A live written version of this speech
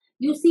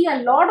You see a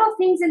lot of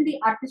things in the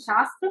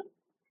Arthashastra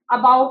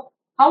about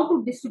how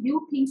to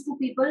distribute things to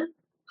people,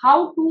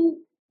 how to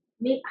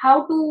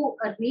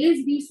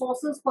raise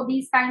resources for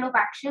these kind of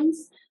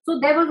actions. So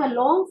there was a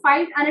long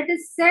fight, and it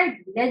is said,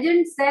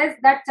 legend says,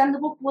 that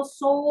Chandragupta was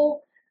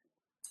so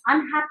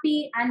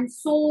unhappy and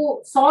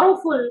so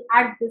sorrowful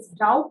at this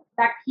drought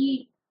that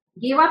he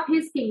gave up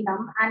his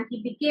kingdom and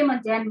he became a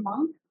Jain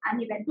monk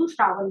and he went to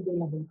Shravan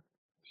Belavur.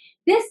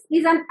 This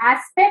is an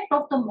aspect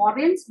of the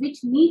Mauryans which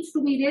needs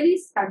to be really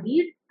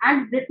studied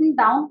and written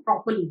down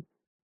properly,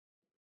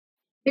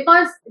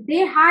 because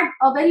they had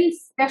a very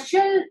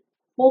special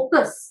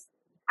focus,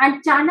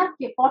 and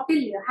Chanakya,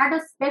 Kautilya had a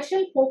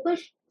special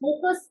focus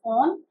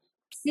on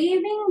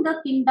saving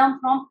the kingdom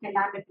from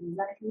calamities.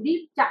 And if you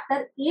read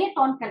chapter 8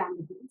 on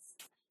calamities,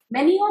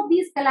 many of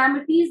these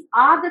calamities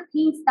are the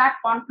things that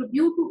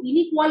contribute to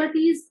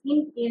inequalities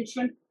in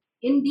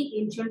the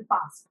ancient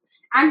past.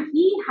 And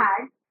he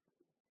had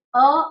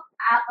a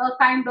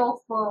kind of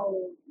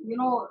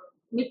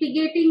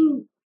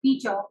mitigating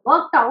feature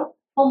worked out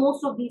for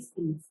most of these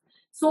things.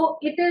 So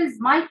it is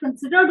my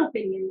considered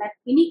opinion that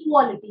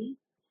inequality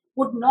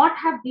would not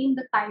have been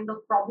the kind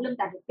of problem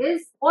that it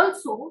is.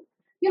 Also,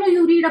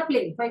 you read a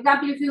play. For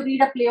example, if you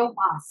read a play of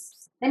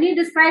Mas, then he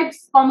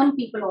describes common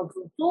people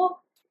also. So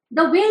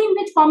the way in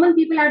which common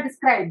people are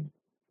described,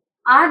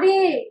 are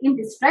they in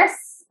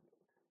distress?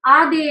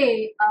 Are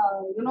they,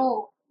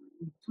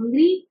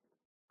 hungry?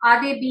 Are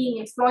they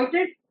being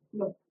exploited?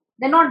 No,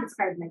 they're not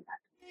described like that.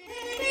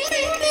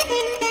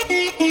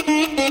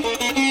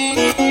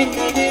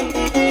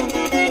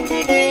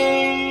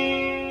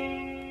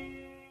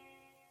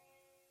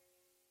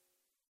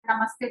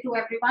 Namaste to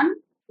everyone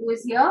who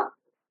is here.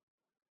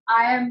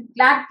 I am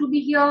glad to be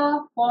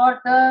here for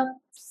the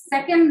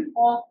second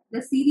of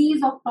the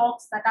series of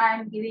talks that I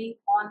am giving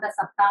on the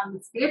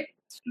Saptang state.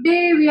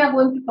 Today we are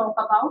going to talk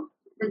about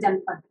the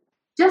Janpad.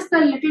 Just a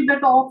little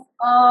bit of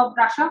a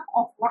brush up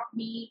of what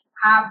we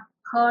have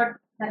heard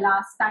the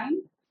last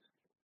time.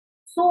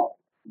 So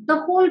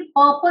the whole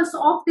purpose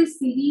of this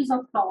series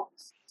of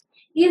talks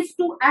is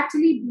to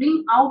actually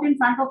bring out in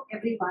front of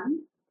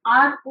everyone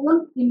our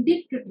own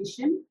Indic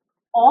tradition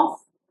of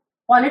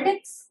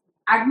politics,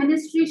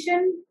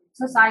 administration,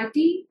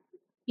 society,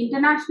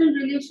 international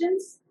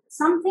relations,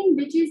 something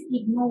which is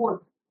ignored,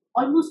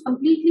 almost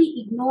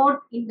completely ignored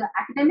in the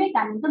academic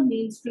and in the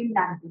mainstream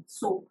narrative.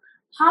 So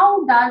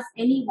how does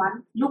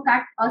anyone look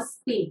at a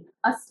state?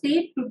 A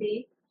state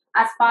today,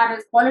 as far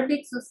as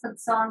politics is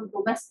concerned,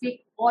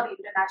 domestic or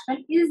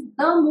international, is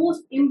the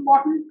most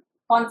important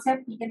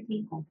concept we can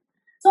think of.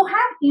 So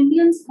have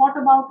Indians thought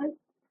about it?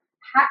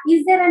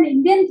 Is there an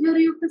Indian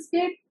theory of the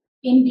state?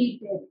 Indeed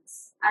there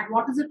is. And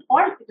what is it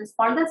called? It is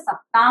called the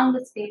Saptang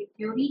state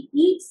theory.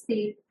 Each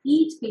state,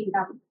 each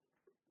kingdom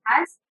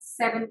has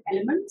 7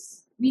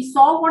 elements. We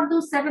saw what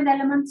those 7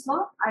 elements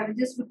were. I will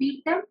just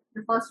repeat them.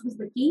 The first was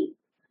the king.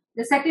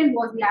 The second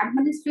was the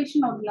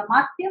administration of the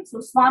Amatya, so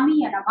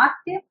Swami and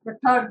Amatya. The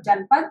third,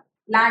 Janpad,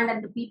 land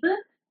and the people,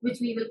 which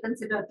we will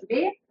consider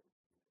today.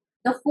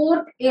 The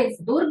fourth is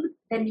Durg.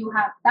 Then you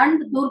have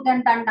Dand, Durg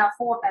and Danda,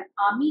 fort and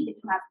army. Then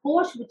you have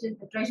Kosh, which is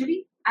the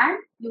treasury. And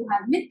you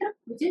have Mitra,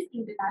 which is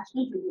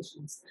international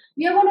relations.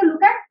 We are going to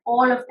look at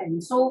all of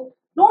them. So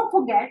don't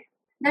forget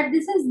that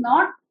this is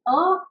not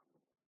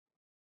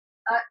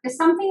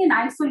something in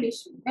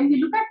isolation. When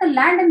we look at the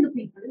land and the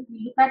people,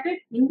 we look at it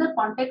in the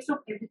context of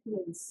everything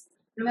else.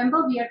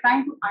 Remember, we are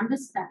trying to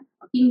understand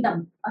a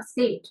kingdom, a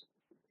state.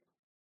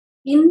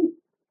 In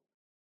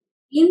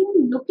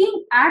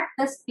looking at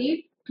the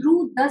state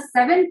through the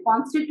 7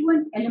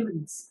 constituent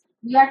elements,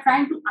 we are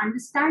trying to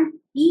understand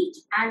each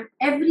and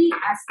every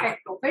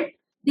aspect of it.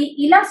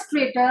 The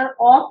illustrator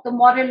of the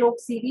Maurya Lok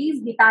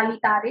series,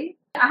 Gitali Tare,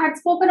 I had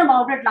spoken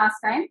about it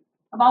last time,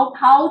 about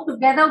how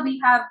together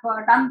we have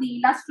done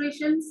the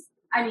illustrations.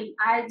 I mean,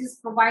 I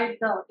just provide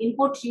the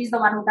input. She's the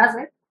one who does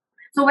it.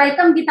 So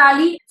welcome,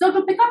 Gitali. So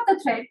to pick up the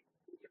thread,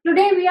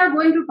 today we are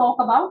going to talk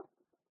about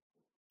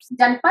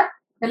Janpad,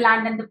 the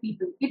land and the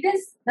people. It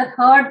is the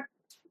third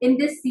in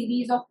this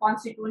series of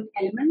constituent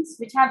elements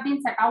which have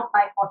been set out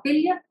by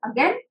Kautilya.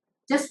 Again,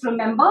 just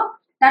remember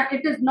that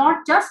it is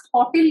not just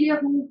Kautilya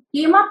who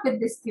came up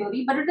with this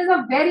theory, but it is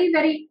a very,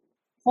 very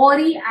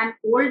hoary and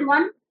old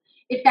one.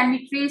 It can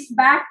be traced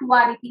back to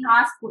our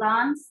Itihas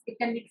Purans. It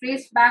can be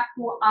traced back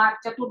to our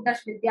Chaturdash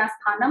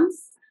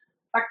Vidyasthanams.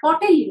 But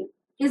Kautilya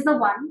is the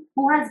one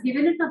who has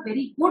given it a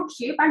very good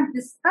shape and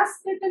discussed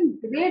it in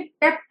great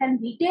depth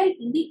and detail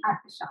in the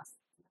Arthashastra.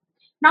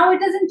 Now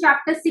it is in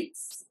chapter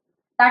 6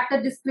 that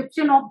the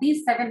description of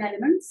these 7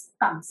 elements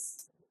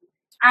comes.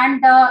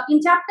 And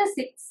in chapter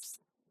 6,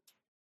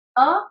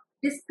 a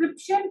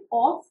description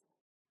of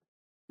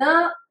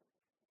the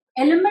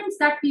elements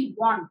that we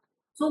want.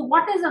 So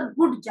what is a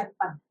good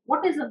Janpad?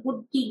 What is a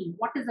good king?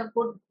 What is a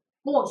good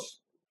Kosh?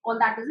 All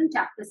that is in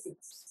chapter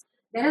 6.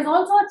 There is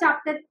also a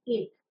chapter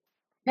 8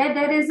 where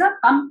there is a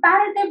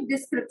comparative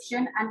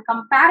description and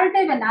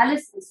comparative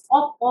analysis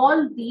of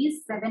all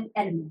these 7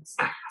 elements.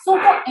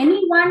 So for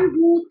anyone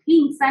who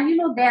thinks, and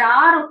there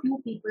are a few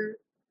people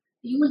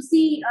You will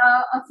see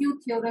a few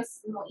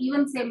theorists,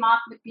 even say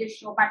Mark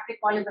Micklitch or Patrick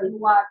Oliver,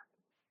 who are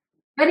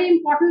very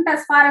important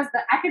as far as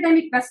the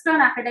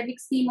Western academic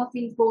scheme of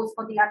things goes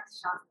for the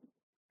Arthashastra.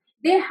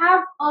 They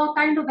have a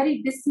kind of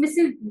very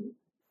dismissive view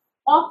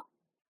of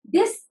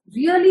this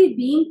really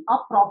being a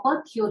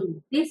proper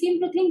theory. They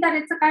seem to think that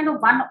it's a kind of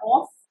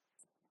one-off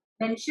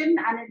mention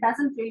and it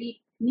doesn't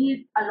really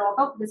need a lot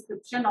of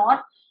description,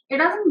 or it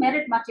doesn't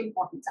merit much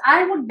importance.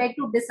 I would beg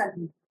to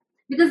disagree,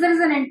 because there is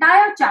an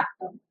entire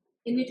chapter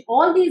in which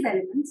all these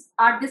elements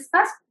are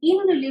discussed in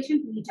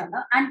relation to each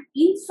other, and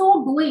in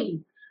so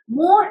doing,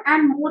 more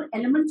and more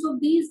elements of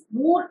these,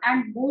 more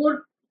and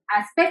more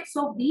aspects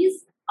of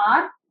these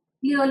are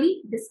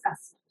clearly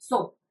discussed.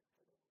 So,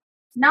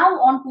 now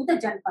on to the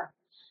Janpad.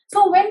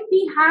 So, when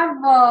we have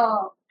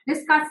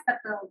discussed that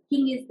the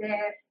king is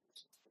there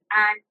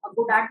and a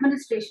good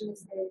administration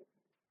is there,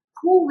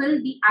 who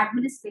will the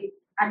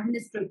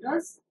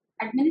administrators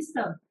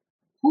administer?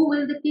 Who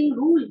will the king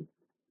rule?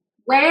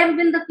 Where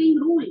will the king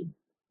rule?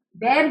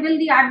 Where will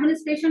the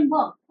administration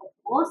work? Of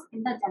course,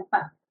 in the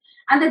Janpad.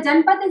 And the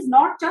Janpad is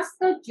not just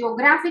the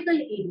geographical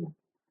area,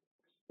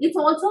 it's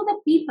also the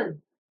people.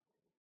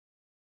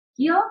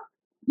 Here,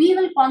 we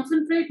will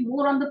concentrate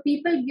more on the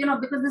people,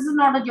 because this is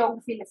not a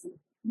geography lesson.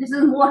 This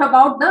is more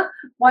about the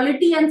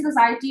polity and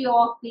society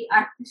of the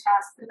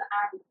Arthashastra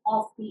and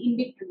of the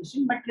Indic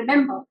tradition. But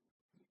remember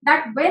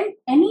that when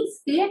any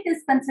state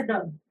is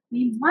considered,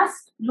 we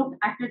must look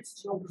at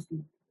its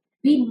geography.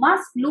 We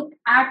must look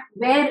at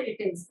where it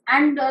is.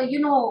 And,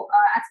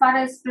 as far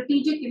as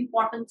strategic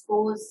importance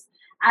goes,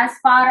 as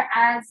far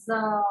as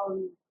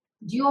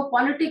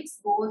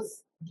geopolitics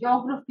goes,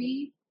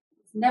 geography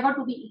is never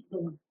to be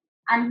ignored.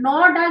 And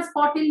nor does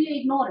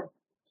Kautilya ignore it.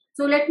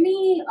 So let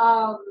me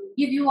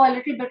give you a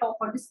little bit of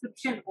a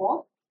description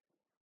of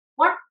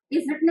what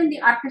is written in the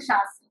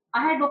Arthashastra.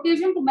 I had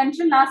occasion to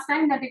mention last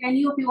time that if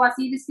any of you are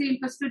seriously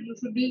interested, you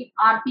should read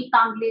R.P.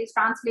 Kangle's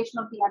translation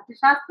of the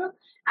Arthashastra,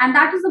 and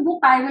that is the book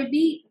I will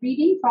be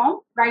reading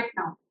from right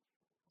now.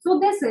 So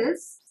this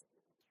is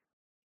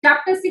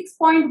chapter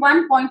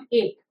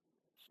 6.1.8.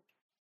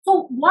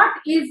 So what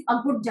is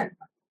a good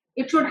Janpad?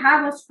 It should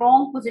have a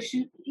strong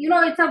position.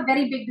 It's a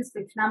very big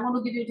description. I'm going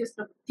to give you just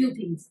a few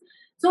things.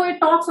 So it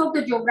talks of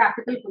the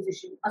geographical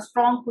position, a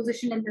strong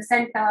position in the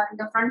center, in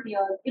the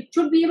frontier. It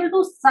should be able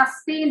to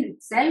sustain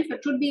itself. It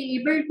should be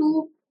able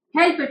to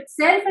help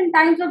itself in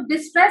times of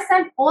distress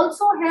and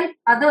also help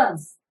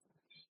others.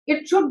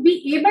 It should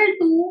be able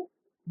to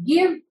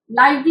give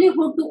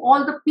livelihood to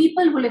all the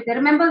people who live there.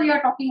 Remember, we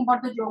are talking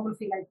about the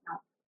geography right now.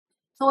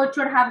 So it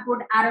should have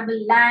good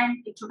arable land,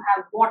 it should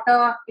have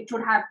water, it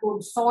should have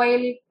good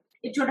soil,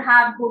 it should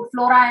have good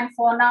flora and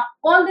fauna.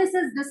 All this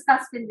is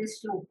discussed in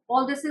this shlok.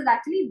 All this is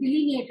actually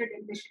delineated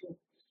in this shlok.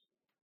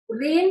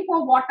 Rain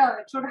for water,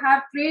 it should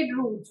have trade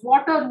routes,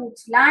 water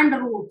routes, land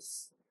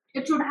routes.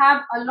 It should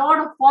have a lot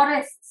of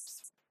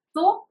forests.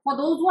 So for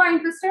those who are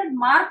interested,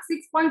 mark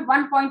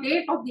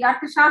 6.1.8 of the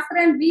Arthashastra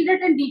and read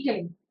it in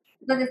detail.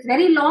 Because it's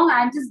very long,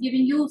 I'm just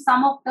giving you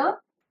some of the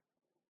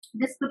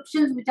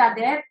descriptions which are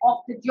there of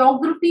the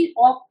geography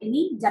of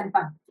any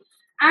Janpad.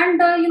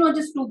 And,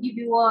 just to give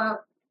you a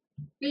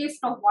taste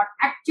of what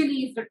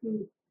actually is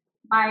written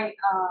by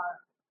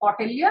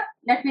Kautilya,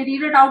 let me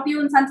read it out to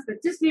you in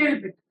Sanskrit, just a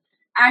little bit.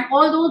 And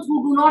all those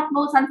who do not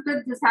know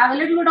Sanskrit, just have a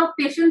little bit of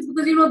patience,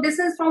 because, this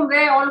is from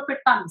where all of it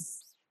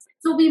comes.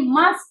 So we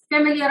must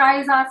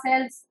familiarize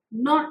ourselves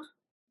not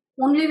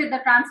only with the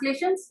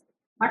translations,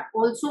 but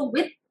also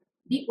with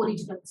the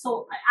original.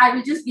 So I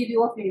will just give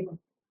you a flavor.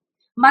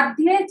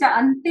 Madhye cha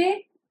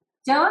ante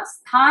cha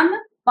sthan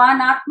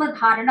vanatma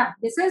dharana.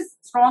 This is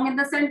strong in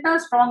the center,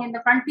 strong in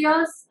the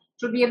frontiers,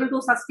 should be able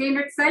to sustain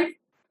itself.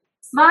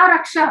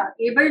 Svaraksha,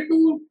 able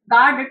to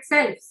guard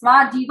itself.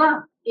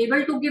 Svajiva,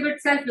 able to give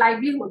itself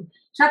livelihood.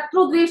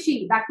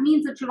 Shatrudveshi, that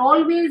means it should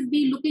always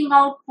be looking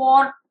out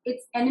for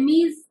its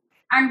enemies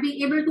and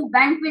be able to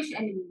vanquish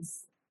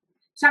enemies.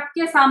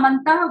 Shakya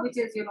Samanta, which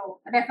is,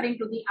 referring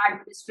to the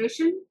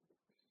administration.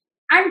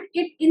 And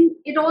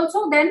it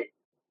also then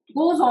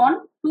goes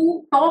on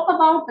to talk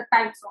about the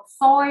types of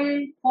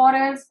soil,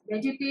 forest,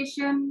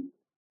 vegetation,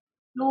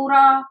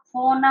 flora,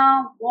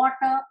 fauna,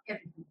 water,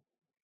 everything.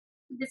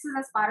 This is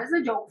as far as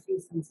the geography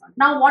is concerned.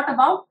 Now, what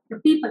about the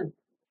people?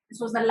 This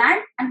was the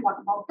land, and what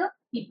about the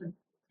people?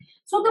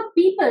 So, the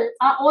people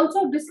are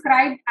also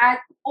described as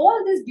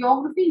all this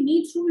geography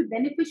needs to be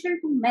beneficial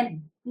to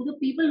men, to the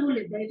people who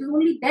live there. It is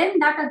only then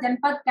that a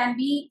Janpad can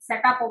be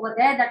set up over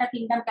there, that a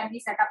kingdom can be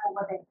set up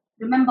over there.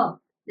 Remember,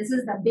 this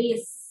is the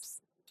base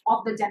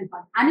of the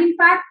Janpad. And in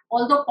fact,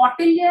 although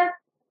Kautilya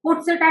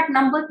puts it at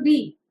number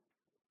 3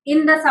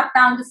 in the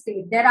Saptanga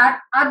state, there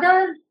are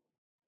other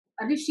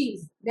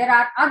rishis, there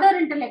are other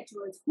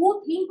intellectuals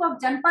who think of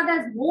Janpad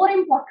as more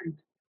important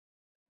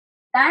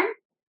than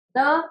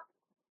the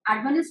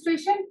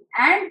administration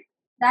and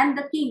than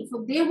the king.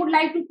 So they would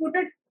like to put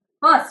it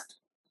first.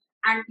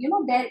 And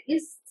there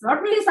is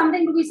certainly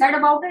something to be said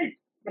about it.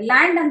 The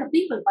land and the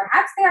people,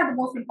 perhaps they are the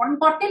most important.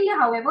 Kautilya,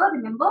 however,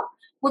 remember,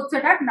 puts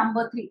it at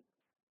number 3.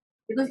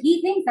 because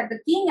he thinks that the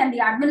king and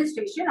the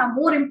administration are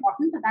more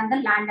important than the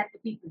land and the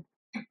people.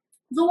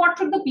 So what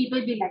should the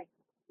people be like?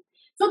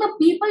 So the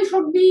people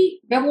should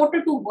be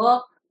devoted to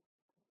work.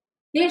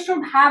 They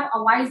should have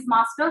a wise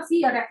master.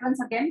 See a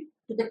reference again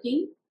to the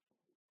king.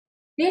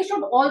 They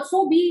should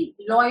also be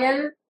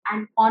loyal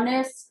and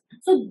honest.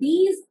 So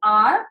these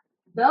are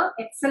the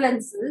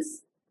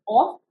excellences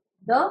of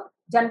the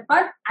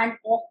Janpad and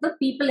of the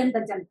people in the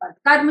Janpad.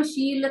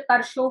 Karmashil,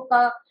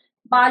 Karshoka,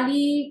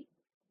 Bali,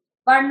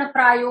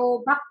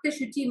 Varnaprayo, Bhakti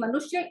Shuchi,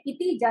 Manushya,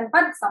 Iti,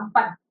 Janpad,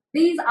 Sampad.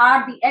 These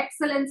are the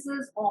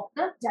excellences of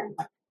the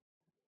Janpad.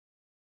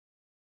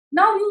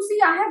 Now you see,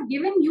 I have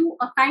given you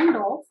a kind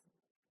of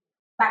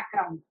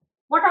background.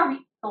 What are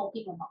we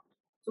talking about?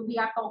 So we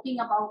are talking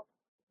about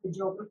the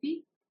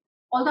geography.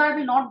 Although I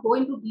will not go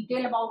into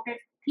detail about it,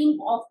 think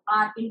of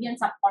our Indian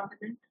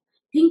subcontinent.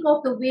 Think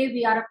of the way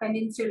we are a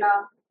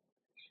peninsula.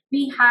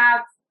 We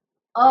have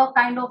a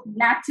kind of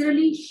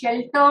naturally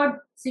sheltered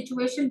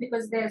situation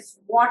because there's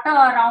water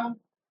around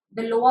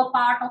the lower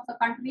part of the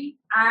country,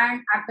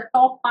 and at the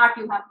top part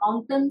you have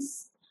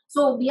mountains.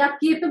 So we are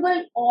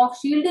capable of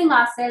shielding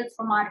ourselves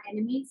from our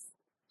enemies.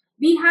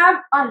 We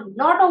have a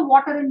lot of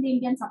water in the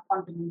Indian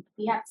subcontinent.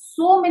 We have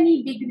so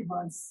many big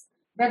rivers,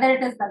 whether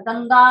it is the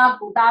Ganga,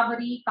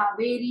 Godavari,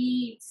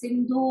 Kaveri,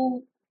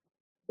 Sindhu,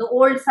 the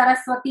old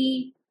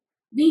Saraswati.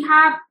 We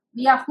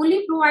are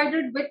fully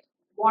provided with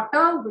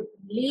water, with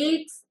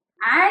lakes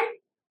and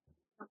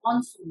the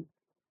monsoon.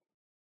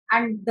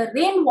 And the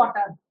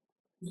rainwater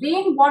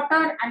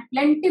and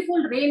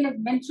plentiful rain is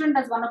mentioned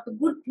as one of the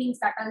good things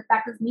that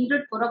is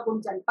needed for a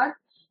good Janpad.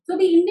 So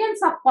the Indian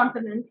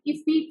subcontinent,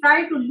 if we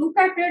try to look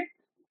at it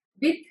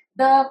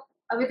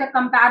with a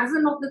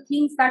comparison of the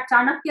things that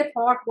Chanakya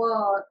thought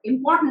were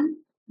important,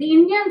 the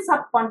Indian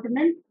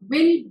subcontinent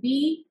will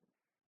be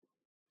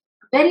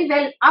very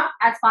well up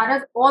as far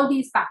as all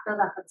these factors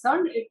are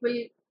concerned. It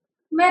will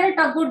merit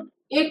a good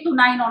 8 to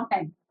 9 on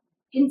 10.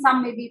 In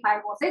some maybe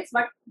 5 or 6,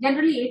 but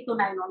generally 8 to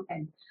 9 on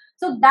 10.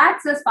 So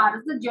that's as far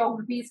as the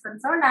geography is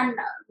concerned, and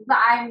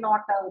I am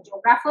not a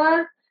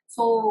geographer.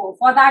 So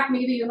for that,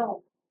 maybe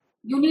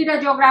you need a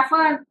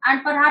geographer,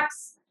 and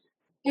perhaps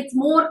it's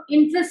more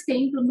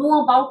interesting to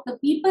know about the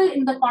people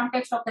in the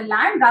context of the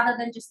land rather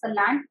than just the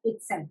land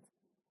itself.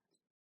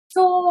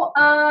 So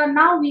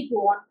now we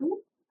go on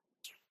to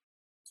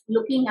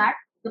looking at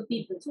the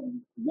people. So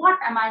what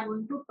am I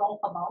going to talk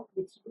about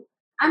with you?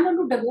 I'm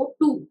going to devote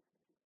 2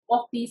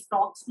 of these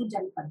talks to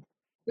Janpad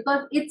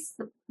because it's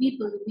the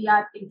people we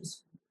are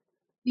interested in.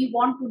 We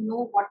want to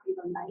know what we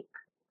were like.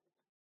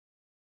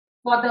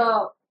 For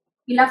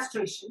the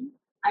illustration,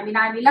 I mean,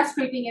 I'm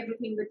illustrating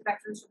everything with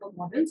reference to the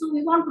model, so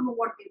we want to know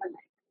what they were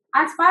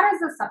like. As far as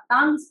the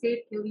Saptang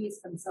state theory is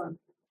concerned,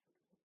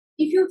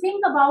 if you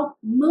think about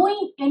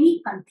knowing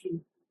any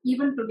country,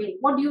 even today,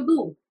 what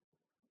do?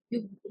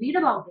 You read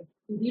about it.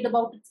 You read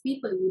about its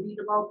people. You read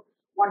about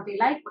what they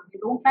like, what they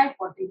don't like,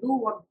 what they do,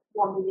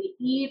 what do they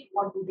eat,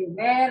 what do they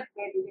wear,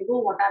 where do they go,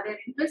 what are their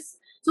interests.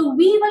 So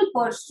we will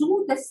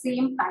pursue the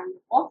same kind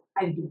of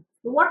idea.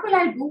 So what will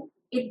I do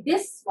in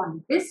this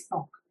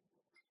talk?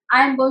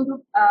 I am going to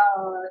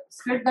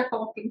split the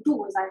talk in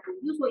 2, as I told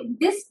you. So in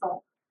this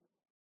talk,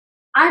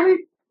 I will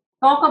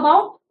talk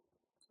about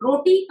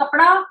roti,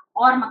 kapda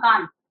or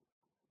makan,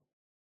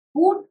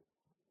 food,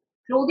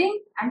 clothing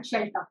and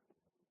shelter.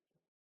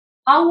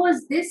 How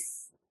was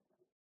this?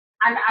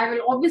 And I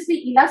will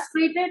obviously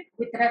illustrate it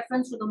with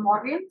reference to the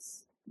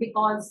Mauryans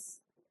because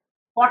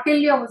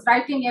Kautilya was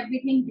writing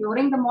everything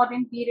during the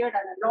Mauryan period, and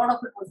a lot of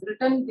it was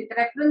written with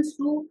reference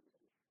to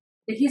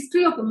the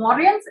history of the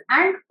Mauryans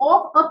and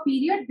of a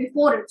period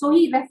before it. So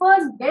he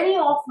refers very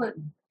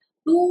often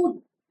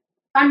to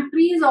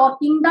countries or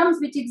kingdoms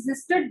which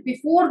existed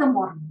before the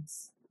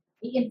Mauryans.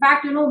 In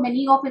fact,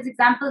 many of his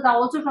examples are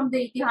also from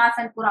the Itihas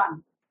and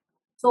Quran.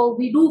 So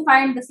we do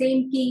find the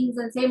same kings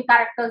and same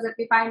characters that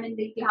we find in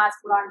the Itihas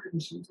Quran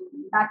tradition. So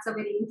that's a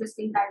very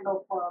interesting kind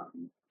of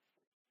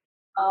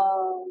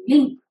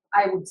link,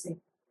 I would say.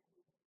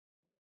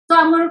 So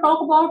I'm going to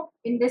talk about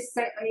in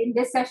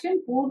this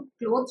session food,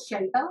 clothes,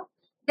 shelter.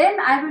 Then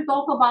I will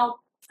talk about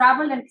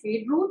travel and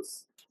trade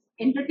routes,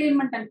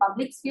 entertainment and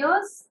public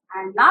spheres,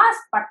 and last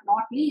but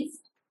not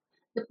least,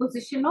 the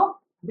position of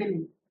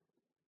women.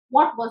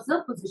 What was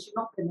the position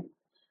of women?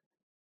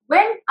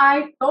 When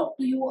I talk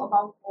to you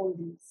about all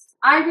these,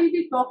 I will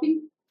be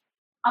talking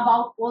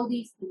about all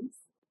these things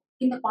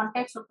in the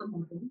context of the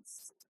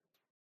Mauryans.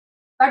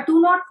 But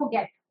do not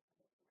forget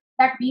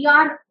that we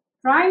are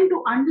trying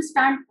to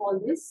understand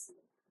all this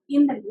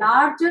in the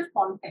larger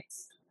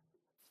context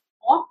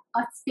of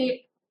a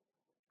state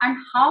and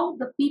how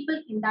the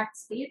people in that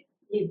state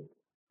live.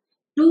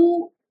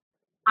 To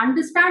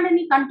understand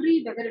any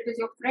country, whether it is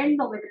your friend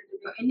or whether it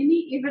is your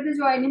enemy, if it is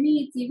your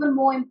enemy, it's even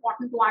more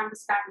important to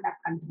understand that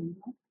country.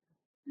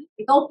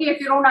 It's okay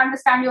if you don't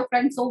understand your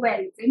friends so well.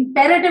 It's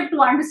imperative to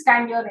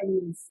understand your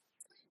enemies.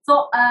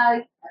 So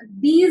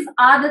these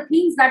are the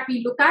things that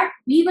we look at.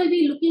 We will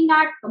be looking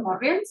at the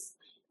Mauryans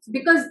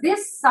because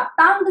this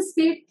Saptang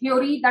state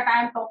theory that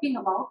I am talking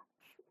about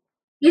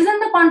is in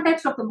the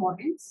context of the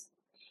Mauryans.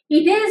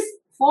 It is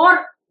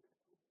for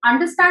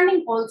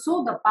understanding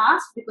also the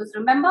past, because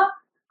remember,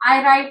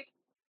 I write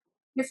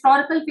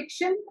historical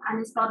fiction and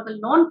historical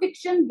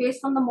non-fiction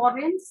based on the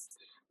Mauryans,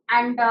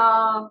 and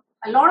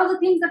a lot of the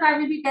things that I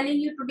will be telling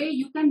you today,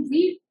 you can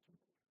read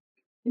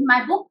in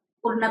my book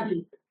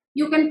Urnabli.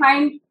 You can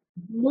find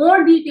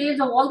more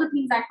details of all the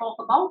things I talk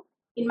about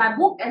in my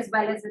book as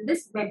well as in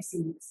this web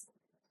series.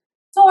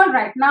 So, all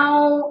right,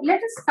 now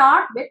let us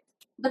start with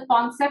the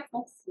concept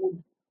of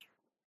food.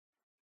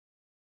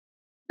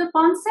 The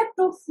concept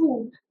of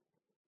food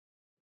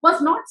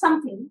was not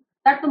something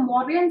that the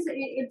Mauryans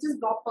it just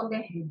dropped on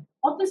their head.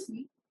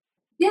 Obviously,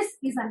 this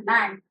is a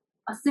land,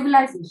 a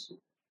civilization,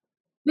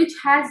 which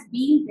has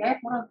been there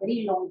for a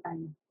very long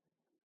time.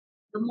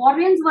 The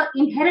Mauryans were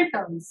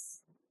inheritors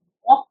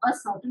of a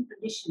certain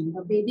tradition,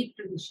 the Vedic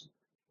tradition,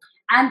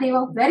 and they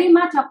were very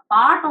much a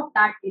part of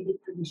that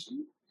Vedic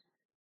tradition.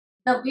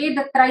 The way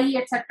the Trai,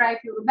 etc.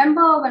 If you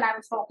remember when I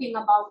was talking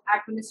about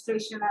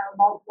administration and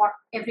about what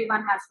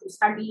everyone has to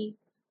study,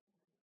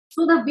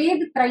 so the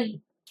Ved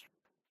Trai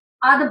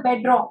are the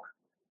bedrock,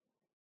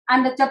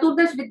 and the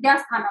Chaturdash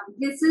Vidyasthanam.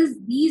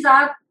 These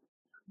are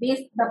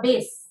the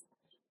base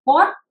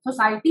for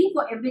society,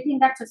 for everything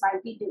that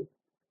society did.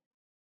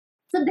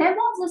 So there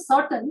was a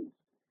certain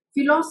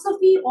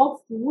philosophy of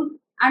food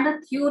and a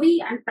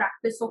theory and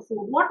practice of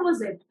food. What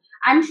was it?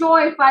 I'm sure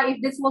if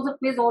this was a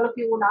quiz, all of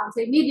you would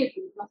answer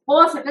immediately. Of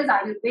course, it is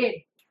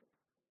Ayurveda.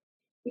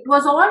 It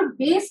was all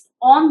based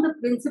on the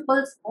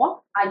principles of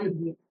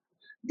Ayurveda.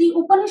 The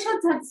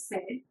Upanishads have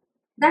said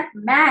that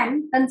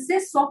man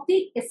consists of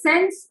the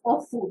essence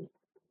of food.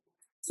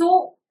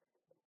 So,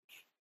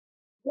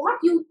 what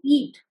you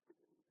eat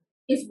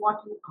is what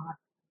you are.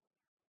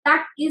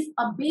 That is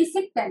a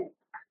basic tenet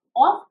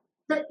of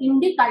the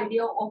Indic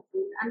idea of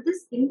food. And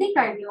this Indic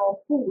idea of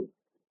food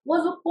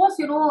was, of course,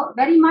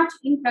 very much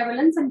in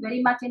prevalence and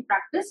very much in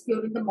practice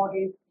during the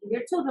modern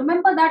period. So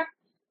remember that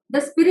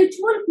the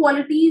spiritual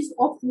qualities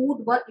of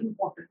food were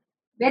important,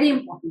 very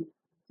important.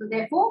 So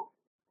therefore,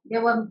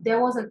 there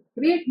was a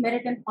great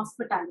merit in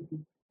hospitality.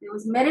 There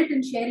was merit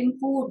in sharing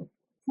food.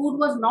 Food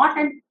was not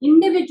an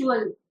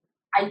individual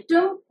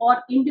item or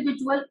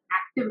individual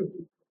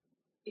activity.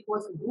 It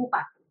was a group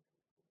activity.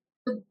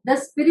 So the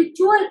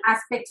spiritual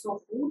aspects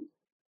of food,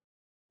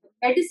 the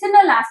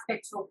medicinal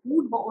aspects of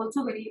food were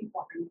also very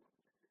important.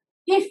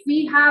 If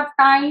we have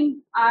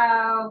time,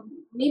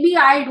 maybe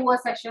I do a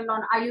session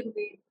on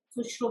Ayurveda,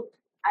 Sushrut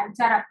and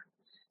Charak.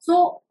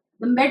 So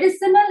the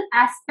medicinal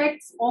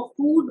aspects of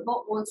food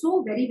were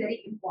also very,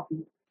 very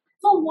important.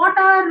 So what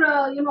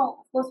are,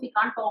 of course we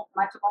can't talk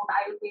much about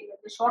Ayurveda in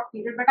the short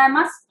period, but I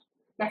must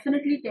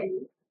definitely tell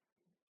you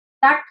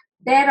that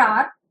there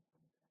are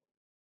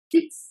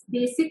 6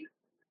 basic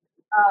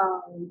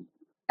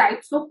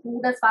types of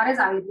food as far as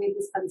Ayurveda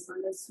is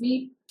concerned: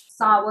 sweet,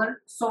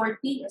 sour,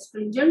 salty,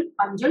 astringent,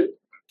 pungent,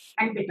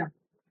 and bitter.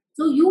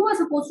 So you were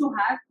supposed to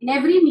have in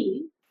every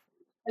meal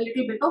a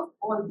little bit of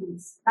all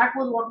these. That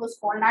was what was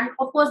called. And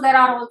of course, there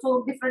are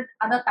also different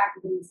other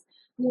categories: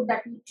 food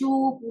that you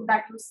chew, food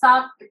that you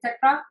suck,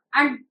 etc.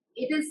 And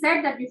it is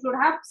said that you should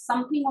have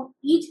something of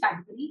each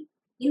category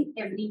in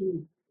every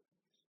meal.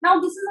 Now,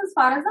 this is as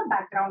far as the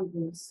background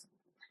goes.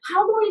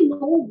 How do we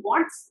know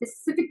what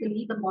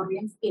specifically the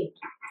Mauryans ate?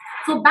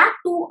 So back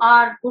to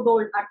our good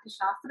old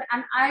Arthashastra,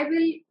 and I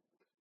will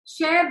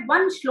share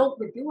one shlok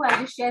with you.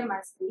 I'll just share my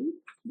screen,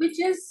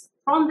 which is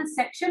from the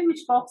section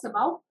which talks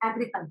about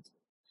agriculture.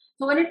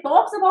 So when it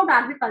talks about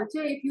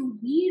agriculture, if you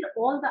read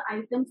all the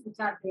items which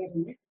are there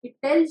in it, it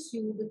tells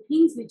you the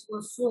things which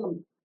were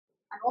sown.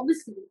 And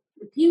obviously,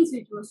 the things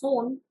which were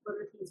sown were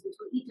the things which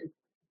were eaten.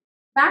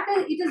 That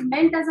is, it is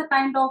meant as a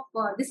kind of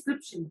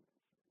description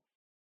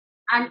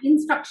and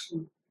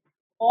instruction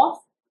of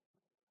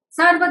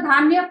Sarva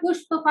Dhanya,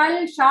 Pushpa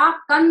Phal, Shak,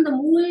 Kand,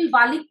 Mool,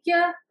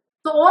 Valikya.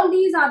 So all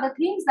these are the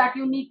things that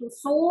you need to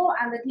sow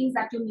and the things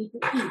that you need to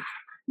eat.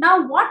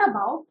 Now, what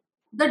about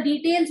the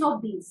details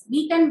of these?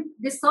 We can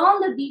discern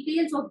the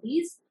details of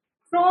these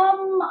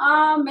from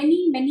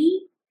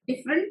many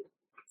different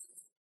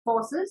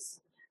sources.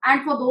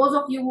 And for those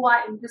of you who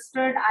are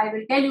interested, I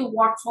will tell you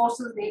what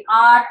sources they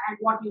are and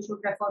what you should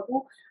refer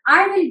to.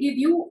 I will give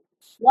you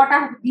what I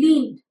have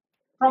gleaned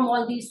from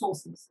all these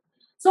sources.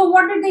 So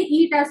what did they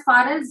eat as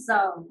far as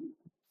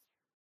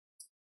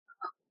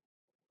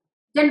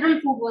general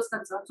food was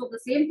concerned? So the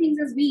same things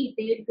as we eat.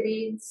 They ate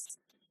grains,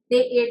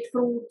 they ate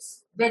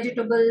fruits,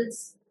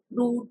 vegetables,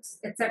 roots,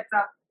 etc.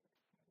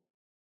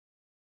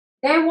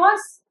 There were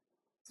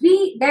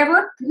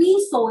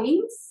 3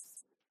 sowings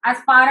as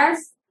far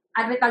as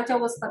agriculture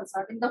was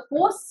concerned. In the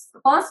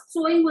first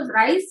sowing was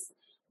rice,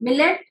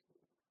 millet,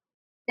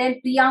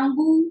 then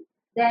priyangu,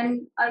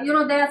 then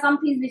there are some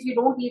things which we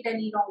don't eat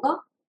any longer.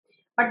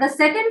 But the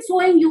second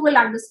sowing you will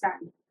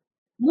understand: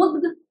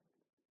 mudg,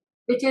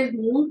 which is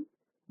moong,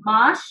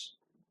 mash,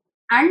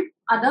 and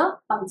other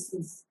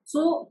pulses.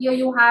 So here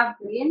you have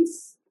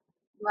grains,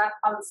 you have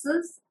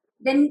pulses.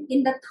 Then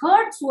in the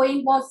third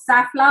sowing was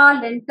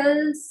safflower,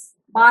 lentils,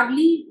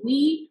 barley,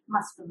 wheat,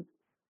 mustard.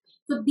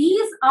 So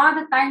these are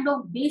the kind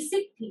of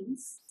basic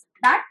things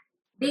that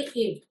they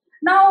ate.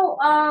 Now,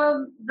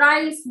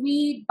 rice,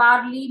 wheat,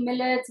 barley,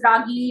 millets,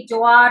 ragi,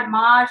 jowar,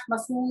 mash,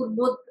 masoor,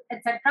 mud,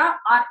 etc.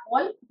 are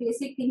all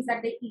basic things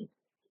that they eat.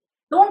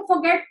 Don't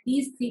forget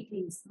these three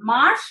things: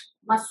 mash,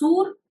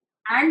 masoor,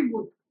 and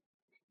mud.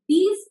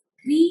 These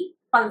three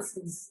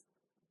pulses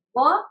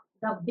were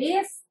the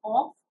base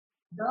of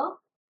the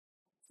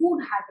food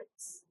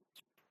habits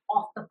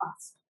of the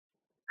past.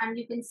 And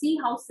you can see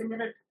how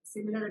similar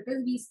it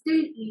is. We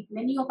still eat,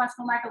 many of us,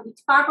 no matter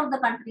which part of the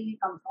country we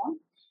come from,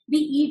 we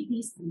eat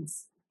these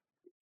things.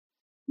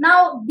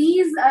 Now,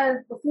 these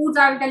foods,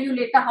 I will tell you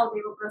later how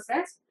they were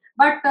processed.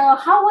 But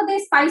how were they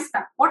spiced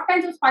up? What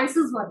kinds of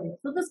spices were there?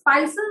 So the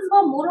spices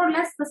were more or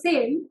less the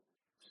same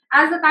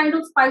as the kind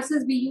of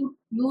spices we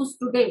use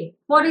today.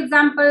 For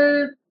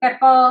example,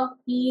 pepper,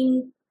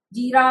 hing,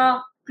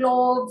 jeera,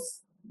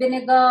 cloves,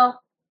 vinegar,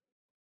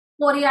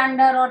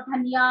 coriander or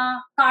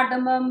dhania,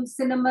 cardamom,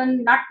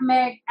 cinnamon,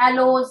 nutmeg,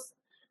 aloes.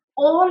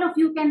 All of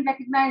you can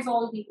recognize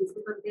all these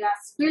because they are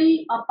still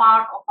a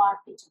part of our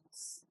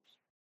kitchens.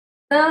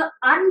 The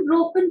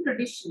unbroken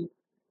tradition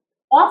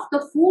of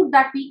the food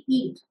that we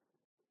eat,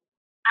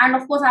 and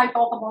of course, I'll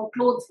talk about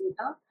clothes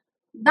later.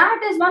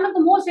 That is one of the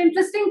most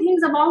interesting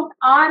things about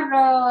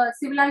our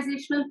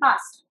civilizational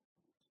past.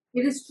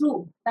 It is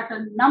true that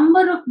a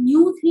number of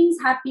new things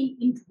have been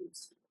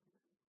introduced,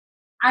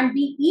 and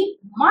we eat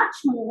much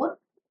more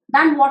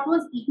than what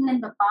was eaten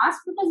in the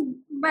past because,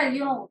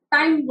 well,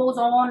 time goes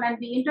on and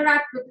we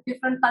interact with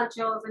different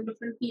cultures and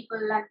different people,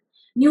 and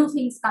new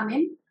things come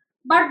in.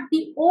 But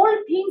the old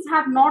things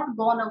have not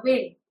gone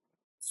away.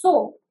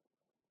 So,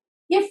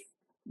 if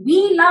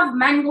we love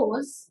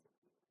mangoes,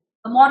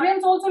 the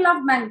Mauryans also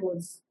loved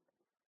mangoes.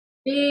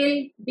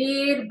 Bale,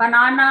 bear,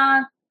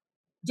 banana,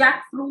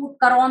 jackfruit,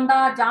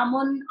 karonda,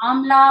 jamun,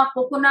 amla,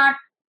 coconut.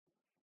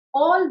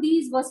 All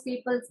these were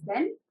staples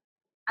then,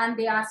 and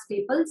they are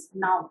staples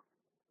now.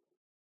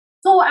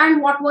 So,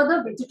 and what were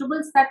the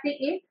vegetables that they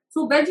ate?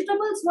 So,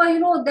 vegetables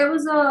were, there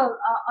was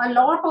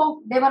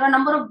there were a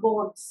number of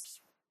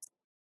gourds,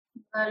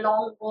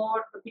 long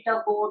gourd, the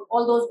bitter gourd,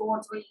 all those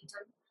gourds were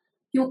eaten.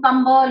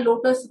 Cucumber,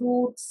 lotus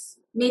roots,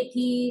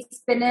 methi,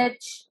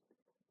 spinach,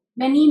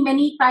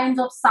 many kinds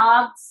of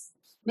sags,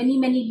 many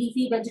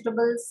leafy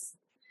vegetables.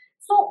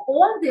 So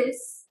all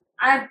this,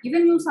 I have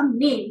given you some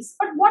names,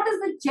 but what is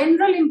the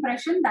general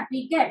impression that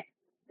we get?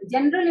 The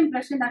general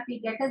impression that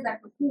we get is that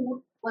the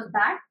food was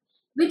that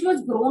which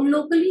was grown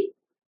locally,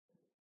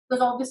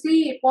 because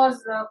obviously it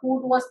was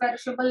food was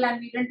perishable and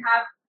we didn't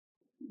have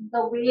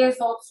the ways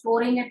of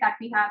storing it that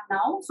we have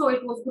now. So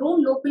it was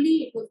grown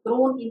locally, it was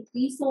grown in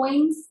 3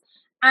 sowings,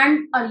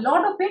 and a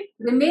lot of it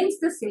remains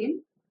the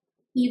same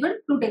even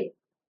today.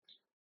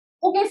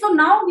 Okay, so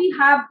now we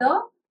have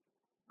the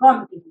raw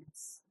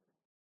materials.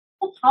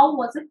 So how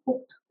was it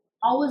cooked?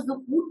 How was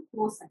the food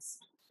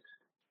processed?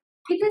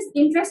 It is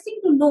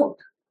interesting to note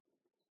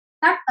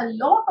that a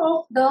lot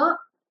of the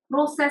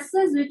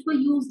processes which were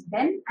used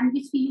then and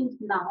which we use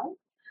now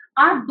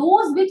are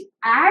those which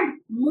add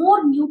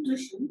more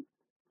nutrition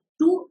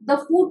to the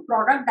food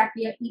product that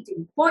we are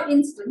eating. For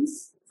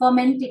instance,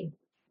 fermenting,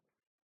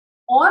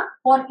 or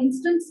for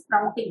instance,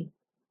 sprouting.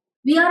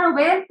 We are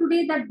aware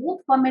today that both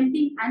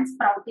fermenting and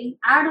sprouting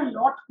add a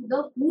lot to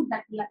the food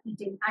that we are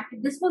eating,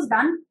 and this was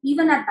done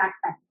even at that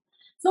time.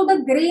 So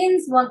the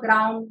grains were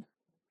ground,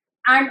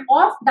 and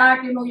of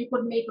that, you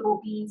could make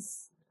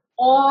rotis,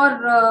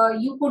 or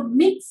you could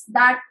mix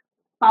that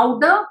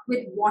powder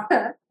with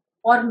water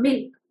or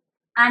milk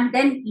and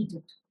then eat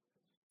it.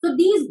 So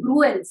these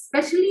gruels,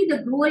 especially the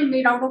gruel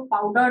made out of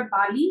powdered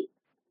barley,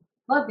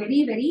 were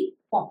very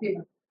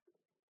popular.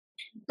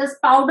 This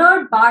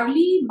powdered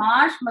barley,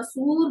 mash,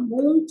 masoor,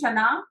 moong,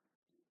 chana,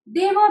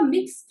 they were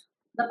mixed.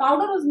 The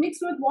powder was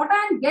mixed with water,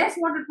 and guess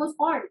what it was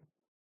called?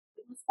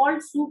 It was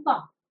called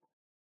supa.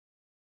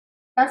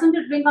 Doesn't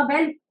it ring a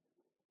bell?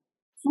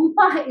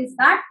 Supa is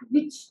that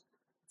which,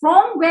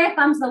 from where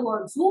comes the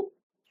word soup?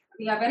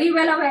 We are very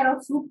well aware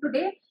of soup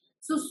today.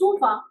 So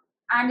supa,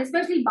 and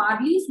especially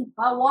barley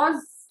supa,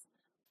 was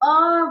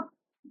a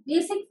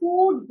basic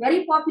food,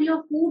 very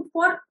popular food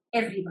for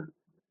everyone.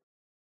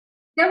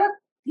 There were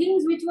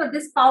things which were,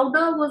 this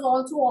powder was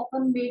also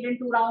often made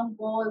into round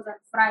balls and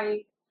fried.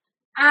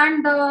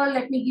 And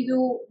let me give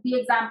you the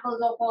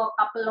examples of a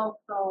couple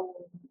of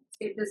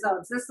say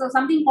desserts. This is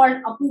something called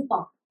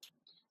apupa.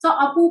 So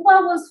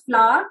apupa was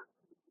flour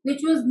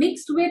which was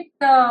mixed with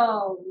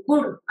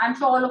gur. I'm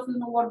sure all of you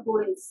know what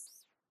gur is.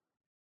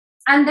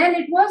 And then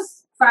it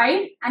was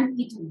fried and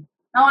eaten.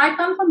 Now I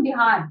come from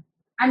Bihar,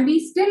 and we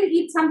still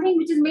eat something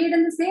which is made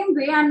in the same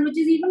way and which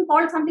is even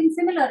called something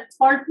similar. It's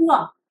called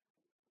pua.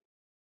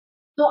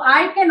 So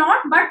I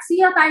cannot but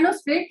see a kind of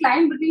straight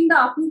line between the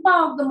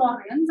apupa of the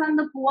Mauryans and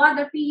the pua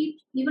that we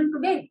eat even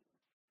today.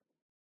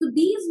 So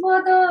these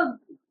were the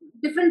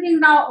different things.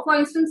 Now, for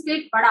instance,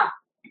 take vada.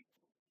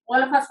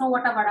 All of us know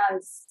what a vada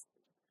is.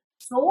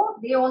 So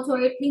they also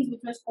ate things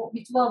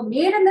which were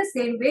made in the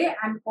same way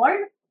and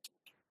called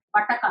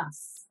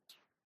patakas.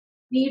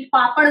 We eat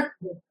papad.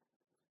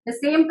 The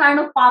same kind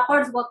of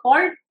papads were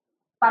called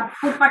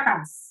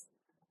purpatas.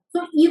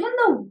 So even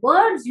the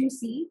words you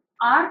see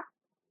are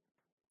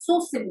so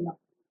similar,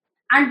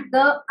 and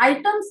the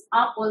items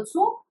are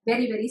also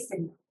very, very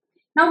similar.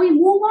 Now we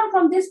move on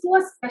from this to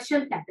a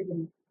special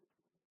category,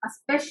 a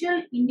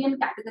special Indian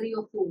category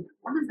of food.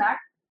 What is that?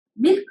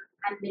 Milk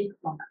and milk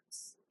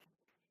products.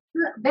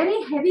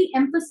 Very heavy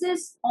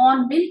emphasis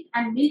on milk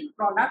and milk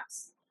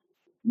products.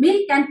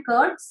 Milk and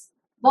curds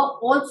were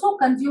also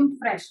consumed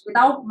fresh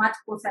without much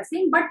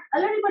processing, but a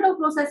little bit of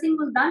processing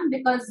was done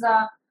because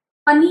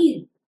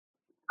paneer,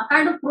 a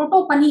kind of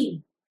proto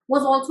paneer,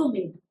 was also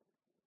made,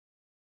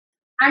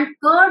 and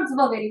curds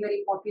were very,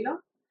 very popular.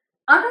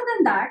 Other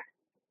than that,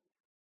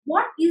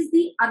 what is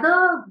the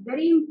other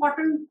very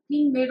important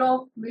thing made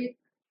of milk?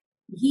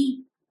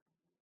 Ghee.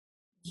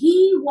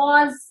 Ghee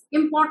was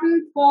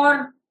important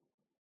for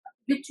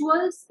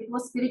rituals, it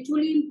was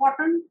spiritually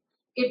important,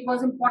 it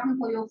was important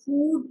for your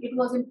food, it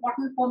was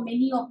important for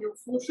many of your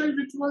social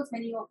rituals,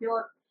 many of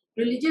your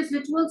religious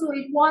rituals, so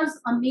it was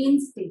a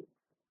mainstay.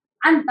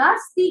 And thus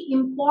the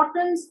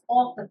importance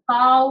of the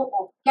cow,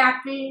 of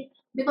cattle,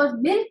 because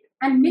milk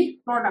and milk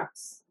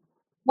products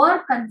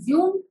were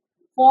consumed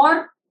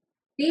for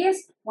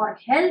taste, for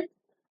health,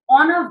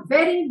 on a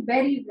very,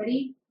 very,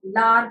 very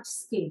large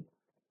scale.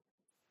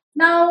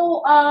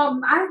 Now,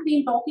 I've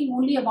been talking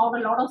only about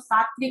a lot of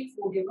sattvic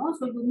food,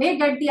 so you may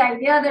get the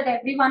idea that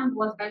everyone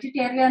was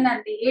vegetarian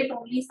and they ate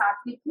only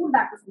sattvic food.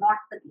 That is not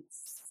the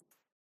case.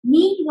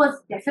 Meat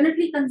was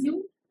definitely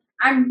consumed,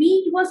 and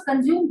meat was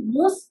consumed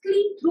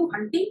mostly through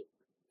hunting,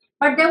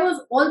 but there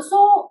was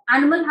also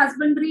animal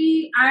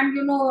husbandry and,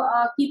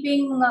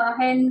 keeping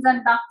hens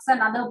and ducks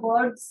and other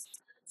birds.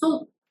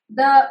 So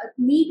the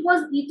meat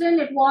was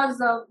eaten, it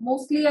was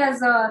mostly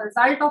as a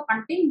result of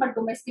hunting, but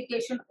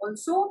domestication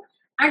also,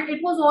 and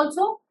it was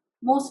also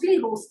mostly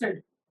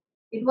roasted.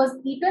 It was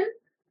eaten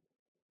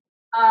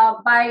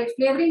by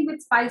flavoring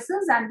with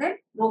spices and then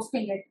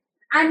roasting it.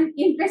 And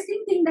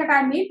interesting thing that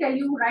I may tell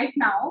you right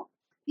now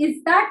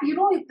is that,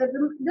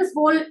 this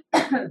whole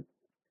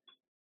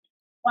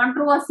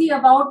controversy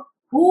about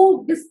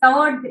who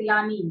discovered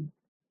biryani,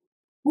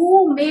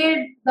 who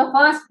made the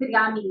first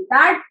biryani.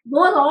 That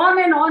goes on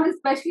and on,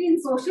 especially in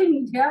social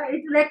media.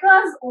 It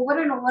recurs over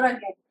and over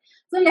again.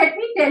 So let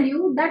me tell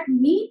you that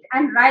meat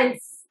and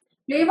rice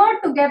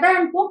flavored together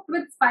and cooked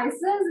with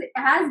spices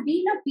has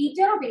been a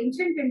feature of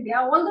ancient India.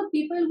 All the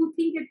people who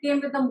think it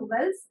came with the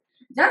Mughals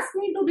just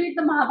need to read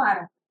the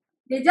Mahabharata.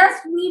 They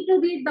just need to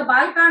read the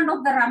Balkand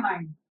of the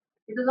Ramayana.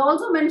 It is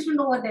also mentioned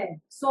over there.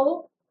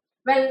 So,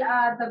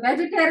 well, the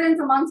vegetarians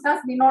amongst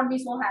us may not be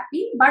so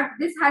happy, but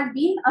this has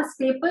been a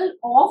staple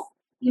of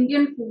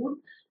Indian food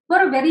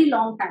for a very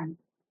long time.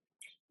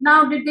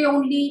 Now, did they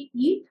only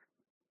eat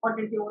or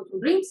did they also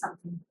drink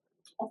something?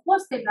 Of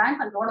course, they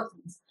drank a lot of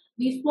things.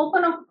 We've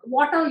spoken of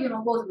water,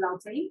 goes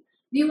without saying.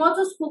 We've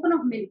also spoken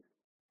of milk.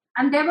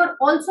 And there were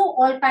also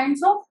all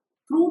kinds of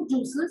fruit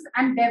juices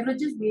and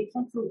beverages made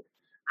from fruit.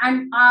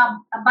 And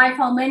by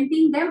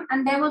fermenting them,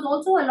 and there was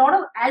also a lot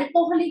of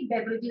alcoholic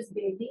beverages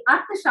made. The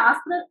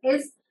Arthashastra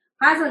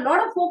has a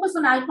lot of focus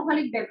on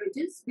alcoholic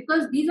beverages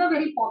because these are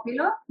very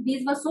popular.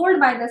 These were sold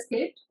by the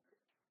state,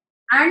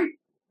 and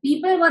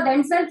people were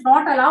themselves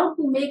not allowed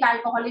to make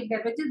alcoholic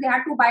beverages. They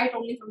had to buy it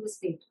only from the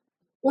state.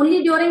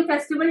 Only during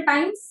festival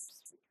times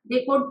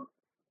they could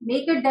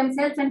make it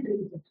themselves and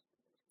drink it.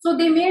 So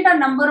they made a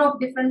number of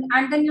different,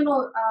 and then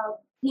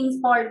things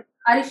called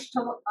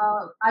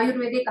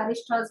Ayurvedic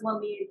arishtas were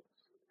made,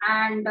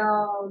 and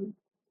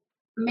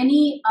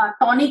many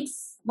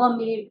tonics were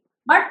made,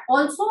 but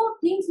also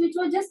things which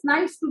were just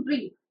nice to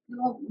drink.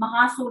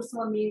 Mahasurs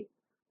were made,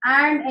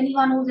 and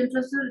anyone who's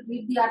interested,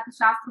 read the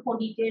Arthashastra for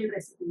detailed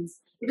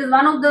recipes. It is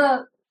one of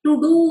the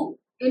to do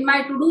in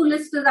my to do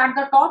list is at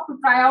the top to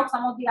try out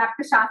some of the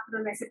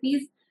Arthashastra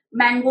recipes.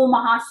 Mango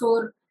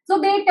Mahasur.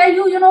 So they tell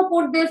you,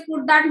 put this,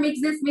 put that,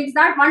 mix this, mix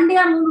that. One day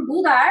I'm going to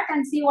do that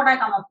and see what I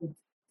come up with.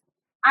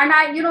 And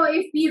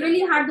if we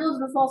really had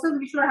those resources,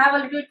 we should have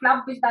a little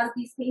club which does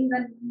these things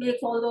and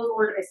makes all those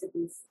old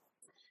recipes.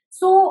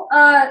 So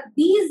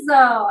these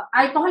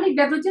alcoholic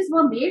beverages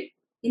were made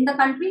in the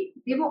country.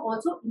 They were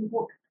also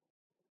imported.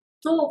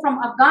 So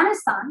from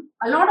Afghanistan,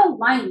 a lot of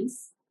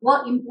wines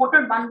were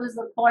imported. One was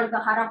called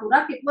the Hara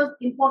Hurak. It was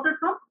imported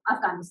from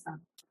Afghanistan.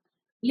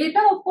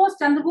 Later, of course,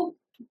 Chandragupta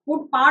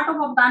put part of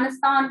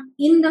Afghanistan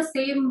in the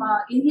same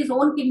in his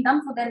own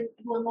kingdom, so then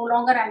it was no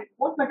longer an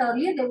import. But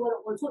earlier they were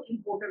also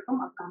imported from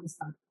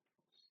Afghanistan.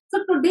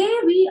 So today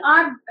we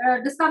are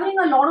discovering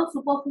a lot of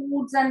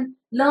superfoods and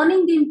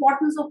learning the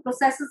importance of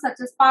processes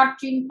such as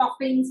parching,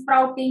 puffing,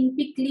 sprouting,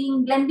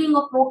 pickling, blending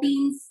of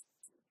proteins.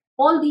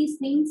 All these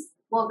things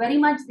were very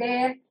much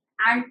there,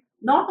 and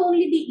not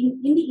only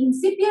in the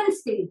incipient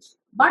stage,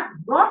 but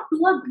brought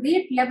to a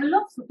great level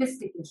of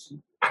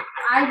sophistication.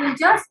 I will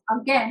just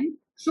again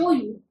show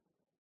you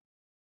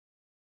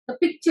the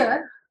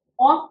picture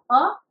of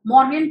a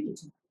Mauryan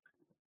kitchen.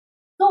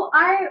 So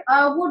I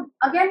would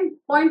again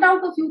point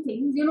out a few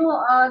things.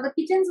 The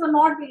kitchens were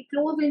not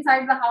closed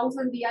inside the house,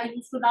 and we are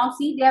used to now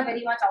see they are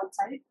very much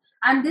outside.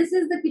 And this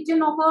is the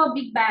kitchen of a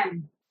big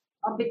band.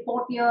 a big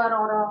courtier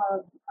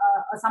or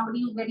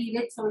somebody who's very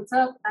rich, so it's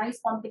a nice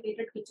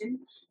complicated kitchen.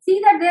 See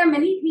that there are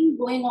many things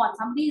going on.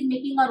 Somebody is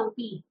making a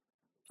roti,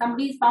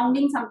 somebody is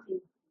pounding something,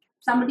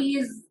 somebody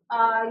is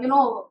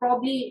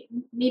probably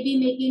maybe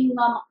making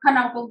makhan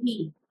out of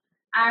ghee,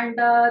 and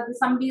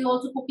somebody is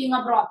also cooking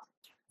a broth.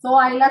 So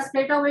our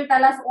illustrator will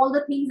tell us all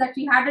the things that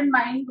she had in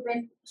mind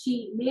when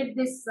she made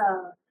this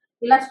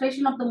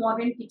illustration of the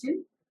modern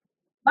kitchen.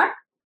 But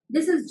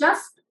this is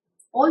just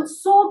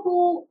also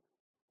to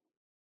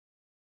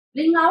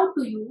bring out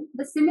to you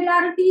the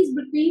similarities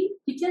between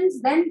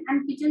kitchens then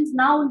and kitchens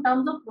now in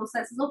terms of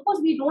processes. Of course,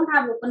 we don't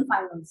have open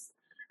fires,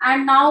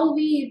 and now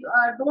we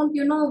don't,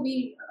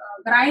 we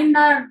grind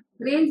our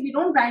grains. We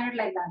don't grind it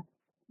like that.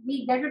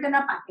 We get it in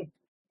a packet,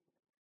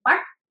 but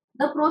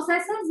the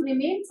processes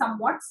remain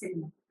somewhat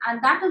similar,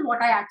 and that is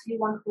what I actually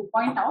want to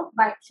point out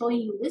by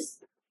showing you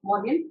this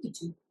modern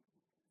kitchen.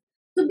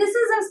 So this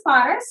is as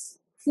far as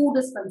food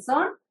is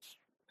concerned,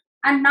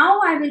 and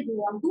now I will go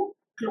on to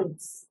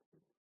clothes.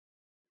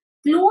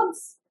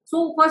 Clothes.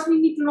 So first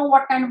we need to know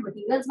what kind of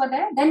materials were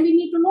there. Then we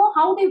need to know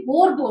how they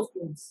wore those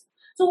clothes.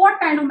 So what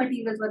kind of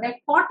materials were there?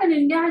 Cotton.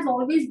 India has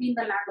always been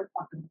the land of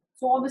cotton.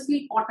 So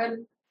obviously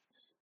cotton.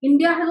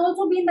 India has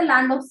also been the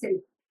land of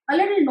silk. A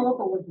little note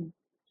over here.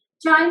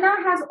 China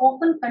has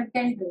often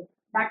contended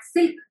that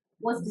silk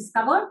was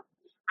discovered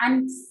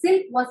and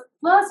silk was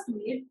first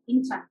made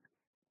in China.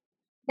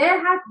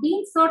 There have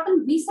been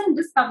certain recent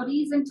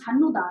discoveries in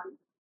Channudari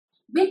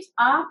which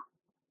are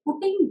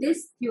putting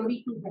this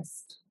theory to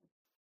rest.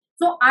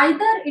 So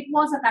either it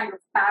was a kind of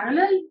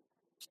parallel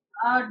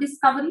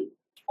discovery,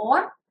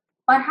 or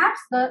perhaps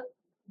the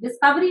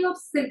discovery of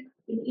silk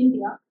in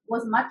India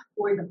was much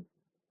older.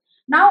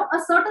 Now, a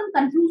certain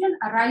confusion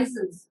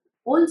arises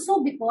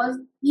also because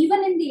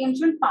even in the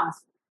ancient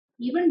past,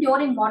 even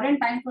during modern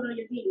times or a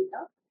little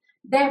later,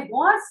 there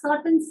was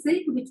certain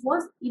silk which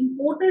was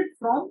imported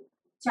from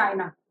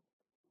China.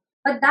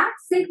 But that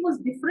silk was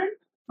different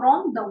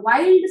from the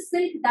wild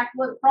silk that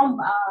was from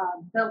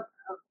the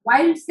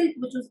wild silk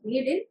which was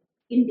made in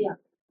India.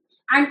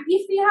 And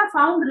if we have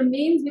found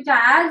remains which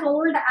are as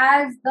old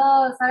as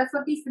the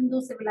Saraswati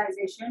Sindhu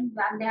civilization,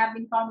 and they have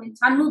been found in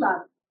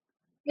Channudar,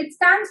 it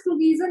stands to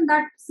reason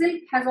that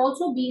silk has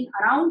also been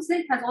around,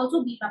 silk has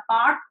also been a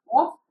part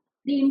of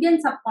the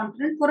Indian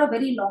subcontinent for a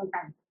very long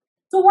time.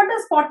 So, what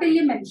does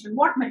Kautilya mention?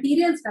 What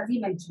materials does he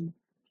mention?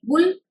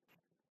 Wool,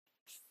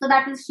 so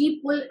that is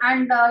sheep wool,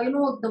 and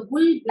the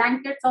wool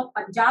blankets of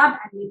Punjab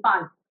and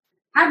Nepal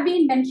have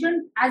been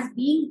mentioned as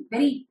being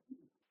very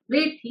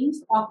great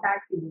things of that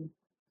period.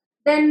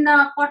 Then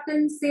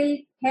cotton,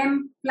 silk,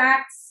 hemp,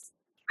 flax,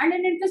 and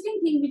an interesting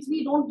thing which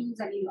we don't use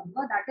any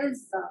longer, that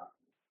is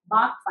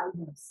bark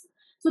fibers.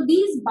 So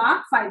these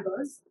bark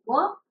fibers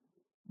were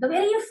the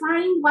very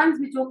fine ones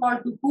which were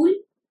called dupul,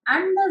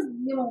 and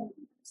the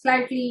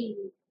slightly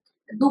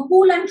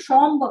dupul and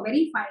shom were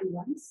very fine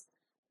ones.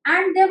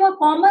 And there were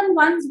common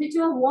ones which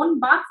were worn,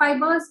 bark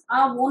fibers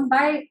are worn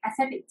by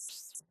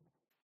ascetics.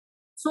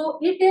 So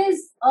it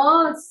is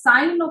a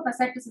sign of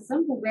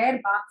asceticism to wear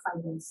bark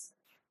fibers.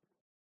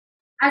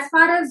 As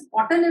far as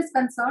cotton is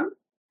concerned,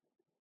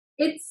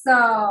 it's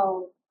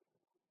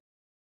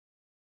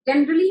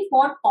generally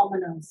for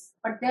commoners,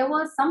 but there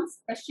were some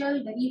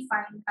special, very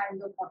fine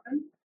kinds of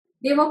cotton.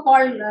 They were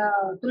called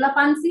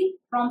Tulapansi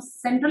from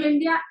central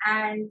India,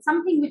 and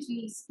something which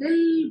we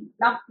still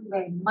love to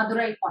wear,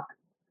 Madurai cotton.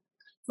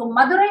 So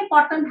Madurai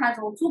cotton has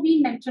also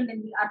been mentioned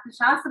in the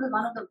Arthashastra as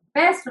one of the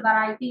best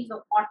varieties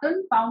of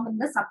cotton found in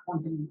the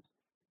subcontinent.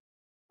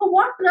 So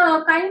what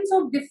kinds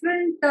of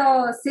different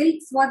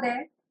silks were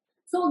there?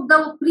 So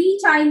the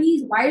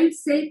pre-Chinese wild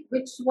silk,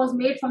 which was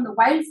made from the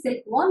wild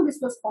silkworm, this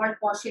was called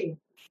crochet.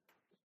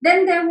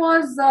 Then there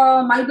was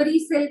mulberry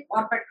silk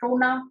or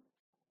patrona,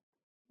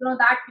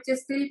 that which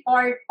is still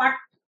called pat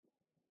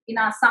in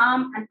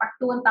Assam and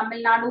pattu in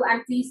Tamil Nadu.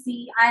 And please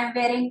see, I am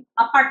wearing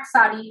a pat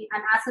sari,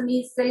 an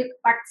Assamese silk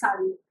pat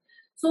sari.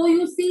 So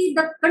you see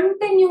the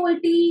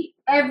continuity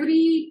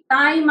every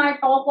time I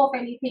talk of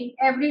anything,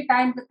 every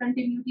time the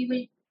continuity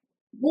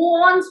will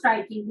go on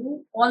striking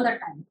you all the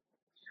time.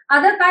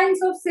 Other kinds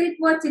of silk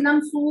were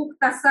chinam sook,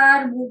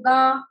 kasar,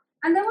 muga,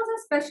 and there was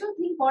a special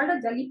thing called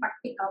a jali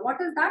pattika. What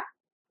is that?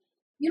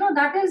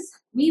 That is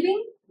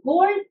weaving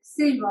gold,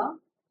 silver,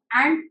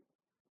 and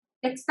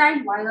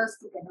textile wires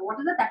together. What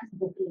is that? That is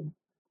brocade.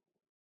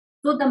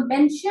 So the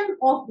mention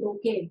of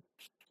brocade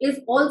is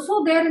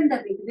also there in the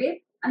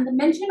Rigveda, and the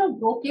mention of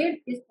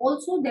brocade is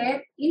also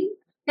there in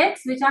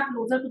texts which are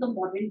closer to the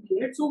modern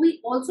period. So we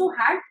also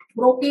had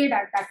brocade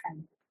at that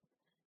time.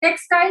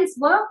 Textiles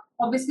were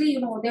obviously,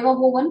 they were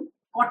woven.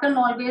 Cotton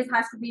always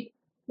has to be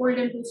pulled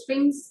into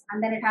strings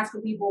and then it has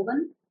to be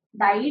woven,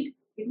 dyed.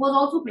 It was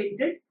also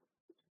printed.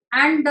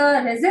 And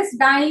resist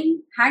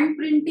dyeing, hand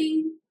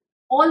printing,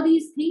 all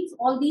these things,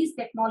 all these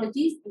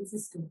technologies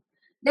existed.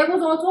 There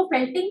was also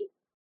felting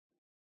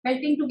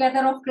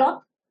together of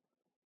cloth.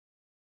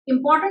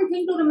 Important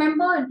thing to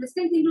remember,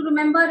 interesting thing to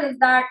remember is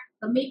that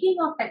the making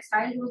of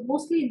textiles was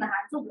mostly in the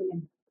hands of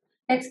women.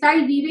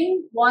 Textile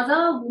weaving was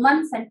a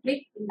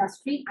woman-centric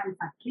industry and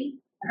factory.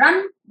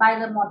 run by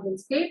the Mauryan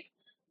state,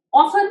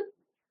 often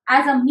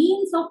as a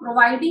means of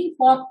providing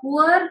for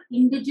poor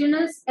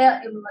indigent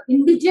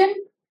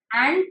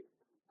and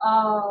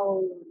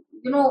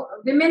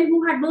women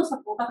who had no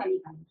support of any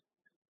kind.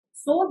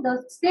 So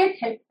the state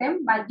helped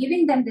them by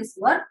giving them this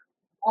work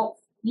of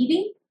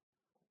weaving,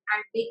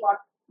 and they got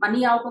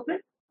money out of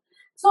it.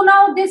 So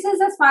now this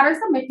is as far as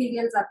the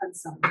materials are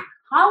concerned.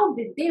 How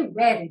did they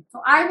wear it?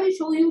 So I will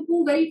show you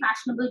two very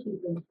fashionable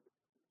people.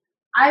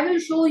 I will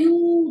show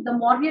you the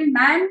Mauryan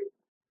man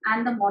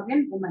and the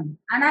Mauryan woman,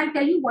 and I'll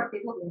tell you what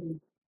they were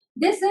wearing.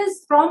 This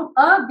is from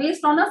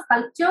based on a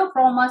sculpture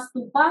from a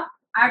stupa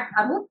at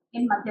Bharut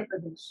in Madhya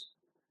Pradesh.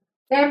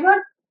 There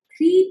were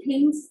three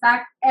things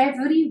that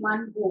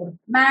everyone wore: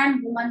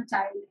 man, woman,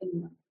 child,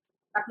 anyone.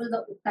 That was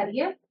the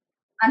Uttariya,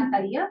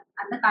 Antariya,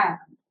 and the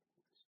Kayaband.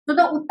 So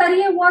the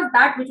Uttariya was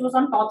that which was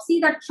on top. See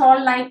that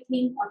shawl-like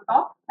thing on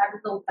top? That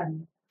is the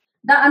Uttariya.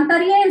 The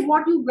Antariya is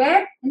what you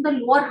wear in the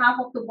lower half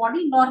of the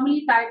body,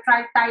 normally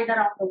tied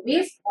around the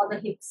waist or the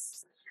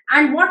hips.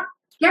 And what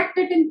kept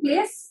it in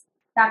place?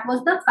 That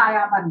was the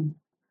Kayaband.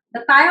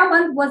 The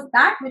Kayaband was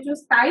that which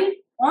was tied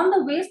on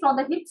the waist or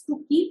the hips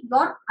to keep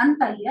your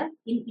Antariya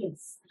in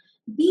place.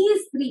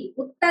 These three,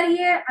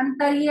 Uttariya,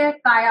 Antariya,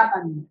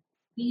 Kayaband,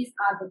 these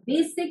are the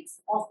basics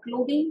of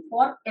clothing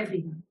for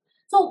everyone.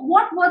 So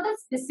what were the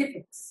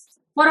specifics?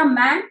 For a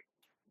man,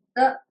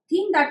 the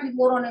thing that he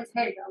wore on his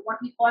head, what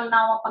we call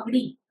now a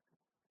pagdi,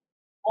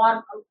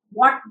 or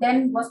what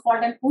then was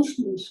called an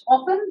ushnish.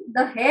 Often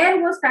the hair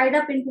was tied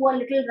up into a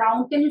little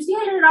round. Can you see a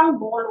little round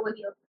ball over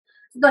here?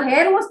 So the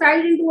hair was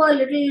tied into a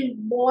little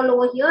ball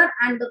over here,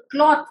 and the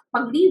cloth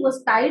pagdi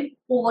was tied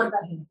over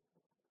the hair.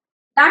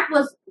 That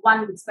was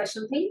one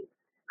special thing.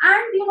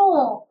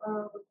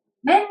 And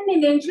men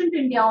in ancient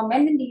India or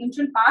men in the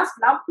ancient past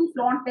loved to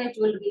flaunt their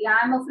jewelry.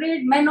 I am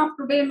afraid men of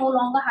today no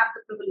longer have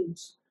the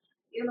privilege.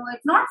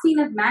 It's not seen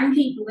as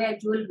manly to wear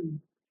jewelry.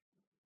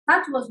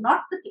 Such was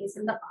not the case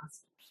in the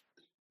past.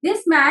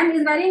 This man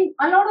is wearing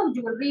a lot of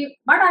jewelry,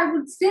 but I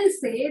would still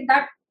say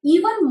that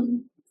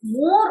even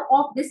more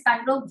of this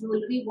kind of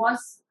jewelry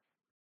was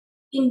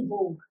in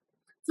vogue.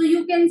 So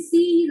you can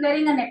see he's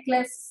wearing a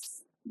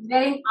necklace, he's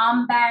wearing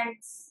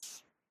armbands,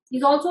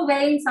 he's also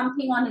wearing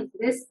something on his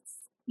wrists,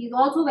 he's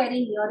also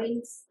wearing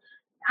earrings,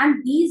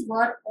 and these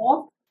were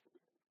of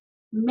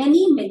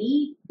many,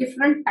 many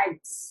different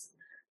types.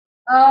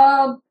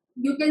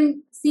 You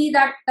can see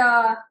that.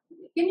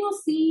 Can you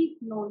see?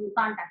 No, you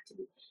can't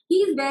actually.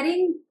 He's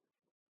wearing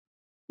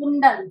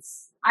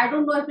kundals. I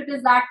don't know if it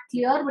is that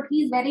clear, but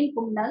he's wearing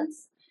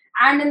kundals.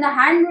 And in the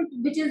hand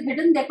which is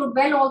hidden, there could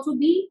well also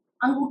be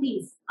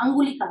angutis,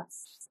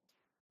 angulikas.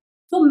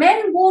 So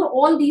men wore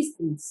all these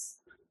things.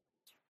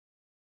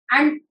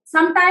 And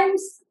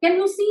sometimes, can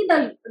you see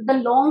the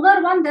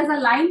longer one? There's a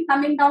line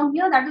coming down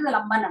here. That is a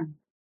lambanam.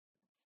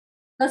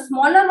 The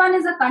smaller one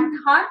is a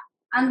kanthar,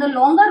 and the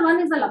longer one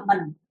is a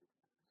lambanam.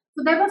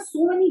 So there were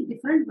so many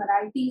different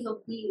varieties of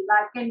these.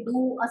 I can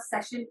do a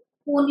session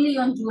only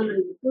on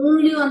jewelry,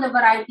 only on the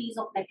varieties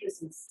of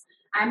necklaces.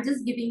 I'm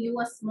just giving you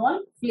a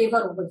small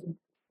flavor over here.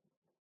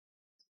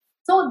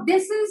 So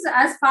this is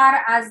as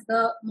far as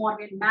the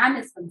Mauryan man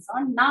is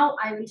concerned. Now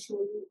I will show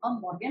you a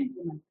Mauryan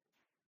woman.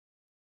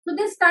 So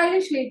this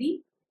stylish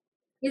lady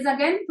is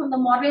again from the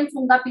Mauryan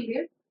Sunga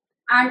period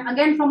and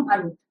again from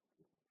Bharut.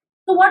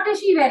 So what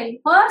is she wearing?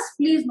 First,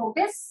 please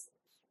notice,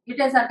 it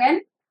is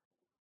again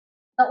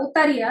the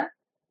Uttariya,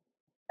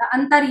 the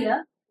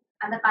Antariya,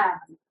 and the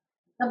Kayaband.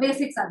 The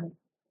basics are there.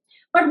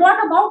 But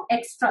what about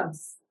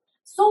extras?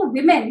 So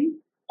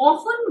women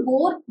often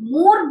wore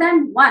more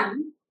than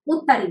one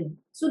Uttariya.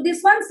 So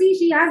this one, see,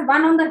 she has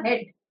one on the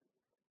head.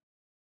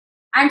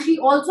 And she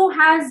also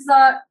has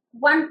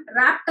one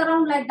wrapped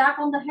around like that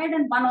on the head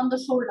and one on the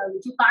shoulder,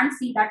 which you can't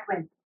see that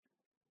well.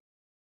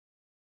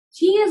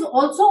 She is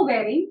also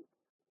wearing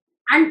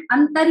an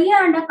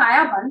Antariya and a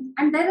Kayaband,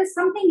 and there is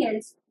something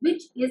else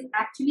which is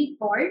actually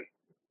called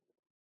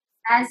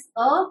as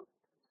a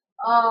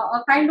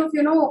kind of,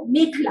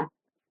 mekhla,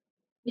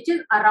 which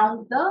is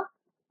around the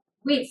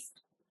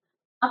waist.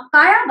 A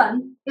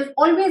Kayaband is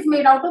always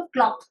made out of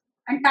cloth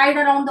and tied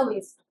around the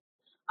waist.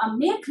 A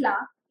mekhla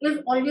is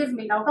always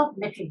made out of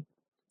metal.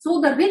 So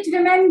the rich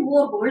women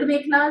wore gold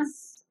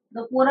mekhlas,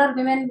 the poorer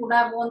women would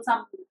have worn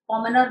some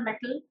commoner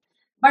metal,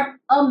 but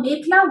a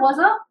mekhla was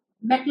a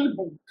metal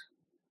belt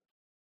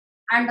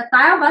and the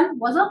Kayaband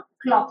was a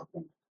cloth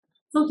belt.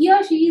 So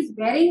here she is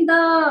wearing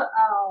the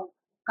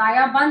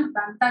Kayaband,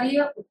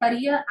 Antariya,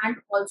 Uttariya, and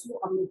also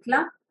a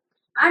mekhla.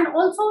 And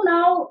also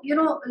now,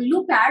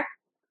 look at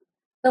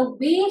the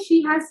way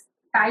she has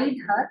tied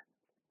her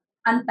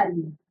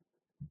Antariya.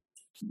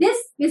 This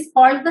is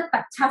called the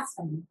Kacha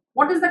style.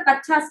 What is the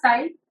Kacha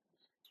style?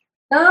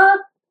 The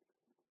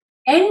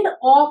end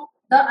of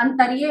the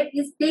Antariya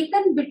is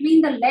taken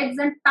between the legs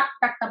and tucked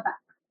at the back.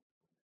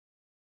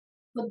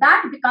 So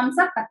that becomes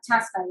a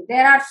Kacha style.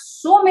 There are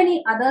so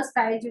many other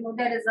styles.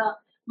 There is a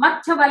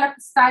Matshavalak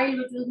style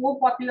which was more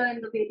popular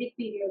in the Vedic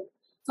period.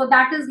 So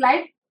that is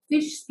like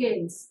fish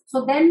scales.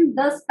 So then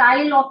the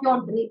style of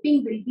your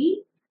draping will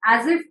be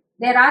as if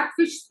There are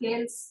fish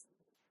scales.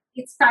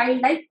 It's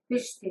styled like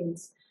fish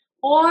scales.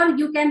 Or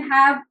you can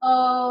have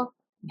a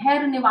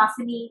Bhair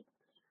Nivasini.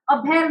 A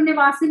Bhair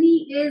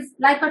Nivasini is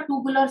like a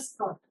tubular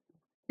skirt.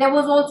 There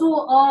was also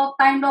a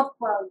kind of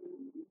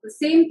the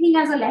same thing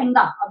as a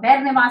lehenga. A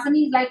Bhair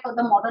Nivasini is like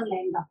the modern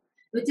lehenga,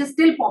 which is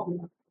still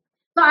popular.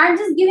 So I'm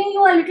just giving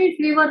you a little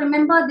flavor.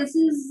 Remember, this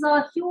is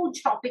a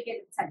huge topic in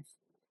itself.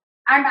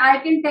 And I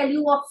can tell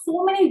you of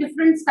so many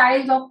different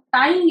styles of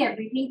tying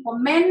everything for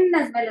men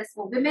as well as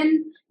for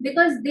women,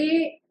 because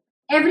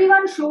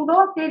everyone showed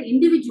off their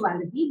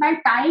individuality by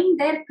tying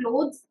their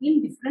clothes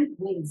in different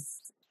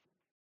ways.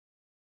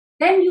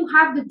 Then you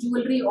have the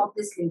jewelry of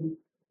this lady.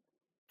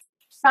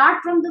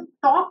 Start from the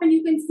top and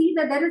you can see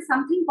that there is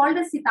something called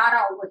a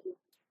sitara over here.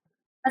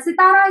 A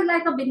sitara is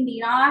like a bindi.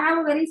 Now I have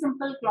a very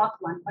simple cloth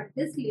one, but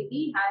this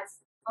lady has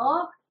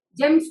a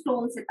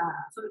gemstone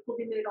sitara. So it could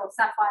be made of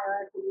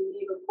sapphire, it could be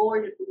made of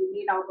gold, it could be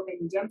made out of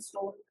any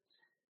gemstone.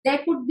 There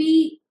could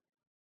be,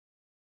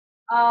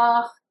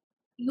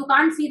 you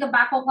can't see the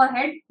back of her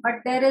head,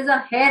 but there is a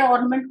hair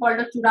ornament called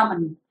a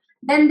chudamani.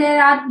 Then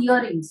there are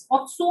earrings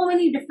of so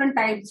many different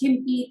types: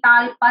 jhimki,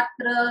 tal,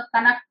 patra,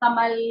 kanak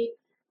kamal,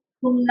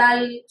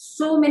 kundal,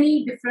 so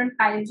many different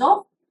kinds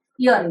of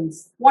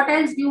earrings. What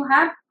else do you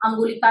have?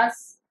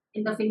 Angulikas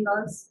in the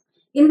fingers.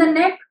 In the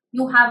neck,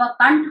 you have a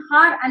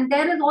kanthar, and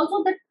there is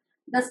also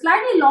the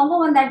slightly longer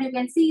one that you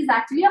can see is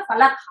actually a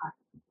falakhar.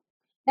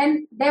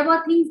 Then there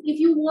were things, if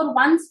you wore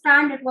one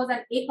strand, it was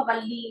an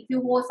ekavalli. If you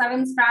wore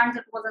 7 strands,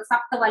 it was a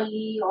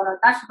saptavalli or a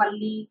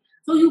dashvalli.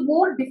 So you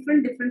wore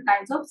different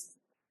kinds of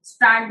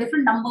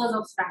different numbers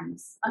of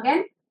strands.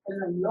 Again, there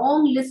is a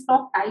long list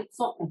of types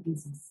of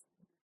necklaces.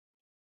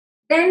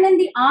 Then in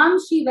the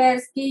arms, she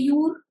wears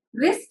keyur.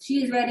 Wrist,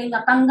 she is wearing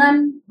a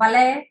kangan,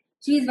 balay.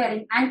 She is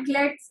wearing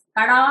anklets,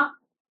 kada.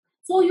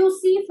 So you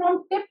see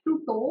from tip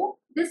to toe,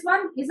 this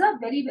one is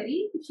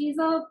she is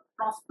a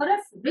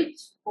prosperous, rich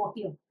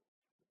courtier.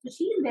 So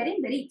she is wearing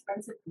very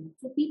expensive clothes.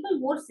 So people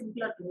wore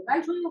simpler clothes.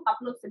 I'll show you a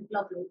couple of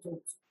simpler clothes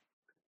also.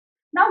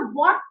 Now,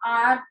 what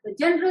are the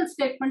general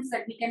statements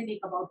that we can make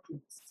about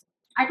clothes?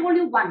 I told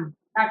you one,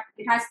 that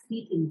it has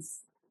 3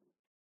 things: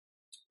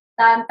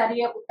 the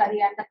Antariya,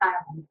 Uttariya, and the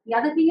Kayaband. The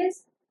other thing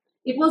is,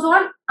 it was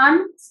all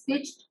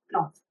unstitched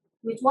cloth,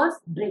 which was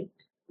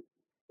draped.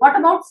 What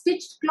about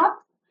stitched cloth?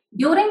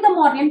 During the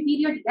Mauryan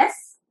period,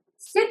 yes,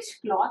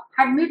 stitched cloth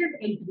had made it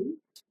entry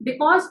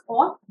because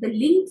of the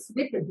links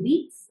with the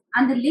Greeks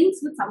and the links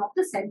with some of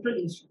the Central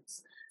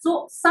Asians.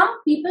 So some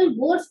people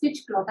wore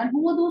stitched cloth, and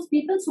who were those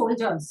people?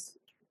 Soldiers.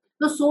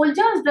 The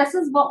soldiers'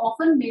 dresses were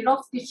often made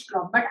of stitched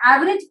cloth, but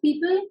average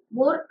people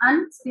wore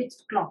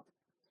unstitched cloth.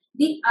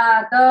 The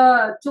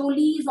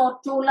cholis or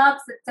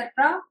cholaks,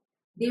 etc.,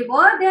 they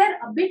were there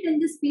a bit in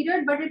this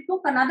period, but it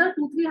took another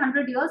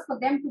 200-300 years for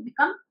them to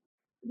become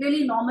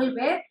really normal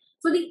wear.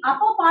 So the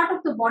upper part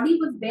of the body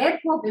was bare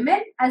for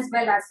women as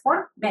well as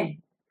for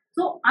men.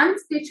 So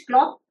unstitched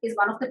cloth is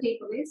one of the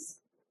takeaways.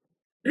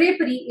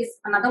 Drapery is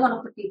another one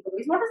of the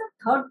takeaways. What is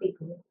the third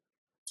takeaway?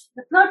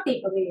 The third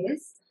takeaway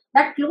is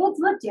that clothes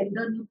were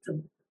gender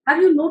neutral.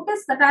 Have you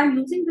noticed that I am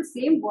using the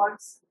same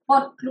words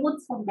for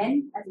clothes for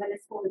men as well as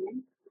for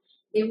women?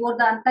 They wore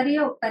the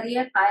Antariya,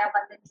 Uttariya,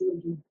 Kayaband, and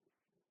jewelry,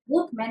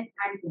 both men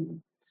and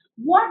women.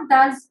 What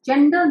does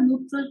gender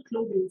neutral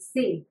clothing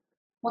say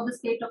for the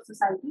state of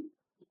society?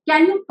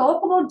 Can you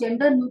talk about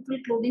gender neutral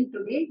clothing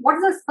today? What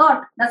is a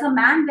skirt? Does a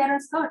man wear a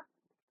skirt?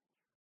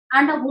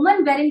 And a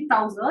woman wearing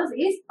trousers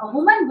is a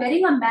woman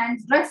wearing a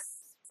man's dress.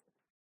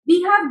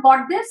 We have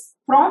got this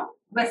from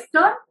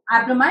Western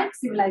Abrahamic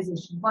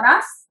civilization. For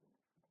us,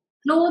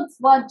 clothes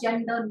were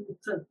gender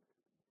neutral.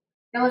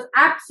 There was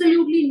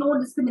absolutely no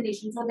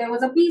discrimination. So there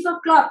was a piece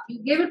of cloth.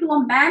 You gave it to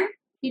a man,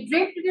 he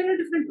draped it in a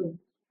different way.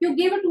 You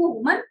gave it to a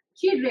woman,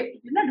 she draped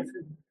it in a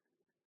different way.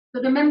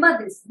 So remember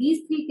this.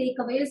 These 3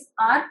 takeaways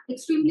are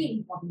extremely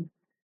important.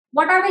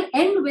 What I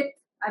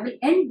will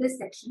end this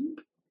section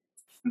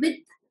with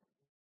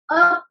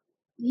a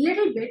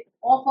little bit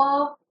of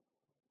a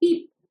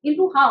peep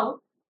into how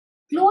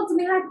clothes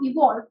may have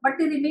evolved, but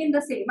they remain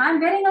the same. I am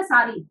wearing a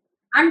sari.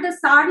 And the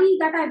sari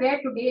that I wear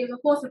today,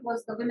 of course, it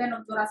was the women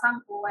of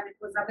Jorasanko and it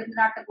was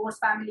Rabindranath Tagore's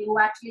family who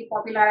actually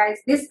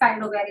popularized this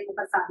kind of wearing of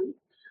a sari.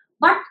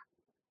 But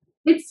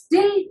it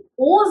still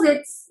owes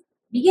its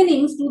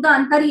beginnings to the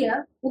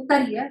Antariya,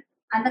 Uttariya,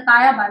 and the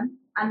Kayaband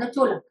and the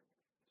Cholak.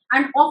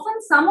 And often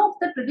some of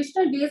the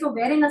traditional ways of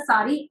wearing a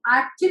sari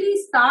actually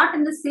start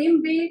in the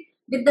same way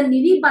with the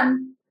Nivi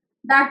Band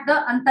that the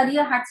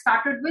Antariya had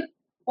started with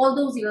all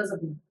those years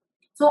ago.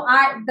 So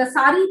the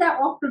sari that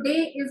of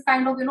today is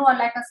kind of,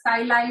 like a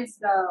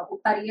stylized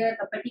Uttariya.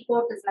 The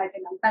petticoat is like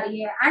an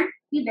Antariya, and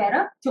we wear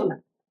a chola.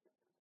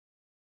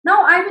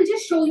 Now I will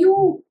just show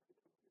you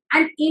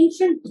an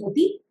ancient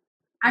dhoti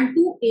and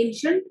 2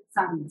 ancient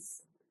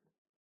saris.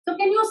 So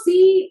can you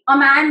see a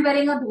man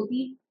wearing a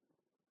dhoti?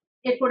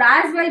 It could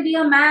as well be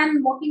a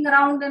man walking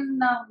around in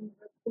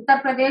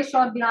Uttar Pradesh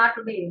or Bihar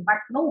today, but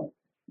no.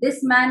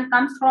 This man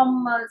comes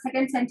from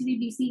 2nd century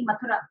BC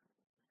Mathura,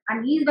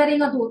 and he is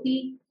wearing a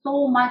dhoti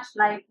so much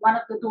like one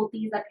of the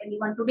dhotis that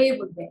anyone today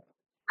would wear.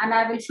 And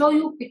I will show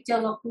you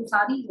pictures of two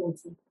saris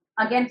also,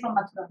 again from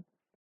Mathura.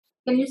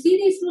 Can you see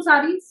these two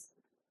saris?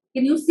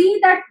 Can you see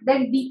that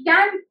we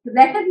can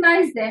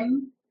recognize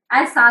them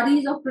as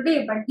saris of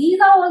today? But these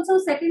are also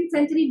 2nd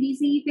century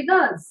BCE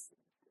figures.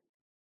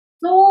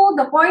 So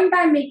the point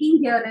I'm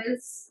making here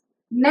is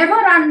never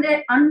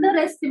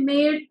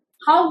underestimate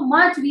how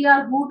much we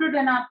are rooted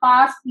in our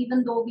past,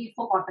 even though we've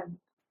forgotten.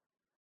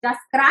 Just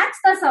scratch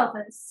the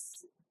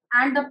surface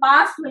and the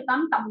past will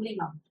come tumbling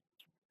out.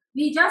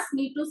 We just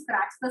need to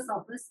scratch the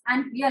surface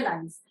and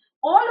realize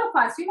all of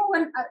us,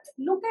 when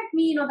look at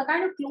me, the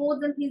kind of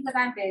clothes and things that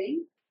I'm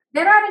wearing.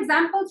 There are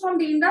examples from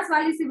the Indus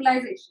Valley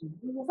civilization.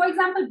 For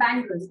example,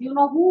 bangles. Do you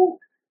know who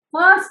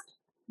first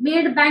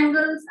made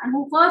bangles and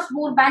who first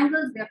wore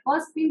bangles? They're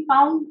first been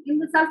found in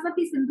the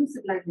Saraswati Sindhu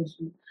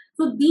civilization.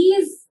 So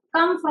these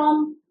come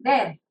from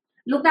there.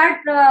 Look at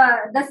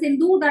the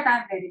Sindhu that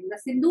I'm wearing. The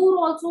Sindhu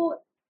also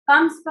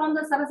comes from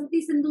the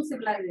Saraswati Sindhu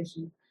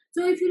civilization.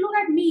 So if you look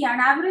at me, an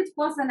average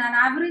person, an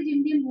average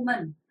Indian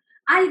woman,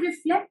 I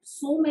reflect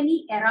so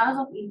many eras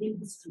of Indian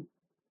history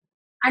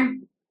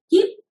and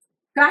keep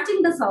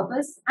scratching the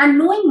surface and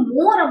knowing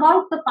more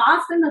about the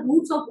past and the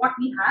roots of what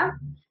we have,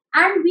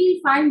 and we'll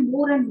find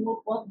more and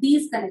more of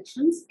these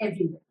connections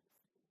everywhere.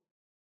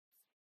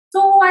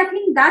 So I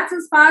think that's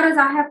as far as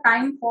I have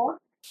time for,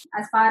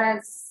 as far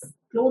as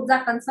clothes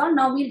are concerned.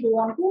 Now we'll go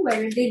on to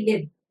where did they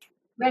live?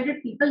 Where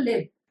did people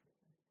live?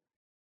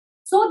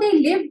 So they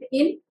lived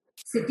in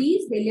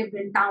cities, they lived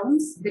in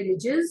towns,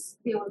 villages,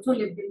 they also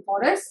lived in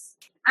forests,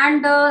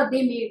 and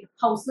they made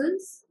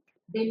houses.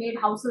 They made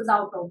houses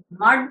out of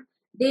mud,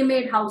 they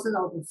made houses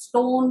out of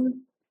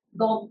stone,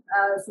 daub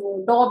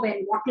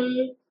and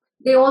wattle.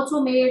 They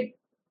also made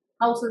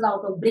houses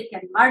out of brick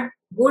and mud,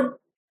 wood,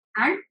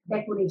 and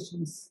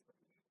decorations.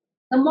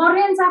 The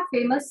Mauryans are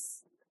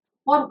famous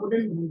for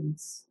wooden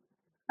buildings.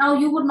 Now,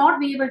 you would not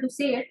be able to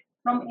say it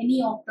from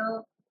any of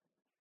the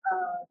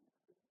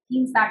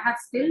things that have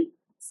still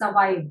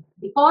survived,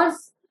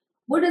 because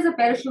wood is a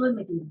perishable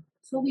material.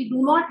 So we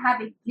do not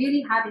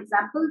really have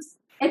examples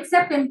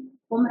except in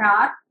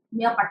Kumrar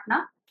near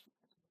Patna.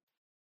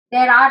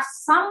 There are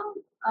some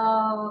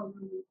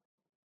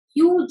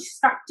huge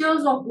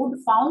structures of wood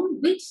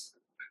found which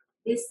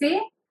they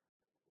say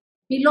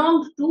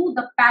belonged to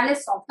the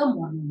palace of the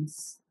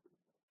Mauryans.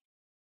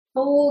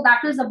 So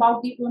that is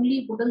about the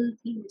only wooden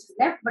thing which is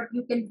left. But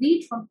you can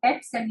read from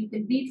texts and you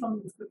can read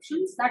from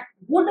inscriptions that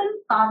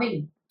wooden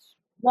carving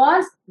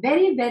was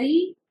very,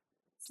 very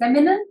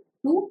seminal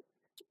to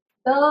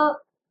the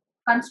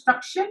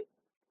construction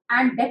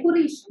and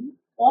decoration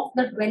of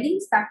the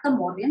dwellings that the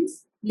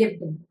Mauryans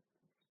lived in.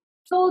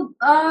 So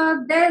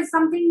there's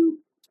something.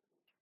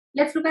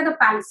 Let's look at the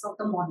palace of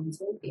the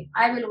Mauryans. Okay,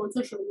 I will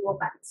also show you a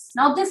palace.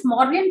 Now, this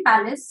Mauryan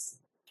palace,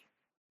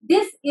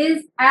 this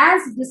is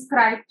as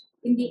described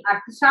in the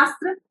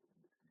Arthashastra,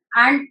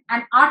 and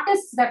an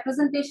artist's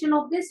representation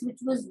of this, which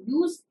was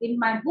used in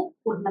my book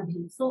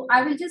Purnabhi. So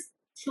I will just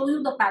show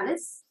you the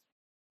palace.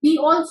 We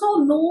also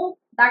know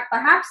that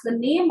perhaps the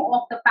name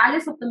of the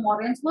palace of the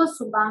Mauryans was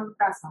Sugang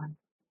Prasad.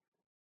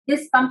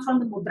 This comes from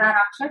the Mudra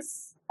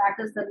Rakshas.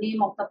 That is the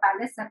name of the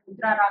palace, and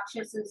Mudra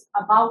Rakshas is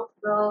about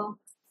the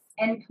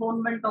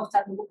enthronement of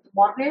Chandragupta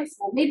Maurya.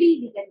 So maybe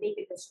we can take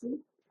it as true.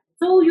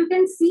 So you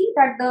can see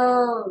that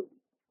the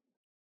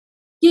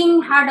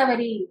king had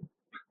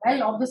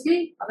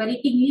obviously a very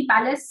kingly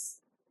palace.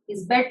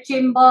 His bed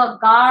chamber,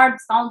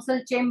 guards,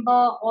 council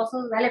chamber,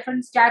 horses,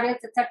 elephants,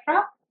 chariots,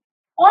 etc.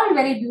 All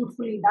very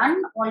beautifully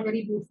done, all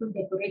very beautifully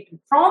decorated.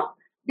 From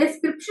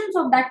descriptions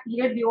of that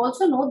period, we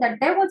also know that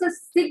there was a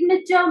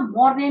signature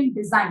Mauryan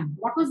design.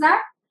 What was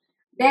that?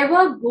 There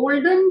were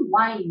golden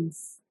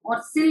vines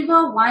or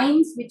silver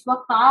vines which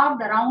were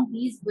carved around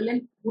these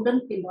wooden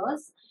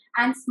pillars,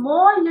 and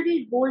small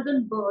little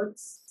golden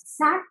birds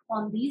sat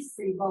on these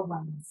silver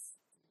vines.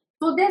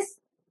 So this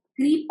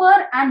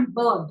creeper and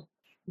bird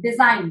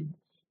design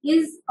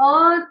is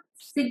a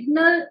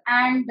signal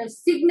and a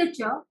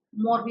signature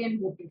Mauryan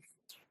motif.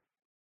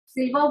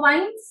 Silver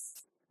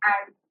vines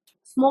and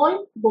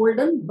small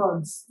golden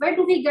birds. Where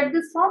do we get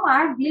this from?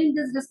 I have gleaned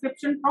this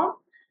description from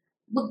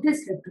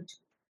Buddhist literature.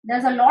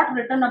 There's a lot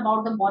written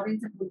about the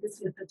Mauryans in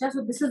Buddhist literature.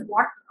 So this is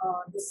what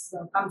this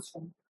comes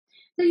from.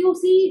 So you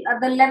see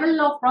the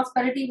level of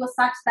prosperity was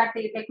such that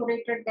they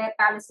decorated their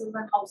palaces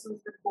and houses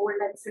with gold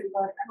and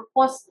silver, and of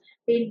course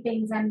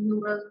paintings and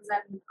murals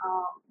and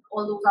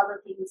all those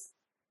other things.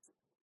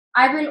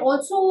 I will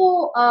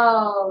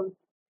also,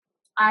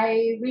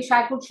 I wish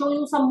I could show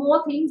you some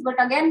more things,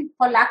 but again,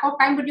 for lack of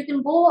time, but you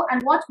can go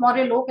and watch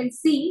Maurya Lok and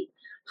see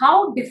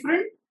how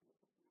different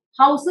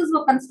houses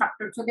were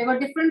constructed. So there were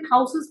different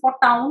houses for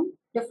town,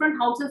 different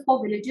houses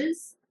for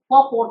villages,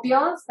 for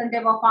courtiers, then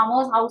there were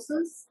farmers'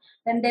 houses,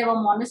 then there were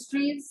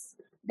monasteries,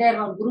 there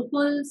were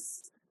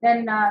gurukuls,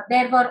 then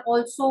there were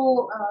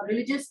also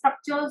religious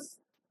structures,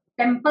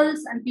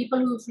 temples, and people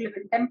who used to live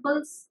in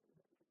temples.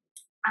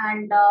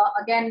 And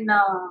again,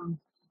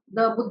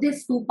 the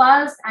Buddhist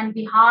stupas and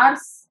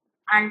vihars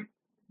and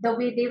the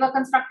way they were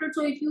constructed.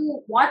 So if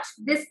you watch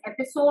this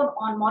episode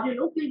on Maurya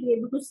Lok, you'll be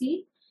able to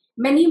see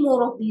many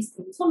more of these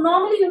things. So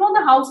normally,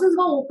 the houses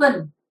were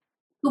open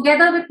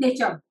together with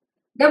nature.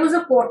 There was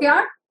a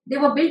courtyard. They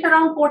were built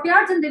around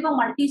courtyards and they were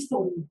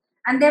multi-story.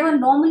 And there were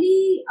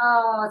normally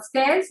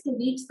stairs to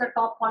reach the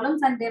top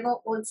columns, and there were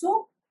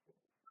also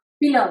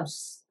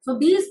pillars. So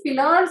these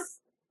pillars,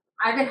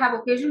 I will have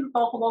occasion to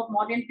talk about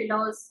Mauryan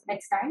pillars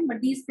next time,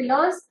 but these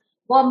pillars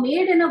were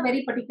made in a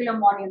very particular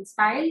Mauryan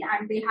style,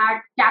 and they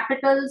had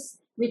capitals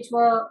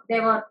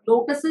there were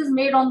lotuses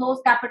made on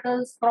those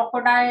capitals,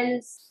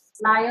 crocodiles,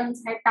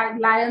 lions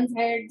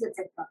heads,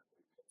 etc.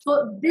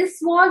 So this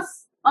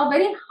was a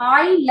very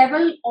high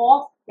level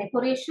of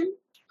decoration,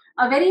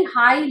 a very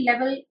high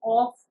level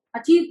of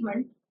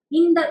achievement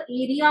in the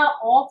area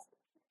of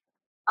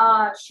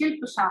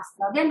Shilpa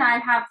Shastra. Again, I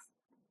have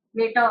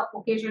later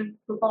occasion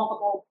to talk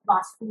about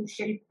Vastu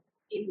Shilp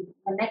in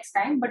the next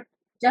time, but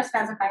just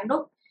as a kind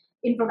of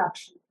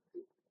introduction.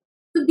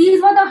 So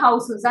these were the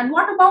houses. And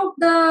what about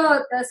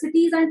the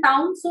cities and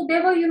towns? So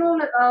they were,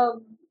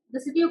 the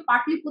city of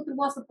Patliputra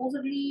was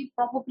supposedly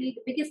probably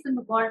the biggest in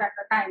the world at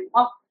the time,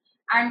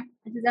 and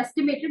it is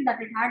estimated that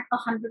it had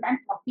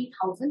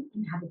 140,000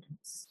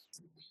 inhabitants.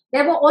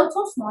 There were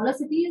also smaller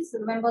cities.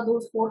 Remember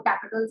those four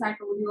capitals I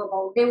told you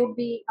about? They would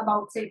be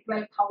about, say,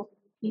 12,000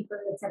 people,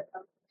 etc.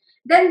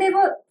 Then there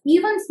were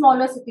even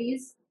smaller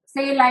cities,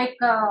 say like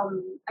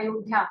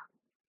Ayodhya,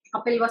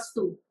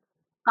 Kapilvastu,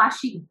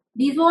 Kashi.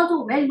 These were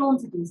also well-known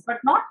cities, but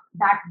not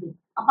that big.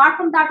 Apart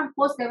from that, of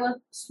course, there were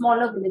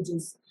smaller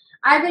villages.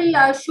 I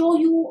will show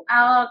you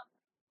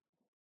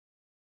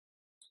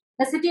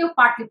the city of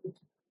Patliputra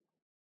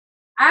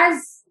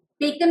as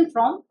taken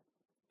from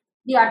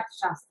the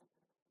Arthashastra.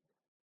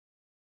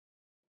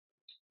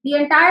 The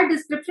entire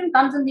description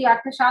comes in the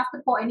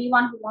Arthashastra for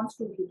anyone who wants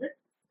to read it.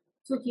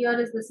 So here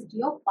is the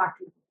city of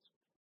Patliputra.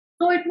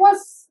 So it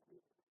was,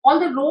 all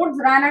the roads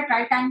ran at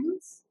right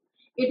angles.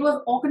 It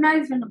was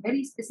organized in a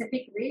very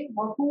specific way.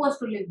 Who was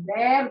to live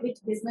where, which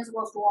business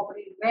was to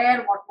operate where,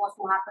 what was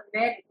to happen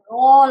where. It was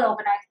all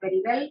organized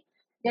very well.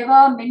 There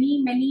were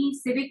many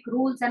civic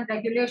rules and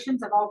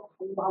regulations about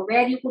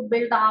where you could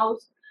build the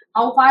house,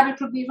 how far it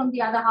should be from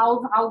the other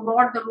house, how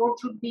broad the road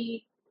should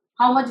be,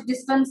 how much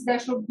distance there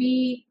should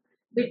be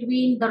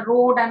between the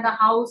road and the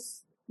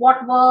house,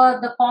 what were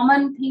the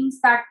common things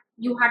that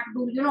you had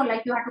to do,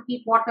 like you had to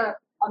keep water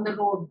on the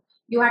road.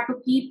 You had to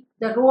keep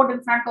the road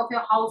in front of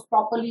your house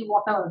properly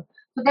watered.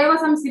 So there were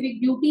some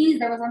civic duties,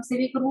 there were some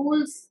civic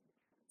rules.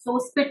 So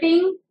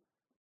spitting.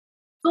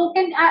 So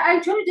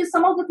I'll show you just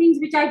some of the things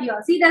which I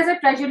hear. See, there's a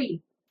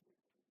treasury.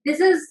 This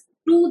is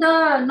to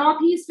the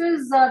northeast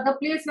is the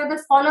place where the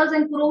scholars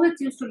and purohits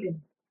used to live.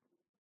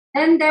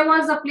 Then there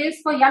was a place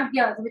for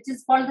yagyas, which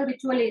is called the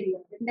ritual area.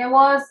 Then there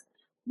was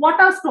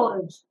water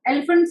storage,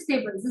 elephant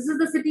stables. This is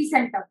the city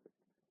center.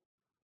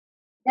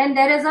 Then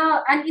there is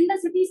and in the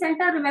city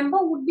center, remember,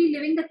 would be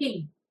living the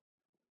king.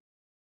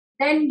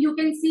 Then you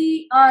can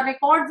see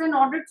records and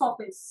audits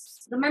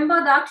office.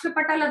 Remember the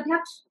Akshapatal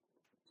Adhyaksh?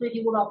 So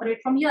he would operate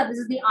from here. This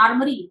is the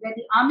armory where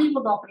the army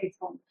would operate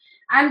from.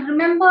 And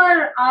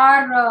remember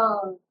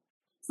our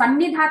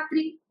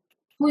Sannidhatri,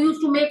 who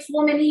used to make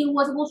who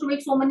was supposed to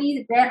make so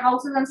many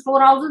warehouses and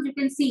storehouses. You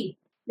can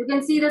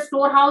see the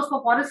storehouse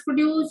for forest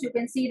produce. You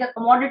can see the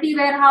commodity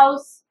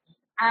warehouse.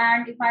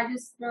 And if I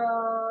just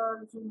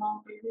zoom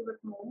out a little bit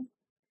more,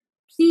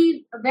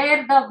 see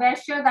where the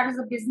Vaishya, that is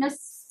the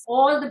business,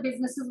 all the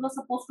businesses were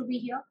supposed to be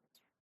here.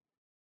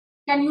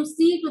 Can you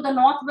see to the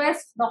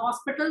northwest the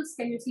hospitals?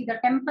 Can you see the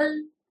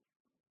temple?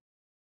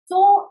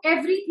 So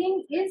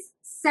everything is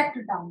set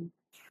down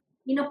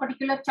in a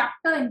particular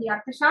chapter in the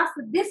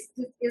Arthashastra. This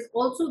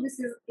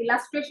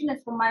illustration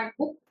is from my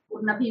book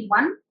Urnabi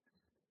 1,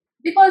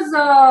 because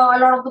a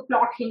lot of the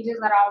plot hinges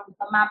around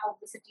the map of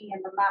the city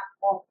and the map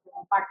of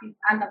party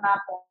and the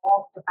map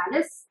of the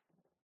palace.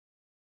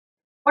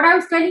 What I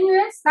was telling you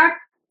is that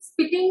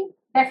spitting,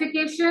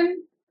 defecation,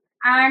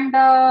 and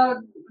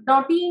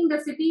dirtying the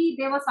city,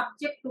 they were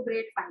subject to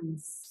great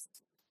fines.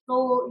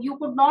 So you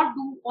could not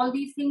do all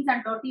these things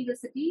and dirty the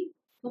city.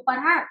 So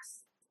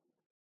perhaps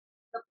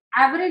the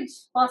average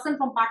person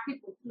from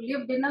Patliputra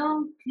lived in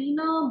a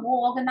cleaner,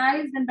 more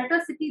organized, and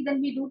better city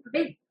than we do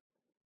today,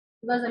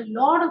 because a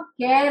lot of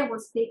care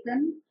was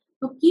taken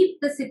to keep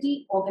the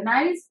city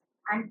organized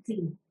and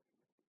clean.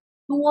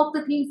 Two of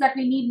the things that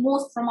we need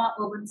most from our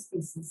urban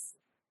spaces.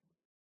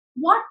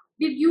 What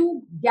did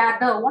you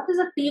gather? What is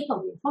a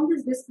takeaway from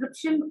this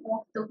description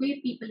of the way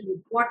people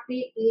lived, what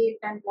they ate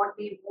and what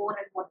they wore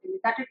and what they did?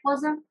 That it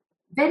was a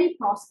very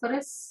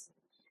prosperous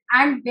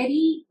and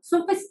very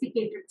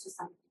sophisticated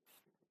society.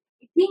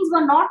 Things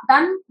were not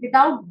done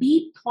without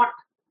deep thought.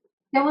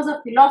 There was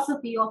a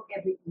philosophy of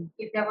everything.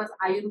 If there was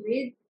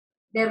Ayurveda,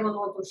 there was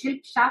also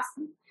Shilp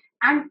Shastra.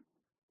 And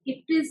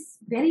it is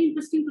very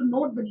interesting to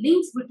note the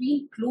links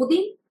between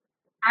clothing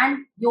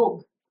and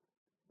yoga.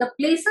 The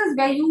places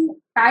where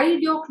you tied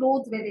your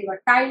clothes, where they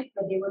were tight,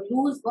 where they were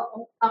loose, were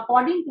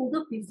according to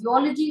the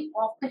physiology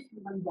of the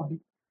human body.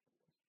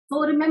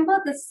 So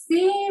remember, the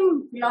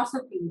same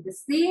philosophy, the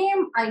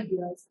same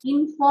ideas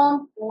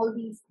informed all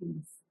these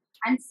things.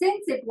 And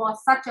since it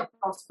was such a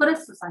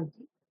prosperous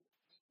society,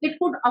 it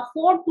could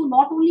afford to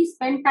not only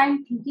spend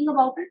time thinking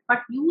about it, but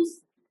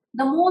use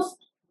the most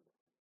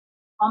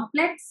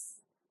complex,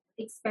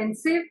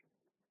 expensive,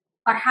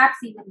 perhaps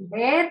even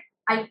rare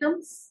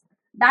items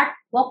that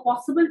were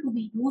possible to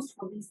be used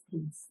for these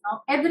things.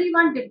 Now,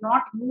 everyone did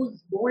not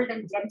use gold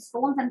and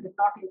gemstones and did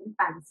not live in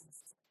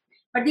palaces.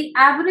 But the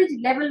average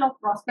level of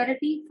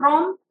prosperity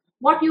from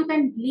what you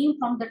can glean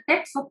from the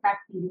texts of that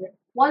period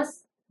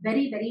was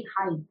very, very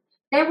high.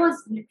 There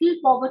was little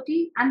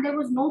poverty and there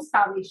was no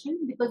starvation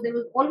because there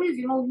was always,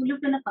 you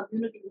lived in a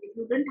community. If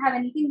you didn't have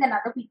anything, then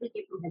other people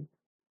came to help.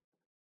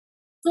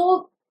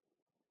 So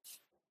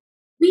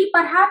we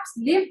perhaps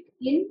lived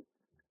in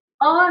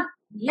a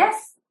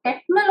less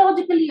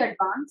technologically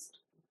advanced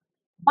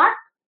but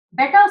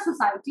better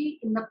society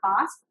in the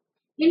past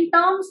in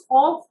terms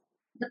of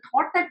the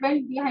thought that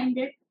went behind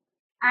it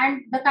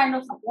and the kind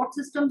of support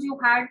systems you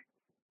had.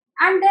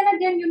 And then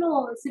again,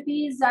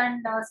 cities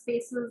and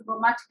spaces were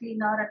much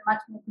cleaner and much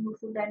more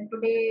beautiful than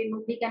today.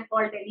 Nobody can call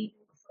Delhi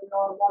beautiful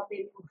or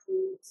Bombay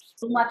beautiful. It's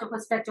too much of a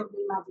stretch of the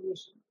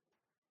imagination.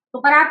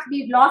 So perhaps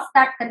we've lost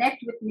that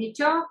connect with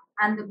nature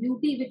and the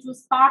beauty which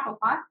was part of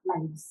our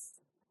lives.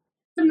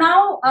 So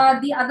now,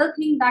 the other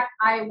thing that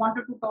I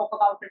wanted to talk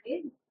about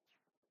today,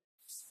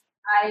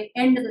 I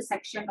end the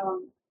section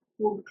on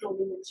food,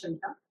 clothing, and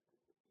shelter.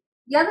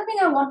 The other thing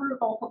I wanted to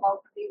talk about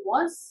today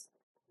was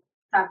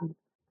travel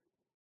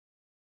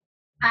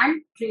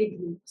and trade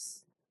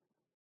routes.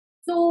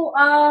 So,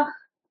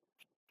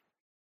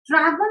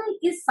 travel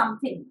is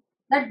something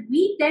that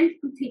we tend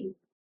to think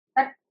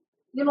that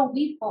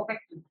we've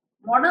perfected.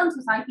 Modern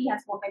society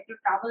has perfected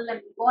travel,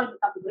 and we've all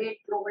become great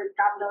global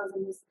travelers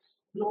in this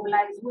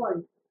globalized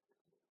world.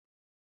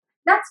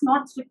 That's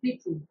not strictly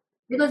true.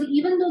 Because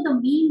even though the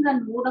means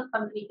and mode of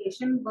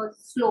communication was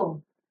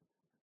slow,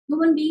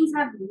 human beings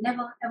have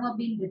never ever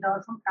been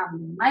deterred from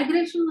traveling.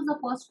 Migration was the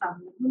first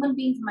travel. Human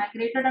beings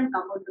migrated and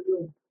covered the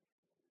globe.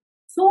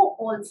 So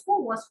also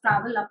was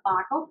travel a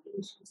part of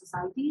ancient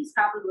societies.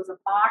 Travel was a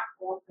part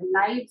of the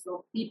lives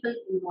of people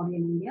in modern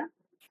India.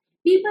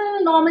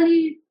 People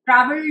normally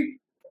traveled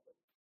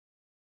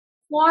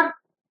for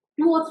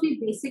two or three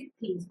basic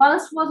things.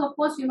 First was, of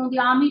course, the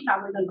army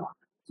traveled a lot.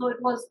 So it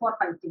was for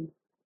fighting.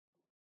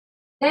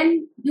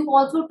 Then you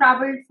also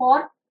traveled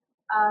for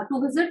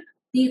to visit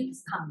Tirth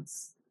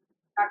Sthans.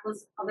 That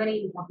was a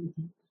very important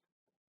thing.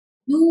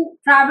 You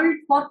traveled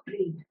for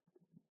trade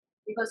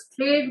because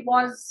trade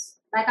was,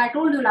 like I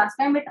told you last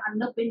time, it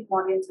underpinned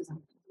modern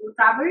society. You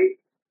traveled,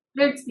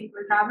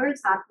 tradespeople traveled,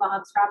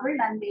 Satvahaks traveled,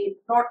 and they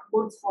brought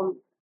goods from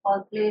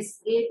place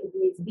A to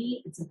place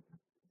B, etc.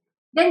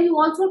 Then you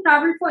also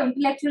traveled for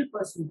intellectual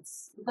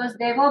pursuits because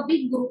there were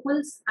big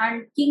gurukuls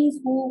and kings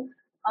who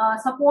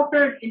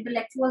supported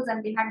intellectuals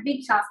and they had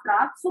big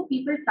shastras. So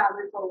people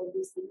traveled for all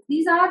these things.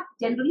 These are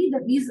generally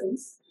the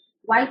reasons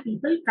why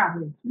people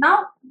traveled.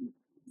 Now,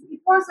 it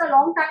was a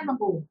long time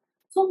ago.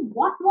 So,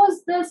 what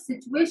was the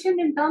situation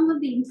in terms of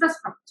the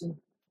infrastructure?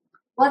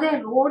 Were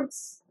there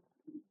roads?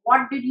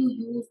 What did you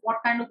use? What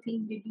kind of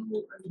things did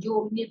you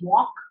only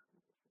walk,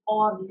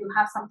 or did you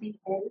have something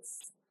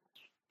else?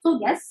 So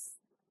yes,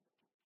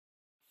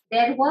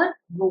 there were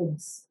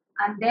roads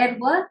and there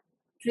were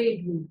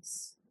trade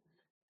routes.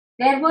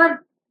 There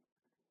were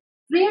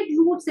trade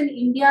routes in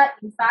India,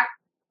 in fact,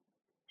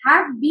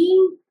 have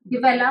been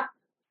developed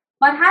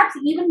perhaps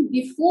even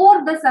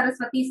before the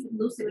Saraswati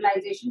Sindhu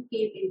civilization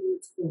came into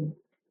its own.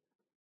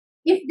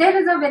 If there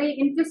is a very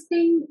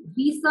interesting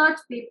research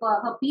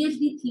paper, her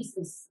PhD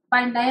thesis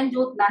by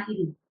Nayanjot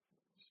Lahiri,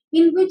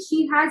 in which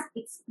she has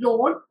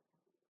explored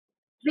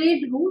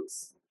trade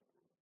routes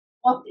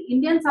of the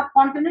Indian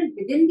subcontinent,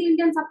 within the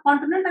Indian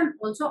subcontinent, and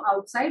also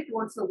outside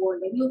towards the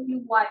world. And if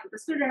you are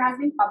interested, it has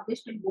been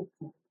published in book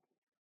form.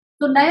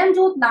 So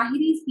Nayanjot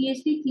Lahiri's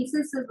PhD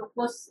thesis is, of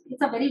course,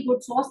 it's a very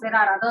good source. There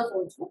are others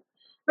also,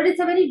 but it's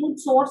a very good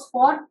source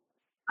for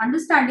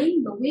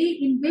understanding the way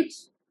in which,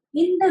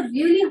 in the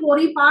really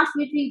hoary past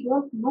which we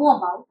don't know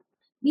about,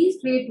 these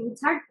trade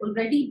routes had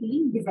already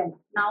been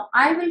developed. Now,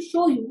 I will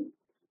show you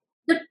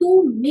the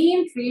two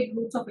main trade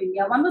routes of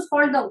India. One was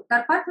called the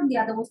Uttar Path and the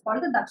other was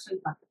called the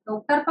Dakshin Path. The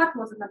Uttar Path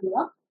was in the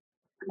north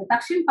and the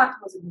Dakshin Path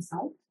was in the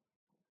south.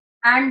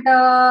 And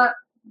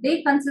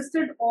they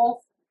consisted of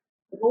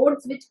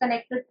roads which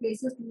connected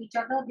places to each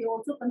other. They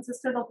also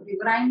consisted of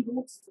riverine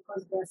routes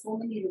because there are so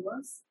many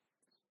rivers.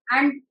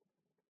 And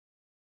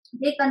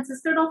they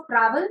consisted of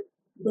travel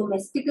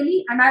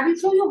domestically. And I will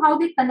show you how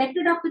they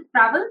connected up with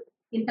travel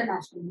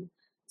internationally.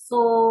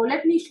 So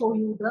let me show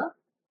you the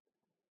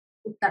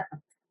Uttar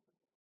Path.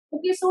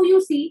 Okay, so you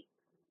see,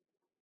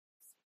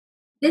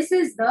 this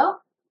is the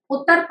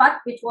Uttar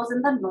Path which was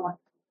in the north.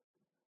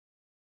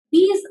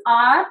 These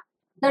are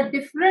the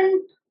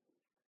different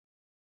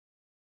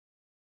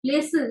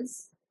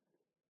places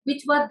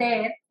which were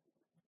there,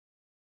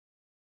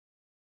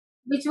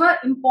 which were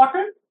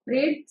important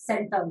trade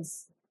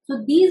centers.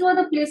 So these were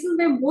the places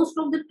where most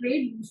of the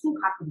trade used to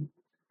happen.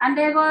 And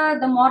there were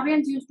the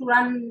Mauryans used to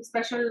run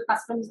special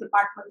customs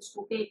departments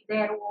to take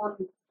their own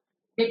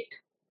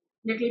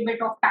little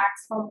bit of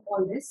tax from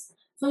all this.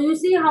 So you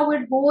see how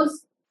it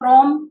goes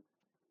from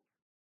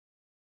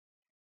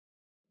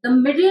the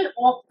middle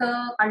of the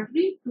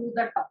country to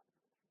the top.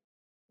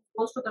 It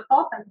goes to the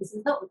top, and this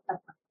is the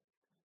Uttarakhand.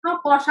 Now,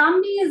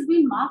 Kaushambi has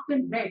been marked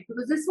in red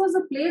because this was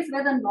a place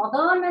where the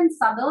northern and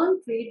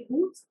southern trade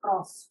routes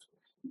crossed.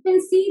 You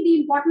can see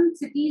the important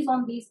cities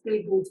on these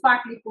trade routes: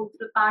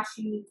 Patliputra,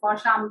 Kashi,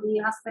 Kaushambi,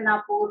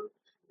 Hastinapur,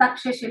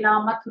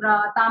 Takshashila,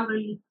 Mathura,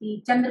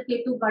 Tamralipti,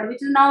 Chandraketugarh,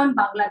 which is now in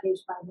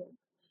Bangladesh, by the way.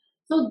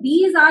 So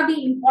these are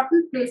the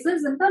important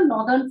places in the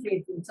northern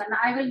trade routes, and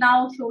I will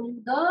now show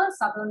you the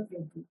southern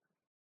trade route.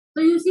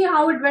 So you see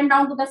how it went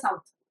down to the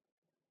south,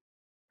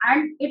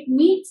 and it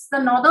meets the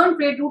northern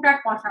trade route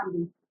at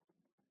Kaushambi.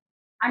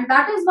 And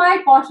that is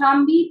why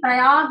Kaushambi,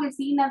 Prayag is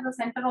seen as the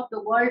center of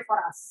the world for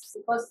us,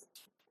 because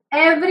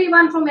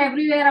everyone from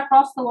everywhere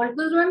across the world,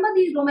 because remember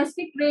these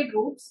domestic trade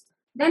routes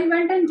then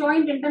went and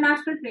joined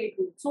international trade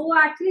routes. So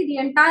actually the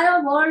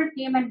entire world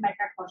came and met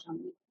at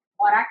Kaushambi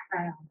or at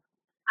Prayag.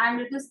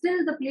 And it is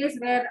still the place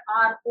where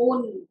our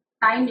own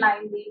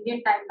timeline, the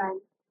Indian timeline,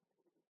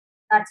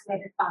 that's where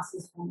it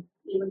passes from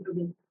even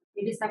today,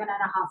 87.5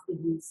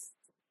 degrees.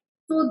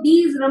 So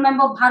these,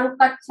 remember, Bharu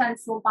Kutch and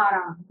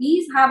Sopara,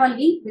 these have a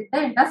link with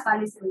the Indus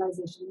Valley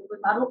civilization.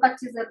 Because Bharu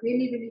Kutch is a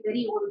really, really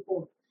very old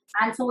port,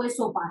 and so is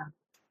Sopara.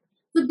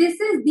 So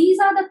these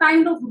are the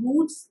kind of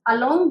routes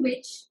along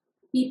which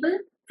people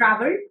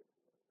traveled.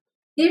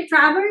 They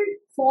traveled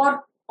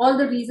for all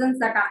the reasons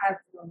that I have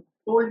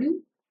told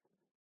you.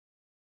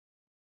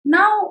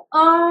 Now,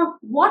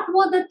 what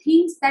were the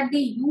things that they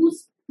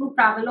used to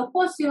travel? Of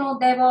course, there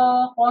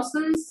were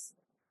horses,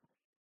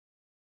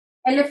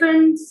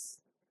 elephants,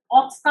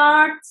 ox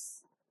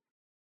carts,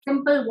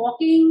 simple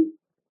walking,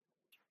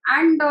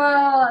 and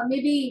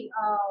maybe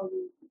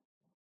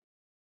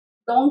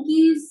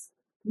donkeys,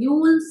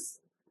 mules.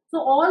 So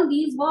all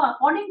these were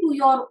according to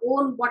your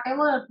own,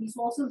 whatever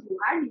resources you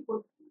had, you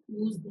could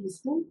use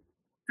these to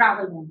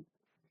travel on.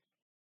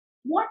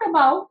 What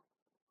about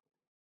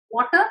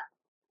water?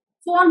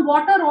 So on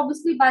water,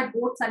 obviously by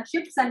boats and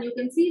ships, and you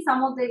can see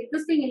some of the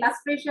interesting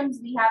illustrations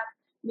we have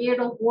made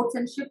of boats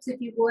and ships. If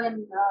you go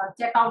and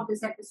check out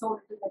this episode,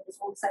 it is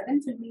episode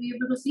 7, so you'll be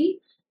able to see.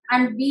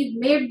 And we've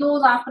made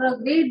those after a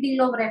great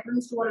deal of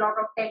reference to a lot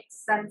of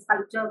texts and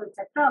sculptures,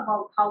 etc.,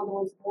 about how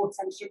those boats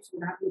and ships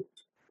would have looked.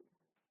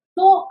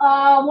 So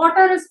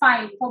water is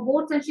fine. For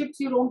boats and ships,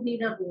 you don't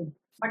need a road,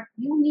 but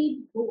you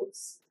need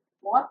roads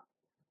for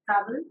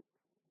travel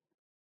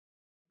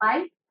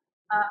by.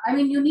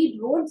 You need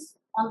roads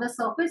on the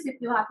surface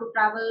if you have to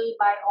travel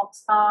by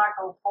ox cart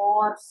or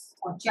horse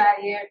or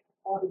chariot,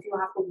 or if you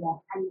have to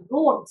walk. And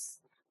roads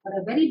are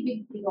a very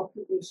big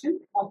preoccupation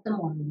of the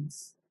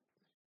moderns.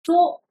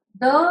 So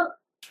the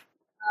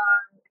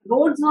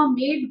roads were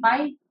made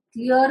by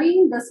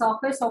clearing the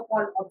surface of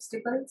all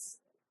obstacles.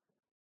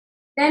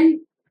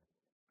 Then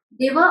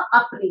they were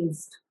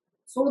upraised.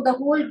 So the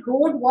whole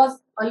road was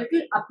a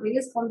little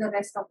upraised from the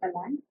rest of the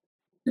land.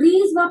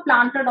 Trees were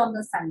planted on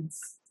the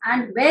sides,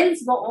 and wells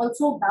were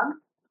also dug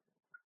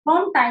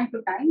from time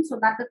to time so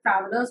that the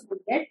travelers would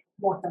get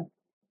water.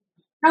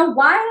 Now,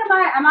 why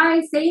am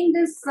I saying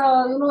this?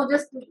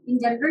 Just in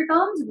general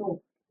terms?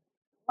 No,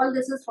 all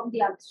this is from the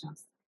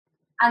Arthashastra,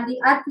 and the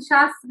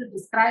Arthashastra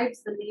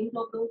describes the names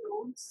of those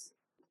roads.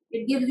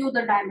 It gives you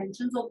the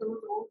dimensions of those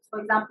roads. For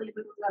example, if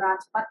it was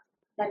a Rajpath,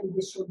 then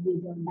this should be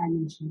the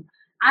dimension.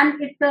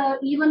 And it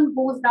even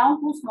goes down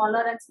to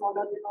smaller and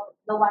smaller,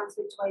 the ones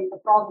which were in the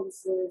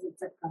provinces,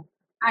 etc.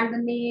 And the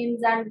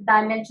names and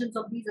dimensions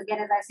of these, again,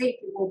 as I say,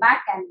 if you go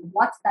back and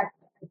watch that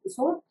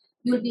episode,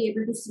 you'll be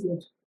able to see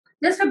it.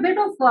 Just a bit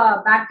of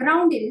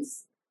background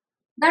is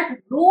that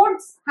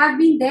roads have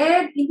been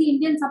there in the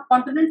Indian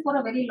subcontinent for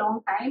a very long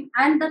time,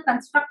 and the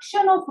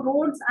construction of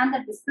roads and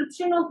the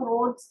description of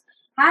roads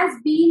has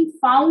been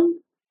found,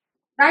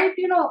 right?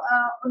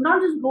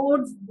 Not just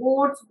roads,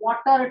 boats,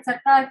 water, etc.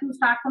 If you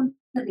start from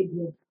the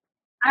Rigveda,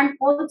 and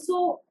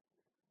also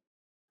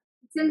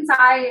since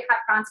I have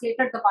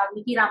translated the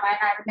Valmiki Ramayana,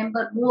 I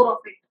remember more of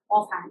it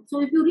offhand.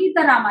 So if you read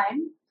the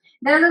Ramayana,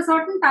 there is a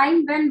certain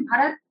time when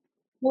Bharat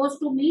goes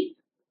to meet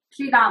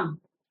Sri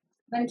Ram,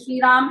 when Sri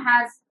Ram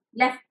has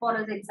left for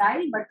his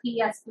exile, but he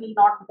has still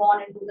not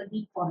gone into the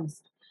deep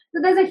forest.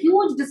 So there's a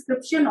huge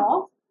description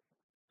of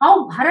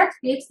how Bharat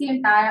takes the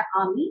entire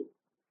army,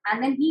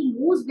 and then he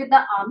moves with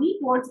the army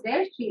towards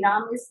where Sri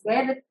Ram is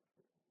there with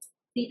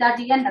Sita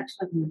ji and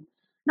Lakshman.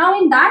 Now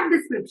in that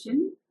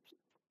description,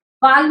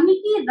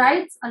 Valmiki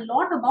writes a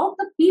lot about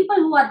the people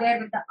who are there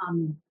with the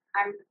army,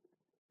 and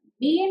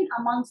main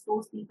amongst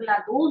those people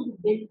are those who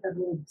build the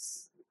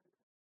roads.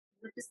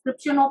 The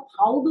description of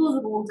how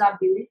those roads are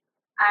built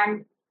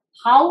and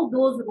how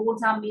those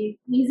roads are made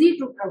easy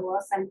to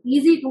traverse and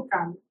easy to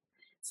travel.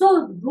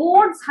 So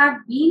roads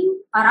have been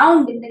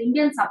around in the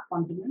Indian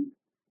subcontinent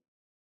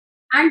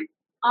and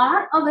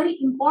are a very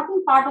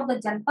important part of the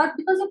Janpath,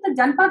 because if the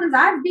Janpath is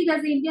as big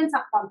as the Indian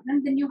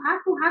subcontinent, then you have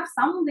to have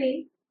some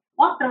way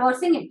of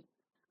traversing it.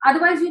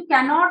 Otherwise, you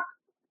cannot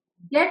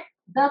get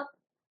the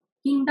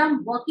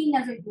kingdom working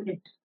as a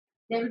unit.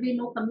 There will be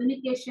no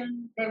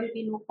communication, there will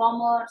be no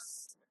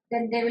commerce,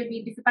 then there will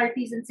be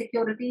difficulties in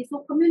security.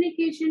 So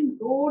communication,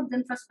 roads,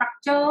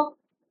 infrastructure,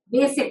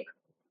 basic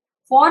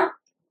for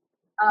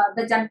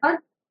the Janpad,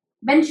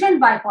 mentioned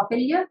by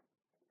Kautilya,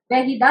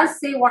 where he does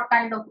say what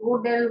kind of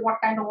road there is, what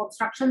kind of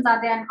obstructions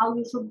are there, and how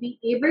you should be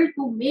able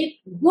to make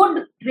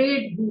good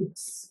trade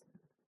routes.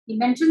 He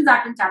mentions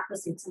that in chapter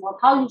 6 about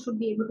how you should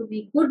be able to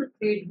make good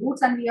trade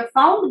routes, and we have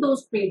found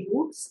those trade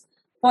routes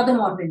for the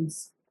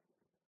Mauryaans.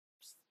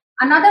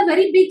 Another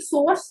very big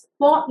source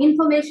for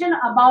information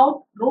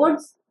about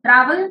roads,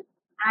 travel,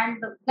 and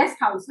the guest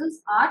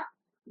houses are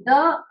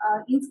the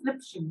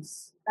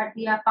inscriptions that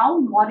we have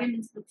found. Mauryan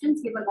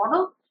inscriptions give a lot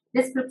of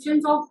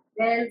descriptions of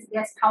wells,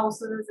 guest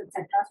houses,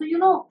 etc.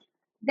 So,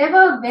 there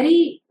were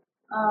very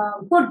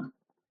good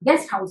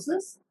guest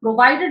houses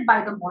provided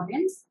by the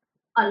Mauryans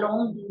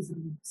along these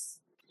routes.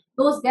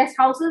 Those guest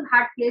houses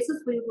had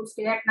places for you to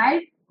stay at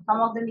night. Some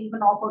of them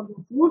even offered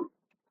you food,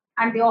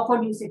 and they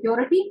offered you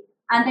security,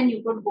 and then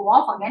you could go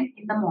off again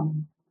in the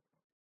morning.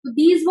 So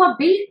these were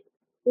built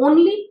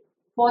only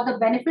for the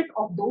benefit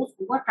of those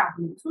who were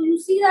traveling. So you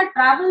see that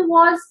travel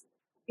was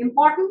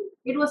important,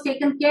 it was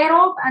taken care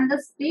of, and the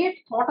state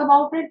thought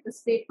about it, the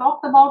state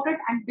talked about it,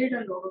 and did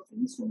a lot of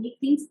things to make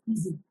things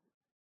easy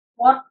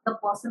for the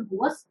person who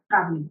was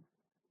traveling.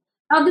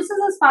 Now, this is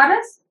as far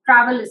as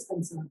travel is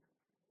concerned.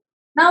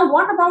 Now,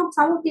 what about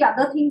some of the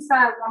other things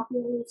I want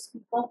to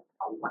speak of?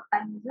 What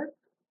time is it?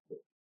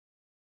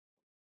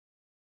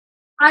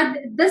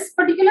 This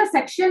particular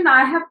section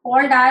I have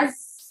called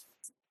as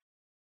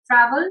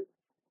travel,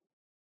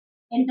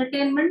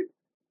 entertainment,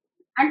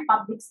 and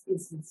public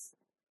spaces.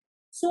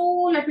 So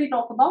let me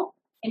talk about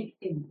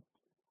entertainment.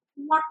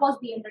 What was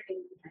the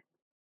entertainment?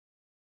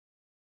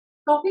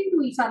 Talking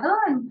to each other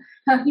and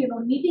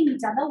meeting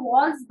each other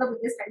was the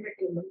biggest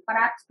entertainment.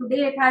 Perhaps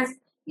today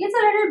it's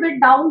a little bit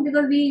down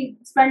because we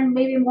spend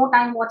maybe more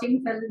time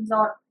watching films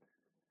or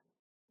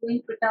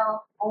doing Twitter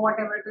or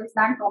whatever it is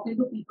than talking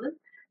to people.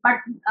 But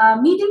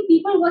meeting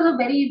people was a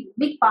very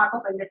big part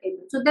of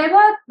entertainment. So there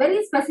were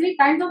very specific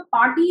kinds of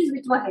parties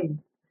which were held.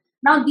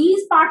 Now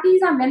these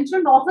parties are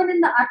mentioned often in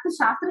the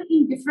Arthashastra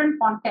in different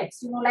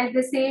contexts. Like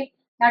they say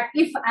that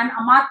if an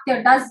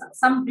Amatya does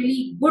some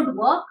really good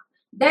work,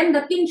 then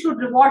the king should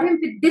reward him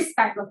with this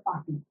kind of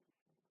party,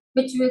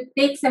 which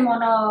takes him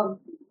on a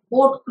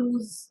boat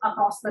cruise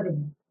across the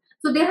river.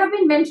 So they have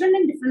been mentioned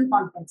in different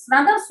contexts.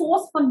 Another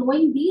source for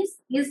knowing these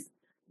is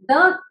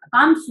the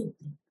Kam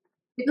Sutra,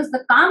 because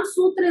the Kam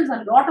Sutra is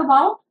a lot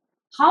about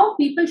how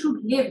people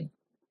should live,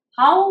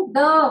 how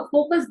the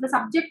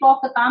subject of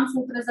the Kam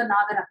Sutra is a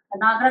Nagarak. The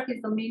Nagarak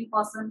is the main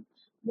person,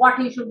 what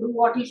he should do,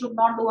 what he should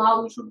not do,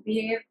 how he should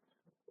behave,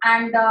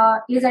 and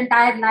his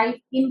entire life,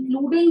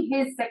 including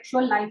his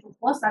sexual life, of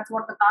course. That's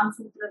what the Kam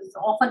Sutra is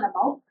often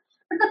about.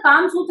 But the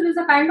Kam Sutra is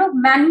a kind of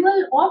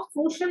manual of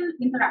social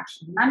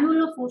interaction,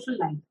 manual of social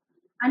life.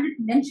 And it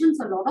mentions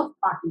a lot of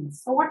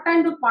parties. So what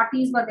kind of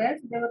parties were there?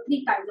 There were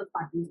three kinds of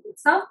parties: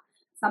 Utsav,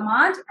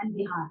 Samaj, and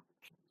Vihar.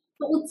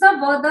 So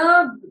Utsav were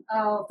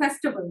the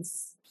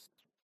festivals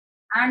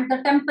and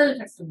the temple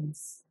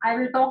festivals. I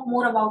will talk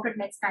more about it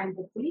next time,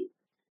 hopefully.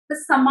 The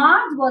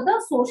Samaj were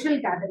the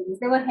social gatherings.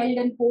 They were held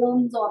in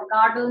homes or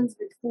gardens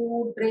with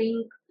food,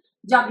 drink,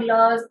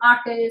 jugglers,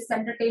 artists,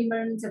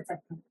 entertainments, etc.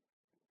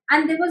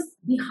 And there was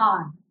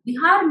Bihar.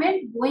 Bihar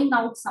meant going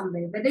out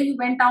somewhere, whether you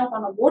went out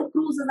on a boat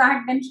cruise, as I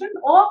had mentioned,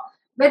 or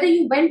whether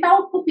you went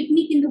out to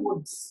picnic in the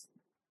woods.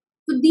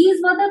 So these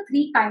were the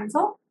three kinds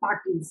of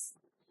parties.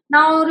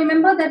 Now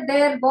remember that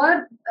there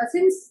were,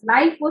 since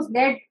life was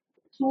led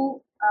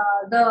through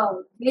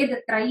the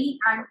Vedatrayi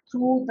and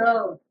through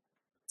the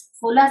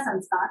solar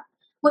sanskar,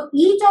 for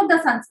each of the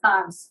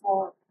sanskars,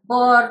 for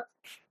birth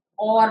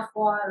or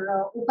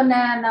for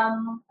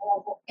Upanayanam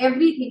or for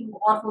everything,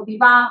 or for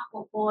Vivah,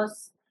 of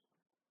course,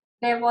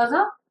 there was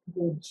a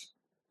Bhoj,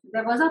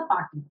 there was a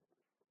party.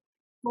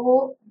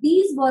 So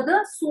these were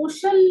the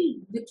social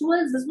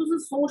rituals, this was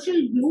a social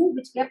glue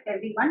which kept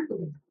everyone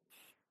together.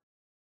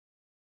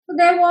 So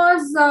there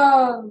was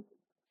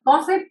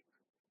gossip,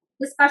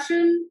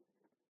 discussion,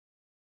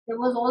 there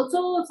was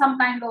also some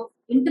kind of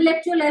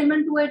intellectual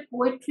element to it,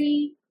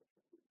 poetry,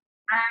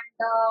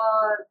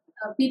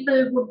 and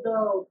people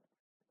would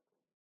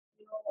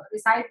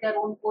recite their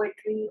own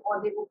poetry,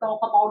 or they would talk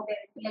about their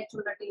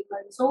intellectual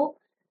attainment. So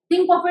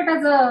think of it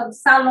as a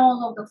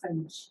salon of the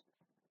French,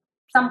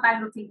 some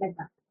kind of thing like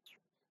that.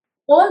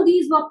 All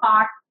these were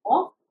part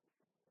of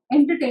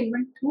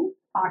entertainment through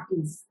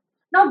parties.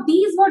 Now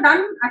these were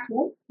done at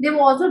home, they were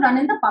also done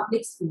in the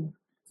public sphere.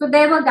 So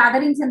there were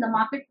gatherings in the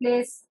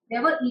marketplace,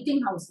 there were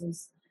eating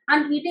houses,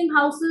 and eating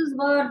houses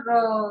were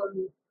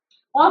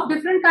of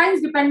different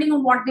kinds depending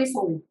on what they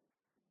sold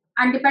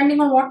and depending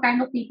on what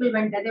kind of people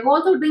went there. There were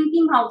also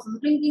drinking houses.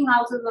 Drinking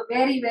houses were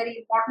very, very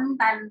important,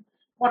 and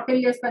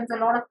Kautilya spends a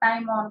lot of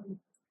time on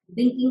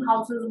drinking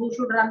houses, who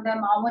should run them,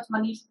 how much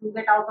money should you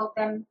get out of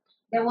them.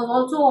 There was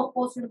also, of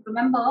course, you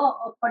remember,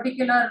 a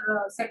particular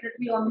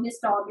secretary or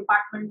minister or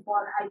department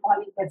for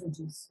alcoholic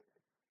beverages.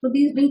 So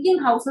these drinking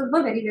houses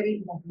were very, very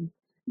important.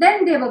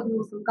 Then there were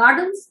beautiful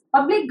gardens,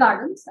 public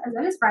gardens as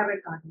well as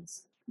private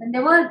gardens. Then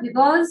there were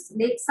rivers,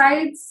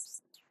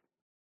 lakesides,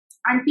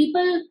 and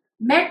people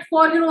met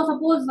for,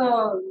 suppose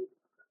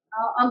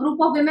a group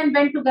of women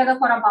went together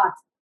for a bath.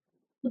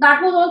 So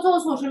that was also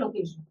a social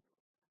occasion.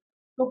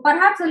 So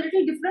perhaps a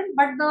little different,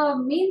 but the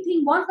main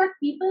thing was that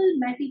people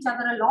met each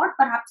other a lot,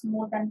 perhaps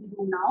more than we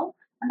do now.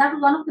 And that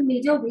was one of the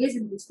major ways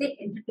in which they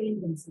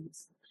entertained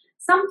themselves.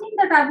 Something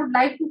that I would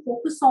like to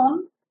focus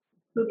on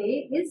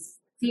today is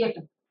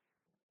theatre.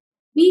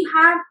 We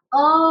have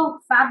a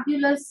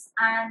fabulous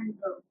and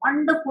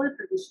wonderful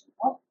tradition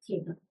of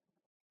theatre.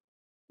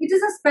 It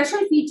is a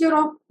special feature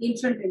of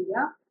ancient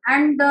India,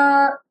 and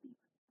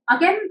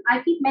again,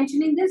 I keep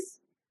mentioning this,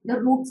 the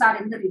roots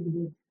are in the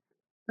Rigveda.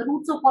 The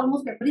roots of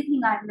almost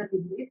everything are in the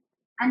Rigveda,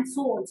 and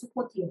so also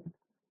for theatre.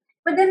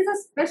 But there is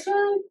a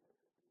special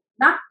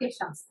Natya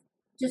Shastra,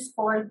 which is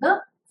called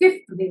the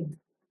fifth Ved.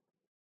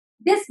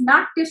 This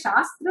Natya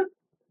Shastra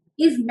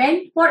is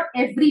meant for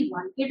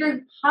everyone. It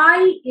is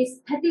high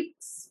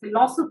aesthetics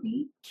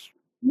philosophy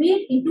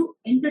made into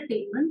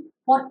entertainment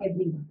for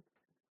everyone.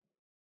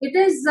 It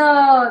is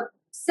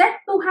said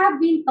to have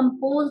been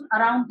composed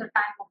around the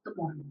time of the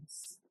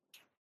Mormons.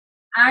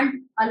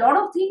 And a lot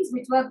of things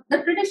which were,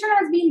 the tradition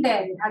has been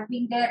there. It has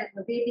been there in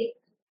the Vedic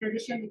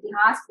tradition,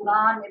 Itihas,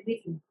 Quran,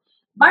 everything.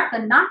 But the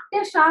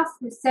Natya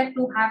Shastra is said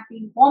to have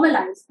been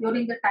formalized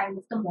during the time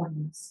of the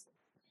Mormons.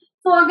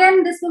 So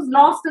again, this was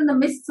lost in the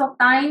mists of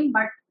time,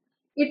 but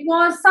it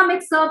was, some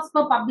excerpts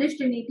were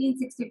published in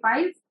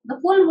 1865. The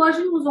full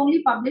version was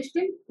only published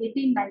in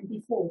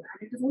 1894,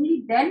 and it is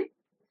only then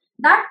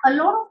that a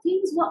lot of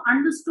things were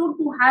understood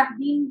to have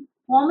been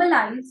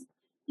formalized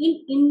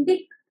in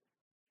Indic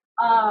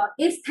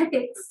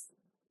aesthetics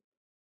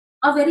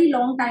a very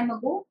long time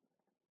ago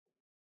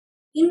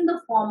in the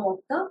form of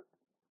the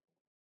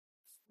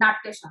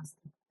Natya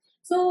Shastra.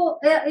 So,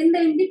 in the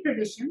Indic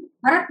tradition,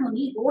 Bharat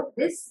Muni wrote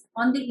this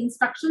on the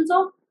instructions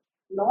of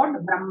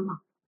Lord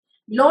Brahma.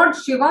 Lord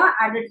Shiva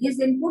added his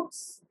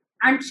inputs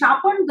and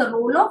sharpened the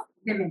role of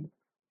women.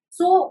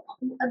 So,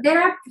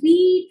 there are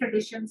three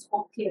traditions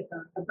of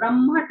theatre: the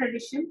Brahma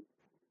tradition,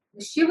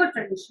 the Shiva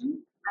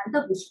tradition, and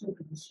the Vishnu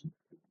tradition.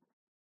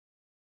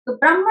 The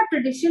Brahma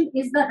tradition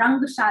is the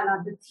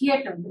Rangashala, the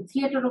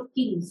theatre of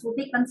kings. So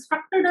they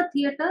constructed a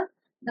theatre.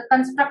 The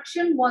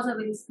construction was a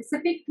very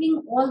specific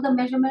thing. All the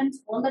measurements,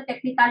 all the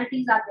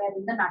technicalities are there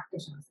in the Natya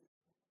Shastra.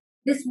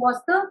 This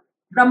was the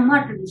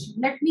Brahma tradition.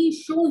 Let me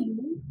show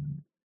you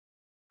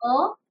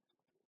a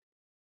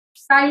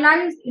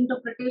stylized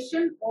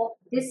interpretation of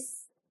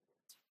this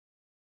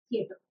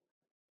theatre.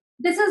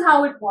 This is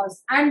how it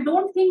was. And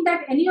don't think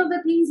that any of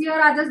the things here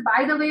are just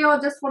by the way or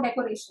just for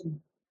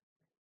decoration.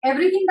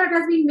 Everything that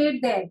has been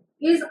made there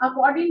is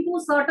according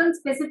to certain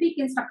specific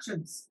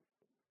instructions.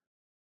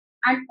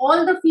 And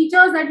all the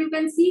features that you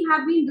can see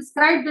have been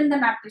described in the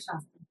Natya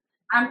Shastra.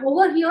 And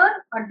over here,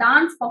 a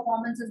dance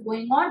performance is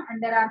going on,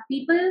 and there are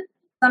people,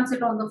 some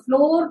sit on the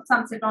floor,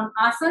 some sit on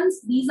asanas.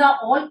 These are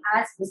all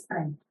as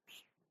described.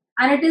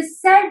 And it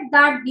is said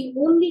that the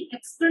only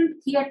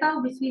extant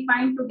theatre which we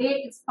find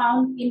today is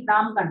found in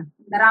Ramgarh,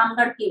 the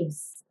Ramgarh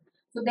caves.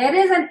 So there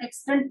is an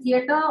extant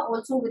theatre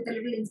also with a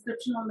little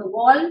inscription on the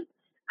wall,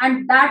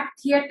 and that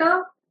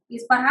theatre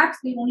is perhaps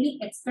the only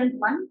extant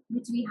one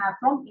which we have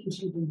from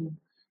ancient India.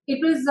 It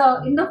was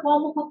in the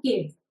form of a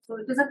cave. So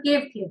it is a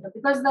cave theatre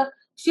because the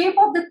shape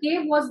of the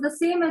cave was the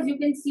same as you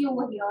can see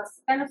over here,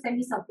 kind of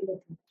semicircular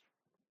thing.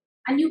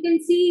 And you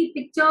can see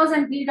pictures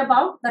and read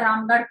about the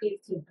Ramgarh cave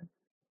theatre.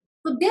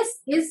 So this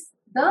is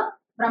the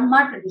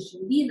Brahma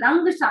tradition. These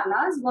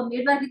Rangashalas were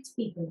made by rich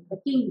people, the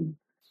king,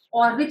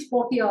 or rich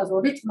courtiers,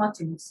 or rich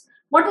merchants.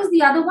 What is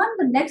the other one?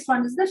 The next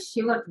one is the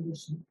Shiva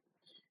tradition.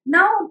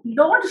 Now,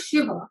 Lord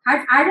Shiva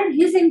had added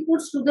his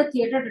inputs to the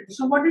theatre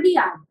tradition. What did he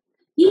add?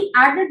 He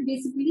added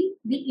basically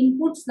the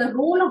inputs, the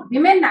role of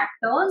women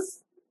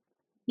actors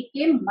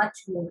became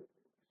much more.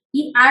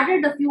 He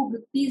added a few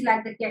vrittis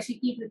like the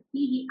Kashiki vritti,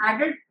 he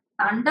added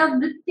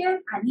Tandav Nritya,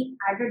 and he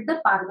added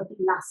the Parvati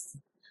Las.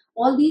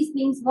 All these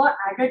things were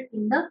added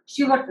in the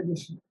Shiva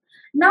tradition.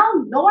 Now,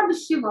 Lord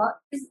Shiva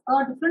is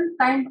a different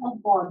kind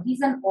of god.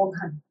 He's an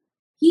organ.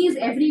 He is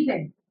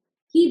everywhere.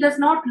 He does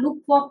not look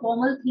for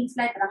formal things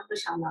like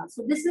Rangashala.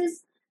 So, this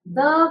is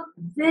the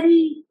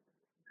very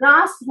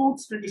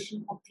grassroots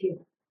tradition of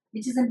theatre,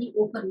 which is in the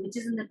open, which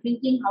is in the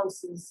drinking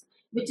houses,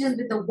 which is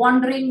with the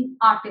wandering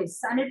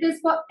artists. And it is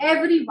for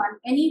everyone,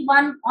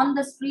 anyone on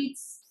the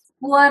streets,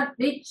 poor,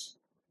 rich,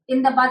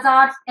 in the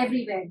bazaars,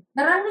 everywhere.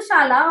 The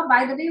Rangashala,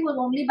 by the way, was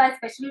only by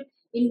special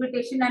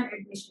invitation and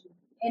admission.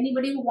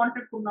 Anybody who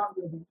wanted could not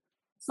go there.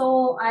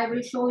 So I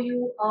will show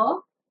you a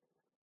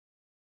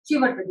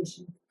Shiva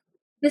tradition.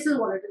 This is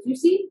what it is. You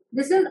see,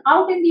 this is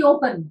out in the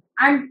open,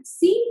 and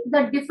see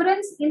the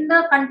difference in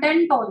the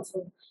content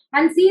also,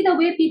 and see the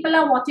way people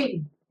are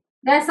watching.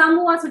 There are some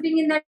who are sitting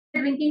in their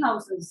drinking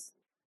houses.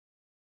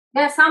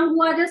 There are some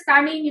who are just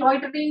standing,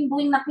 loitering,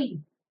 doing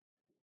nothing.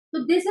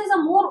 So this is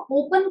a more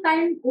open,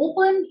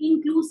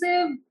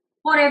 inclusive,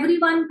 for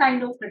everyone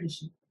kind of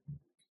tradition.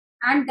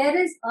 And there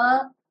is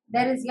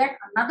yet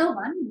another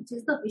one, which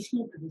is the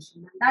Vishnu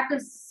tradition, and that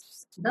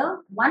is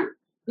the one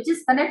which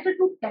is connected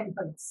to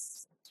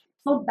temples.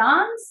 So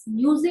dance,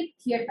 music,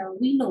 theatre,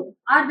 we know,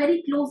 are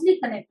very closely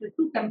connected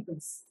to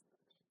temples.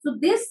 So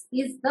this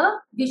is the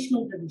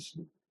Vishnu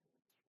tradition.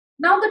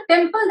 Now the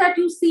temple that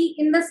you see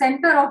in the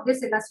center of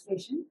this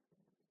illustration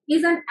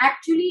is an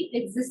actually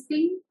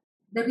existing,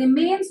 the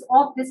remains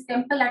of this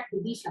temple at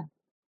Vidisha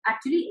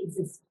actually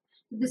exist.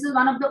 This is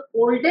one of the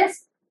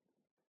oldest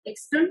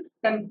extant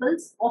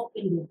temples of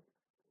India.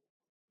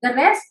 The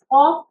rest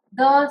of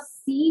the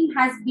scene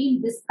has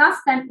been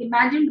discussed and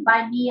imagined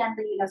by me and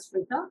the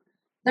illustrator.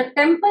 The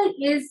temple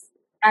is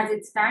as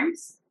it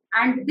stands,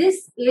 and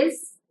this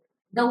is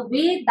the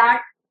way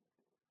that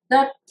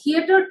the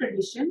theatre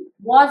tradition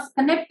was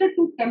connected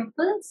to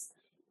temples.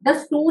 The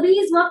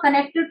stories were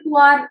connected to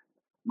our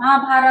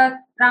Mahabharata,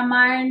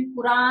 Ramayana,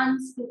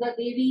 Purans, to the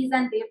Devis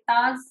and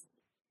Devtas.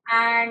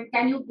 And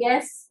can you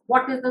guess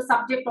what is the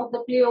subject of the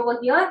play over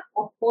here?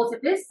 Of course,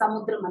 it is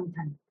Samudra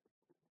Manthan.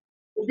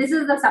 This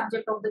is the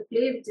subject of the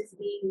play which is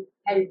being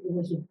held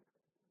over here.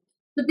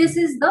 So this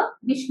is the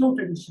Vishnu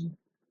tradition.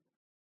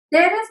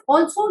 There is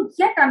also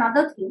yet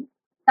another thing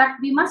that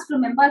we must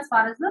remember as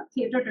far as the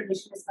theatre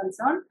tradition is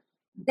concerned.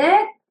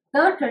 That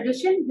the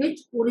tradition which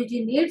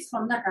originates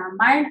from the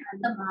Ramayana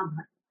and the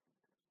Mahabharata.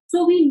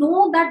 So we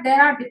know that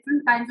there are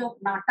different kinds of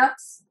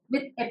nataks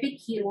with epic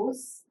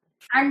heroes,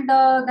 and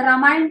the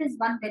Ramayana is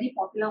one very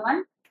popular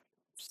one.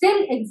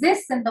 Still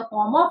exists in the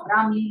form of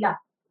Ram Leela.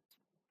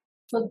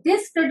 So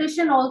this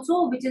tradition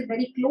also, which is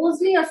very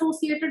closely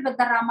associated with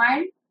the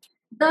Ramayana,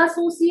 the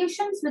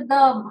associations with the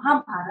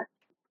Mahabharata,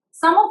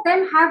 some of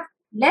them have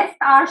left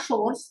our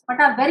shores but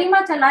are very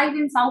much alive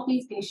in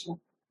Southeast Asia.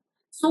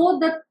 So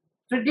the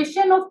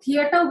tradition of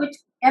theatre which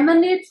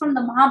emanates from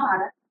the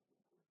Mahabharata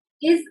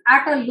is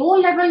at a low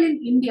level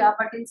in India,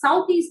 but in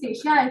Southeast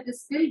Asia it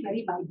is still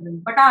very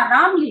vibrant. But our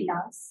Ram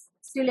Leelas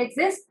still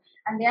exist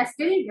and they are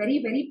still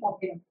very, very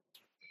popular.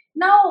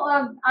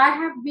 Now, I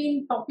have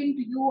been talking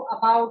to you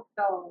about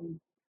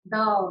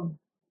the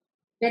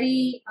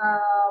very,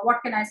 what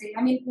can I say?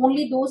 I mean,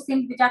 only those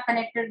things which are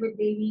connected with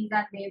Devis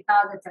and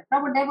Devtas, etc.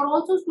 But there were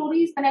also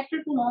stories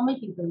connected to normal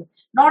people,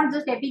 not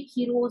just epic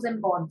heroes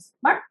and gods,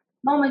 but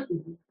normal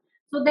people.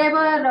 So there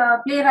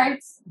were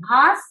playwrights.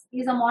 Bhas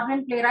is a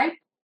modern playwright.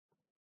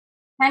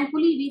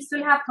 Thankfully, we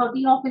still have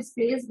 13 of his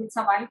plays which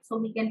survive, so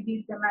we can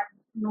read them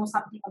and know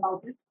something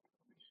about it.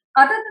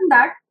 Other than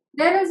that,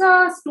 there is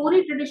a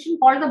story tradition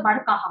called the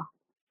Bad Kaha.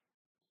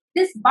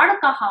 This Bad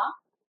Kaha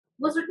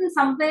was written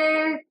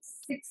somewhere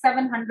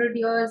 600-700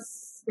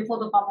 years before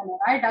the Common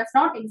Era. It does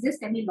not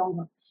exist any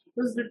longer. It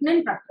was written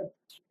in Prakrit.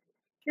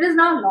 It is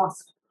now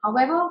lost.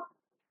 However,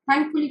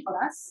 thankfully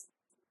for us,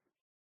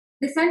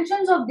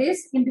 dissensions of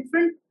this in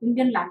different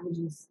Indian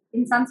languages,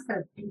 in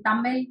Sanskrit, in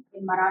Tamil,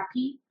 in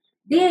Marathi,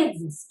 they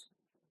exist.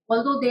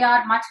 Although they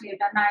are much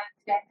later,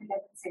 9th, 10th,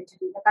 11th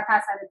century, the Katha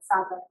Sarit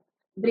Sagar,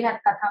 Brihat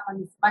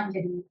Katha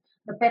Manjari,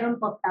 the Perun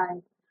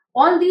Kottai,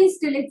 all these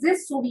still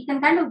exist, so we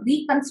can kind of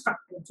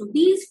reconstruct it. So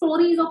these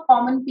stories of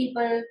common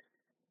people,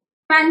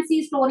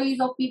 fancy stories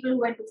of people who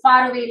went to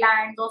faraway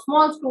lands, or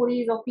small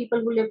stories of people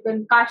who lived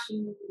in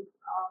Kashi,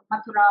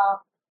 Mathura,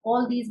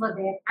 all these were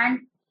there. And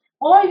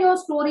all your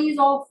stories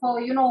of,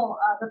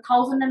 the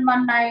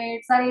 1001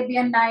 Nights,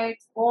 Arabian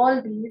Nights,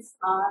 all these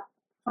are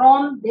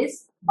from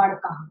this Bad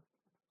Kaha.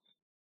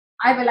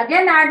 I will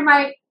again add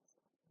my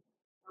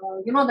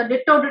the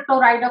ditto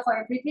rider for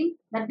everything,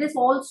 that this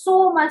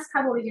also must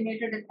have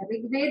originated in the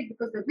Rig Veda,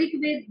 because the Rig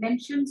Veda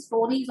mentions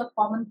stories of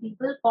common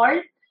people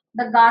called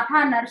the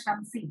Gatha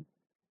Narshamsi.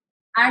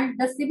 And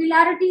the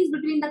similarities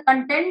between the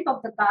content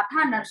of the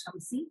Gatha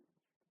Narshamsi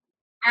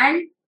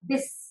and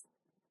this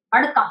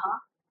Bad Kaha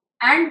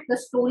and the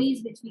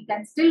stories which we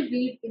can still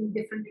read in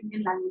different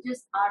Indian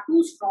languages are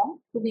too strong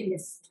to be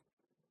missed.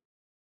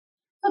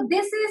 So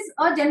this is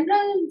a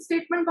general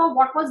statement of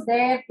what was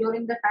there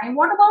during the time.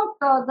 What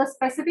about the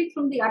specifics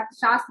from the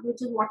Arthashastra,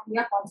 which is what we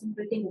are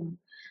concentrating on?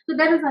 So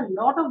there is a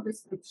lot of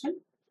description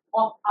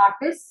of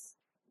artists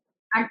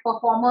and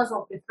performers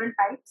of different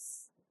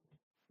types.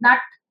 Nat,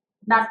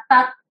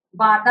 Nartak,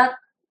 Vadak,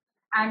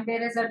 and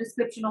there is a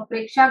description of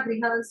Preksha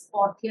Grihas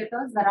or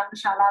theatres, the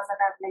Rangshalas that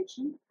I've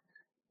mentioned.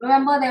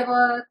 Remember, there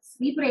were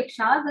Sri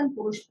Prekshas and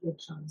Purush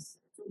Prekshas.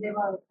 So there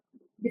were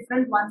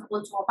different ones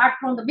also. Apart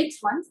from the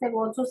mixed ones, there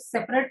were also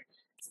separate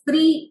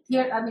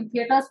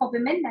theatres for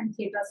women and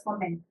theatres for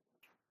men.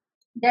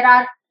 There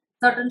are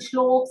certain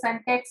shloks and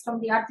texts from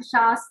the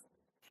Arthashastra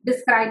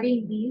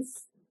describing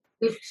these,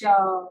 which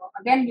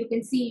again you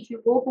can see if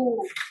you go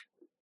to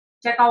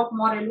check out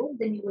Morello,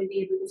 then you will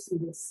be able to see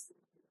this.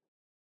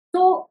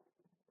 So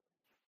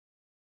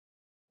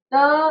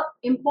the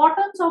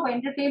importance of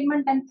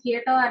entertainment and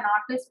theatre and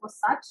artists was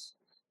such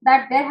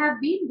that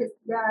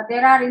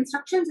there are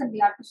instructions in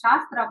the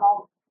Arthashastra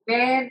about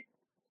where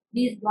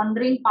these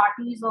wandering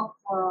parties of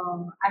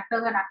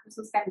actors and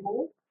actresses can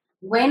go,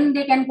 when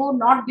they can go,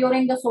 not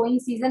during the sowing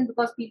season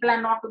because people are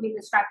not to be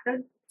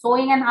distracted.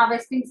 Sowing and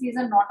harvesting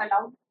season not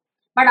allowed.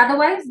 But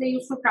otherwise, they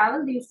used to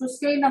travel, they used to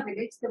stay in a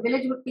village. The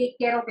village would take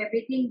care of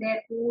everything,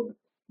 their food,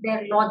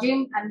 their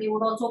lodging, and they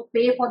would also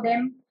pay for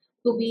them.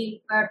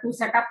 to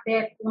set up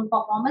their own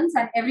performance,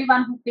 and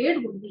everyone who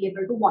paid would be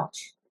able to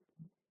watch.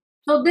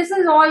 So this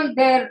is all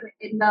there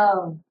in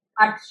the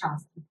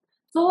Arthashastra.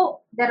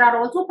 So there are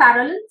also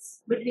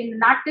parallels between the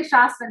Natya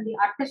Shastra and the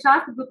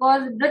Arthashastra,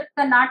 because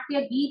Nritya,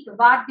 Natya, Geet,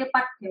 Vadya,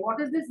 Patya. What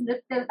is this?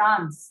 Nritya,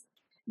 dance.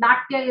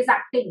 Natya is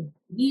acting.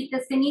 Geet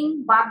is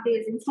singing.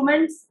 Vadya is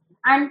instruments.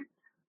 And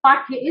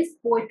Patya is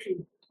poetry.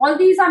 All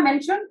these are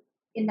mentioned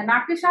in the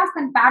Natya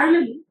Shastra and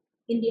parallelly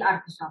in the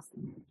Arthashastra.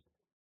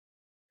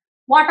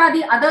 What are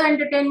the other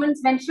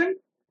entertainments mentioned?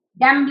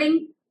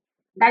 Gambling,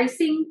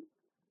 dicing,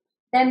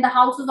 then the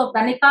houses of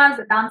Ganikas,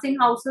 the dancing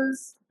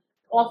houses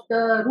of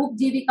the Roop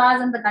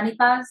Jivikas and the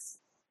Ganikas.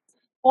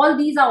 All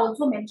these are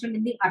also mentioned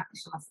in the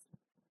Arthashastra.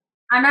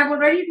 And I've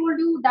already told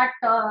you that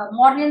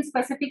Mauryan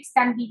specifics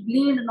can be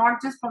gleaned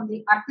not just from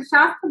the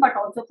Arthashastra but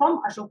also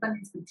from Ashokan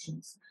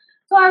inscriptions.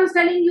 So I was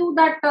telling you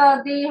that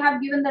they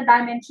have given the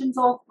dimensions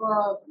of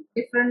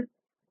different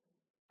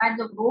kinds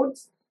of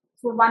roads.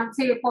 So one,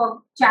 say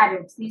for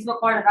chariots, these were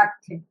called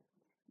Rathya.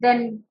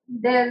 Then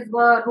there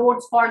were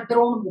roads called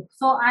Dronmukh.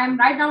 So I am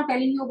right now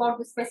telling you about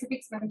the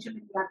specifics mentioned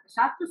in the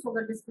Arthashastra. So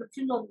the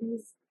description of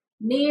these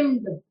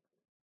named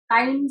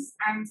kinds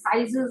and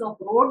sizes of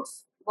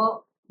roads were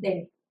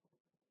there.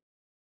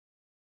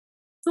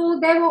 So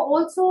there were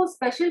also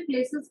special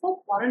places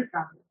for foreign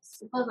travelers,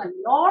 because a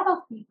lot of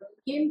people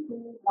came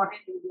to modern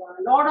India.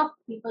 A lot of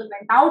people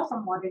went out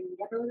from modern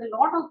India. There was a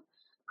lot of.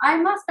 I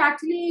must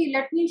actually,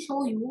 let me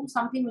show you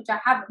something which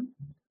I haven't.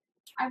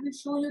 I will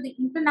show you the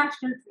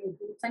international trade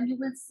routes, and you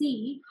will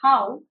see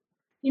how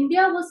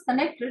India was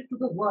connected to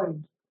the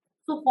world.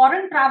 So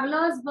foreign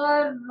travelers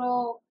were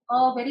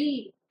a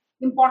very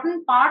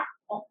important part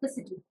of the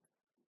city.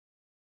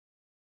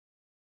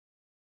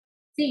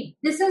 See,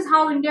 this is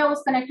how India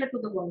was connected to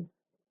the world.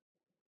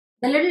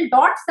 The little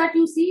dots that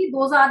you see,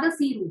 those are the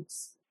sea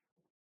routes.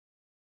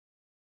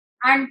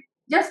 And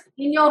just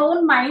in your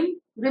own mind,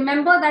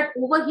 remember that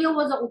over here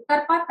was a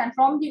Uttar Path, and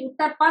from the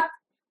Uttar Path,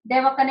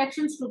 there were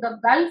connections to the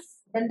Gulf,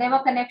 then there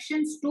were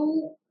connections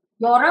to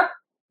Europe,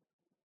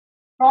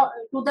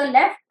 to the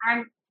left,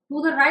 and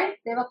to the right,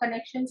 there were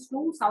connections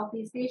to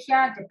Southeast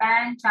Asia,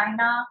 Japan,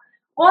 China.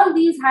 All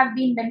these have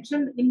been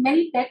mentioned in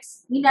many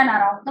texts in and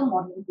around the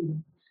modern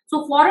period.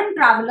 So foreign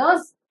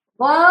travelers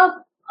were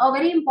a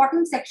very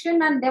important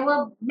section, and there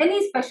were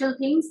many special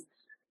things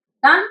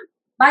done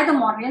by the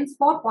Mauryans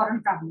for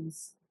foreign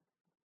travelers.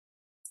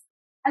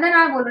 And then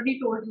I've already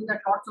told you that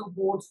lots of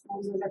boats,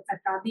 cruises,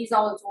 etc. These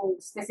are also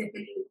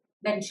specifically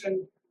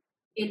mentioned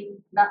in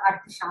the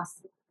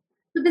Arthashastra.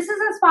 So this is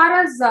as far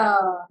as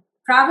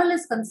travel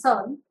is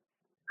concerned,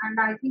 and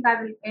I think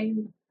I will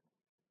end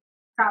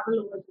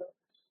travel over here.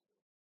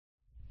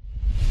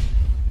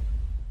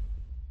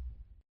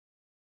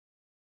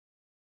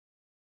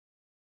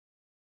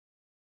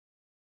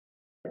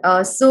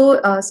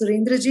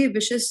 Surendraji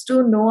wishes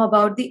to know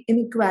about the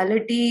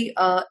inequality,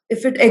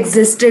 if it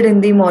existed in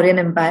the Mauryan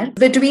Empire,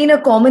 between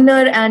a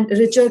commoner and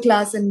richer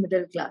class and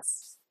middle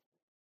class.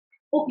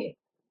 Okay.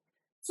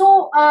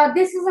 So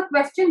this is a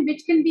question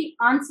which can be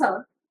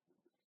answered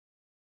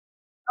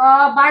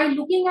by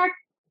looking at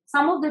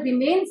some of the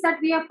remains that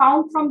we have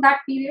found from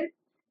that period,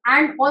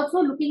 and also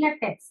looking at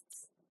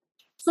texts.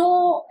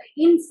 So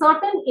in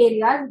certain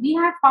areas, we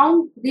have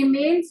found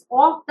remains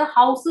of the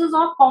houses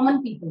of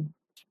common people.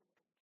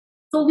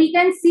 So we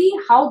can see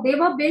how they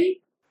were built,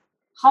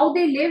 how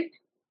they lived,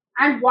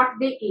 and what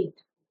they ate.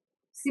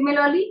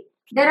 Similarly,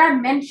 there are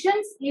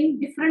mentions in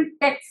different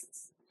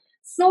texts.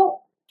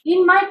 So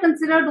in my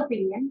considered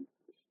opinion,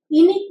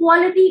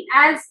 inequality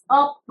as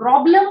a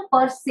problem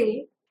per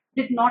se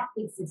did not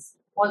exist.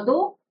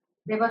 Although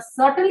there were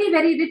certainly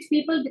very rich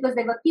people, because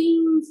there were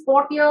kings,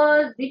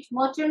 courtiers, rich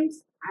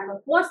merchants, and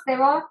of course there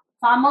were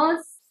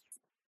farmers.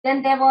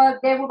 Then there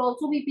would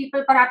also be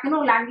people, perhaps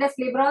landless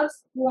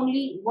laborers who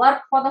only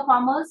worked for the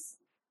farmers.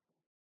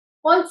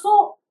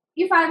 Also,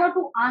 if I were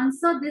to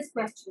answer this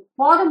question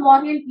for the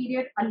Mauryan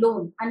period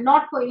alone and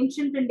not for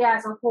ancient India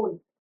as a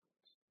whole,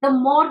 the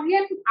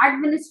Mauryan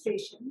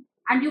administration,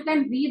 and you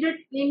can read it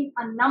in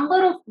a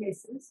number of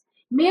places,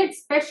 made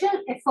special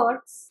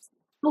efforts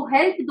to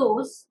help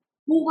those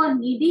who were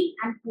needy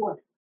and poor.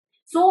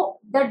 So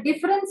the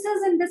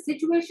differences in the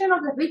situation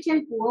of the rich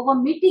and poor were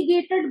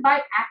mitigated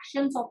by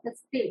actions of the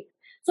state.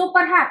 So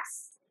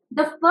perhaps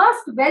the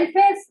first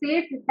welfare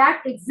state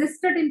that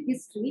existed in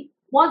history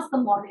was the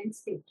Mauryan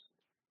state.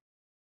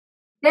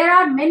 There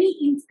are many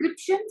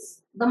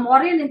inscriptions, the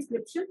Mauryan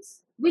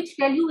inscriptions, which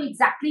tell you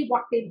exactly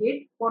what they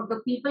did for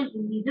the people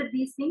who needed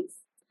these things.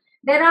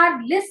 There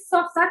are lists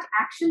of such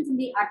actions in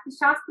the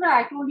Arthashastra.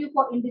 I told you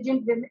for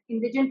indigent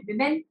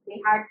women,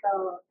 they had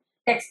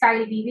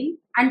textile weaving,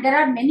 and there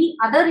are many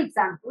other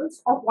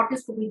examples of what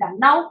is to be done.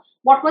 Now,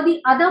 what were the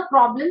other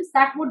problems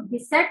that would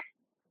beset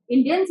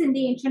Indians in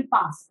the ancient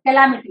past?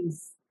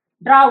 Calamities,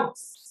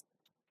 droughts.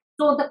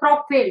 So the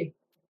crop failed.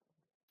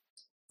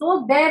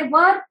 So there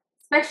were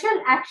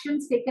special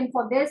actions taken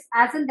for this,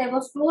 as in there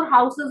were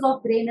storehouses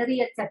of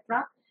granaries,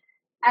 etc.,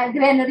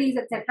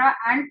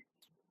 and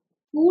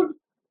food,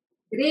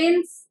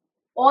 grains,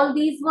 All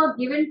these were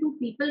given to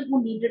people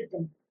who needed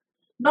them.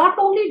 Not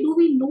only do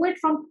we know it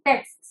from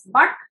texts,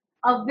 but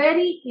a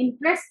very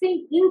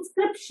interesting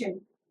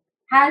inscription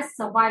has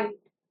survived.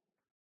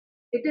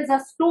 It is a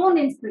stone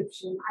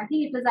inscription. I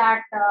think it was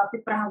at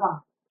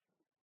Piprahava,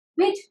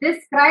 which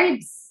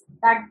describes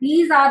that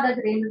these are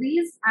the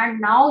granaries, and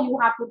now you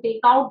have to take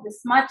out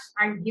this much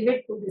and give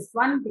it to this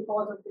one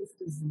because of this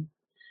reason.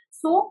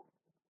 So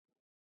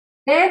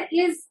there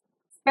is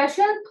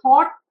special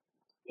thought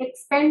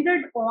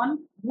expended on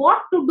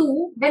what to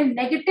do when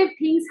negative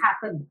things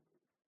happen,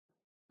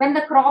 when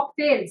the crop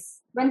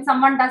fails, when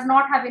someone does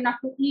not have enough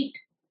to eat,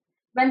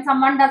 when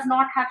someone does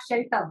not have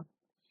shelter.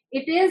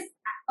 It is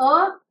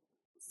a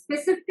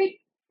specific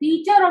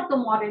feature of the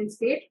Mauryan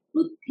state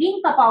to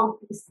think about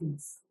these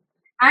things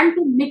and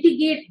to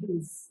mitigate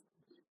these.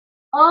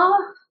 Well,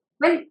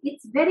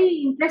 it's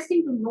very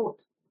interesting to note.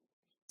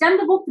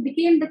 Chandragupta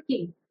became the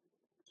king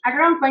at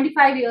around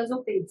 25 years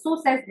of age, so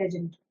says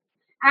legend.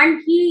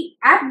 And he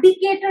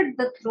abdicated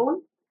the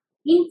throne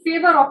in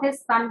favor of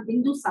his son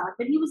Bindusar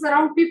when he was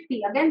around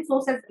 50. Again,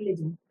 so says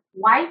religion.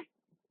 Why?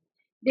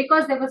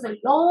 Because there was a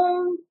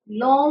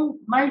long,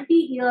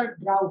 multi-year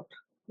drought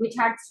which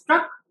had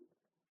struck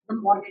the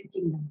Mauryan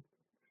kingdom.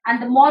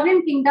 And the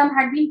Mauryan kingdom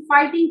had been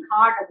fighting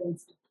hard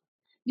against it.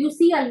 You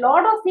see a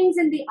lot of things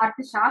in the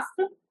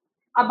Arthashastra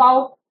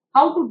about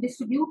how to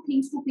distribute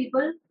things to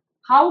people,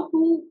 how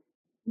to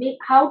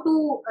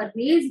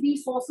raise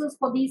resources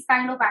for these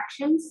kind of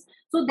actions.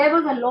 So there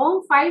was a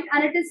long fight,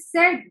 and it is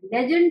said,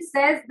 legend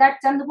says that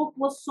Chandragupta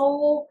was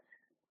so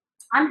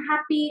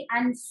unhappy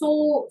and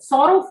so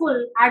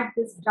sorrowful at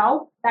this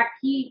drought that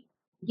he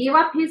gave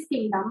up his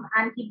kingdom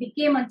and he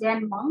became a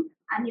Jain monk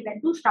and he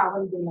went to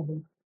Shravan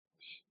Belavik.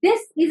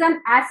 This is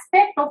an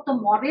aspect of the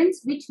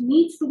Mauryans which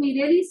needs to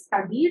be really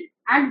studied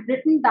and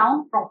written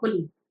down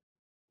properly,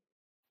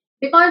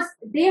 because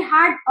they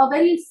had a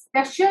very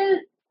special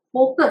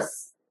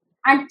focus,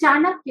 and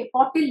Chanakya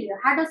Kautilya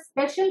had a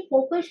special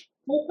focus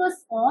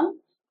on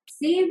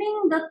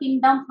saving the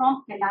kingdom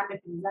from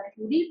calamities. And if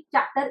you read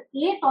chapter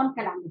 8 on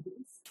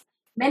calamities,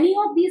 many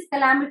of these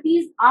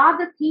calamities are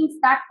the things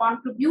that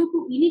contribute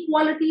to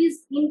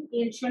inequalities in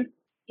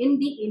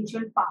the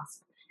ancient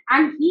past.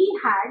 And he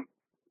had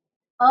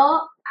a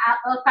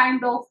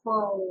kind of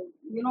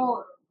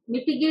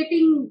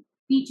mitigating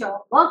feature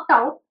worked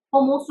out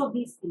for most of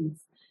these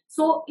things.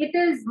 So it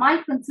is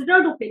my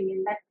considered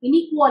opinion that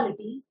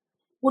inequality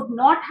would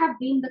not have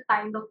been the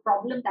kind of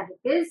problem that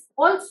it is.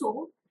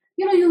 Also,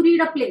 you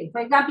read a play.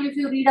 For example, if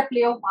you read a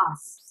play of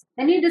Bhas,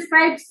 then he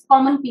describes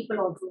common people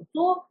also.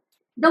 So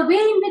the way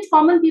in which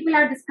common people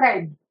are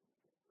described,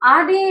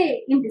 are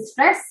they in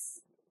distress?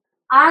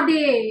 Are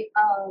they,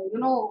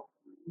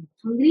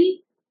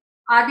 hungry?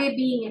 Are they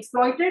being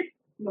exploited?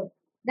 No,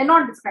 they're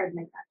not described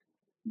like that.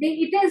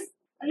 It is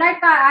like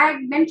I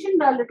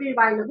mentioned a little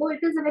while ago, it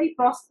is a very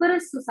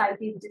prosperous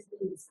society which is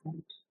being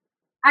described.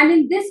 And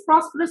in this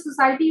prosperous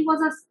society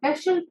was a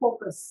special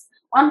focus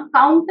on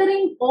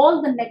countering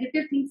all the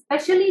negative things,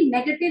 especially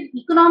negative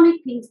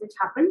economic things which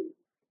happened.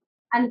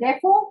 And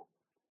therefore,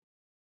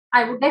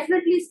 I would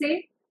definitely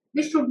say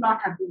this should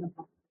not have been a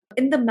problem.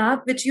 In the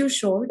map which you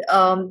showed,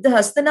 the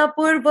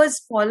Hastinapur was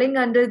falling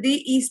under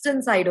the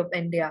eastern side of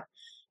India.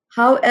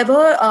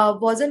 However,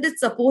 wasn't it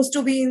supposed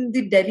to be in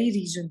the Delhi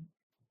region?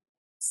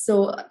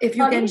 So, if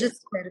you can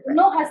just clarify.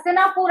 No,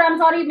 Hastinapur, I'm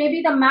sorry,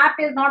 maybe the map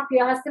is not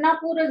clear.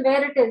 Hastinapur is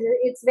where it is.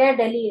 It's where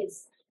Delhi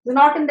is. It's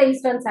not in the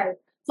eastern side.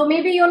 So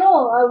maybe,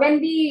 when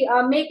we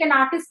make an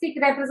artistic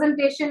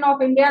representation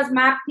of India's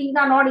map, things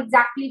are not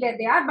exactly where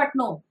they are. But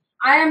no,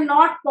 I am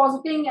not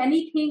positing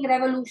anything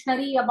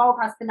revolutionary about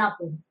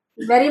Hastinapur.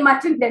 It's very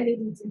much in Delhi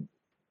region.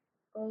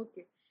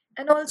 Okay.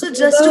 And also,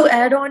 just to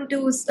add on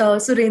to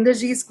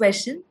Surendraji's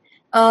question,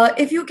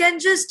 if you can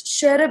just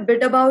share a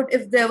bit about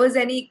if there was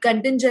any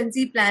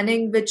contingency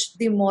planning which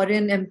the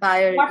Mauryan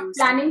Empire What used.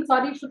 planning?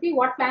 Sorry, Shruti,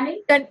 what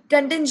planning?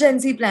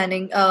 Contingency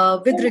planning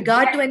with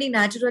regard to any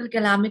natural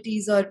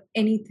calamities or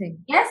anything.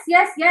 Yes.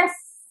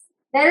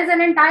 There is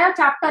an entire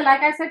chapter,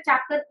 like I said,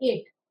 chapter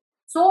 8.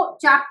 So,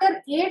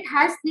 chapter 8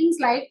 has things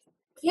like,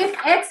 if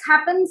X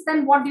happens,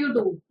 then what do you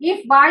do?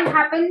 If Y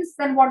happens,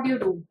 then what do you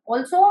do?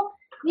 Also,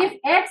 if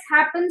X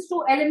happens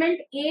to element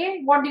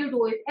A, what do you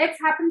do? If X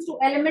happens to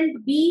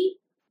element B,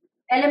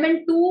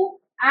 element 2,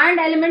 and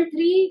element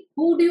 3,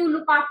 who do you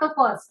look after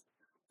first?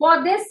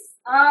 For this,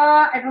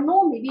 I don't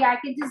know, maybe I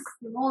can just,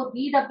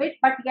 read a bit,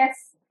 but yes,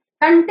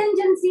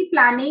 contingency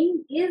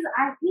planning is,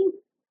 I think,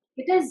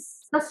 it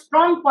is the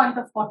strong point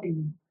of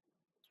Kautilya.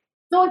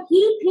 So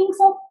he thinks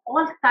of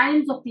all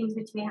kinds of things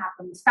which may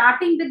happen,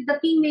 starting with the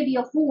king may be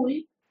a fool,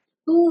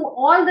 to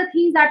all the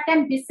things that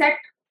can beset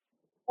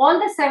all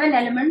the 7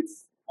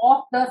 elements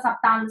of the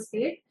Saptang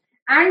state.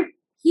 And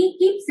he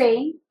keeps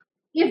saying,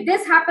 if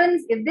this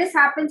happens,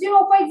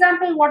 for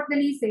example, what will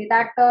he say?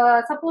 That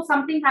suppose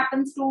something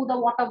happens to the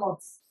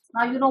waterworks.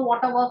 Now,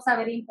 waterworks are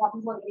very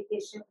important for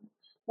irrigation,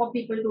 for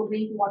people to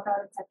drink water,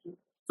 etc.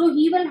 So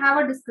he will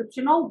have a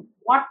description of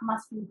what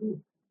must you do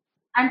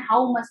and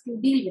how must you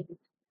deal with it.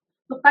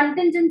 So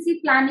contingency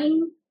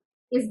planning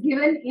is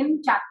given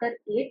in chapter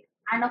 8,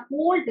 and a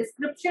whole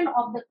description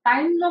of the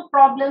kinds of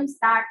problems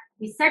that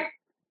beset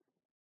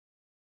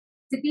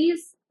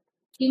cities,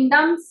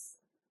 kingdoms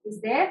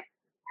is there.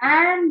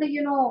 And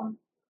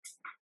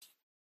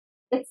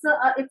it's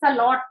a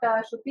lot,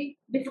 should be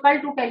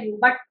difficult to tell you.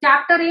 But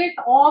chapter 8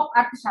 of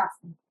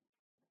Arthashastra.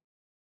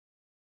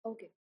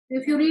 Okay.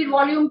 If you read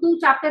volume 2,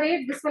 chapter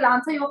 8, this will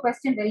answer your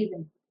question very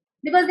well.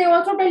 Because they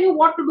also tell you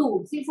what to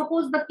do. See,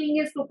 suppose the king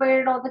is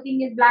stupid, or the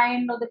king is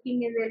blind, or the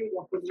king is really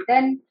what to do.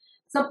 Then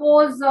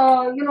suppose,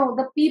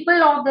 the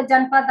people of the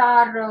Janpad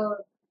are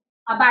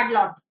a bad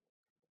lot.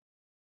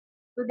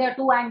 So they're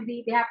too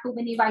angry, they have too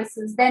many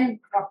vices, then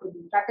what to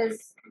do? That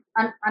is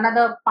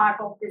another part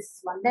of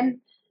this one.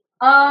 Then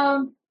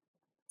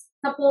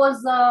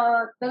suppose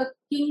the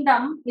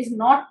kingdom is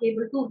not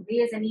able to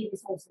raise any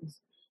resources.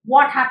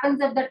 What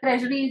happens if the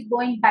treasury is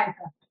going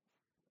bankrupt?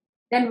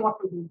 Then what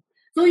to do?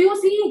 So you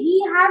see,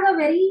 he has a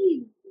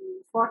very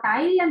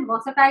fertile and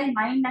versatile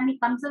mind, and he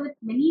comes up with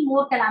many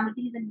more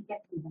calamities than we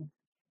get through them.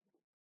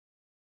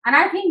 And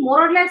I think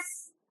more or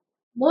less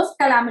most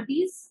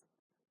calamities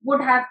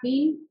would have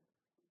been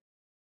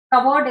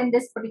covered in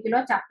this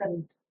particular chapter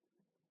 8.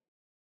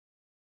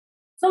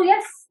 So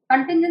yes,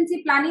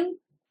 contingency planning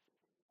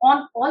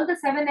on all the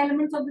 7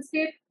 elements of the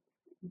state,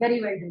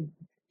 very well done.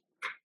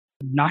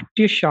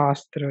 Natya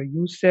Shastra,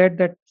 you said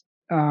that,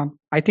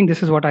 I think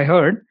this is what I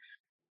heard,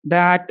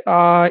 that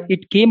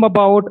it came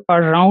about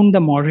around the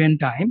Mauryan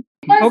time.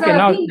 Because Okay,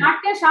 now- see,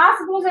 Natya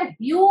Shastra was a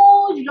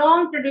huge,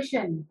 long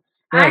tradition.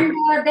 Right.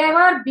 And there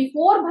were,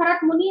 before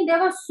Bharat Muni, there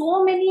were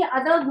so many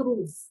other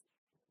gurus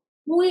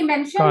who he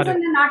mentions Got it.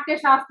 in the Natya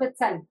Shastra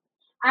itself.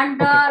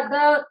 And Okay.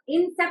 the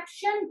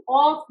inception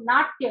of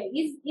Natya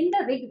is in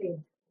the Rig Veda.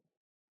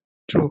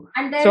 True.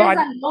 And there So is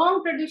a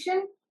long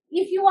tradition.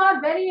 If you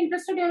are very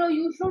interested,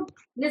 you should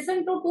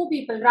listen to 2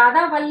 people,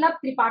 Radha Vallabh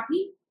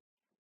Tripathi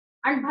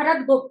and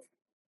Bharat Gupta.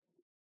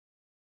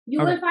 You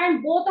Okay. will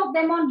find both of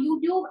them on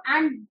YouTube,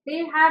 and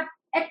they have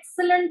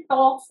excellent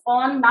talks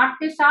on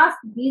Natya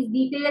Shastra, these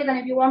details. And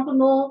if you want to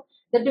know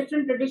the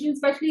different traditions,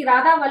 especially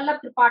Radha Vallabh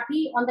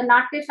Tripathi on the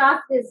Natya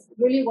Shastra, is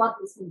really worth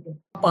listening to.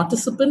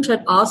 Participant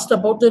had asked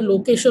about the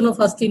location of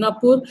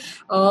Hastinapur.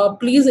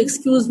 Please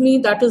excuse me,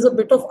 that is a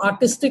bit of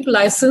artistic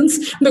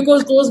license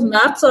because those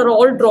maps are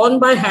all drawn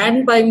by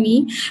hand by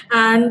me,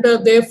 and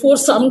therefore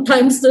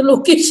sometimes the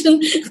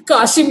location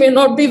Kashi may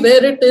not be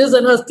where it is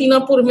and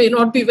Hastinapur may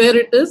not be where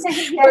it is.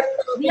 Yes,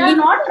 we are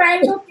not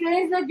trying to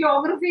change the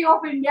geography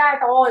of India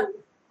at all.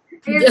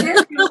 It's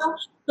just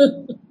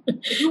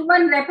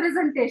human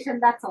representation,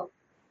 that's all.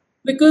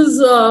 Because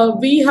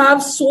we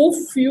have so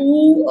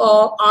few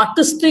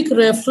artistic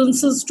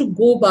references to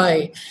go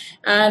by,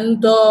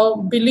 and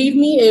believe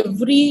me,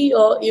 every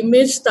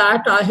image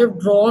that I have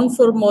drawn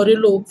for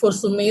Morillok, for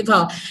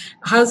Sumedha,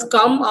 has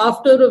come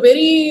after a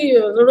very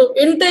sort of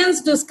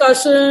intense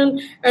discussion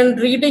and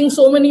reading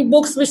so many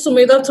books which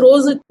Sumedha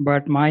throws it.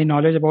 But my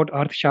knowledge about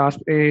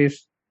Arthashastra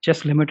is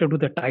just limited to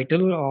the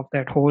title of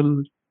that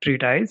whole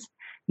treatise,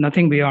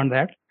 nothing beyond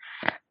that.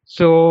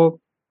 So,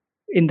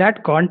 in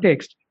that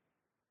context,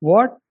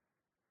 what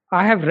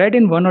I have read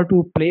in 1 or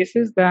 2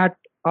 places that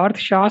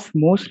Arthashastra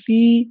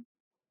mostly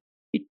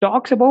it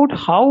talks about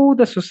how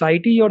the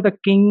society or the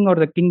king or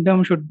the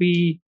kingdom should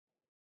be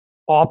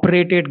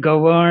operated,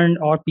 governed,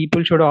 or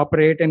people should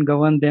operate and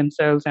govern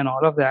themselves and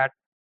all of that,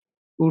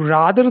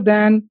 rather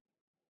than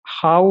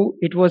how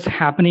it was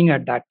happening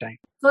at that time.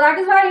 So that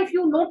is why, if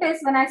you notice,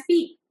 when I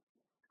speak,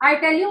 I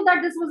tell you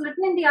that this was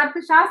written in the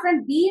Arthashastra,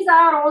 and these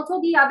are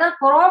also the other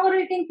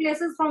corroborating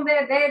places from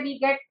where we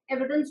get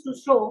evidence to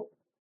show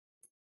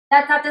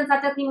that such and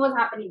such a thing was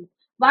happening.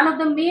 One of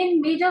the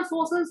major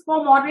sources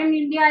for modern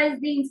India is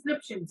the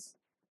inscriptions.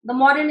 The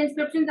modern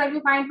inscriptions that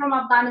you find from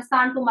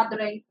Afghanistan to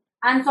Madurai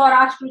and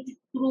Saurashtra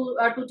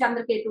to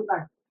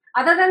Chandraketugarh.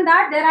 Other than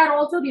that, there are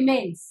also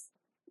remains.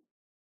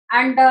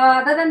 And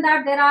other than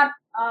that, there are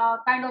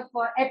kind of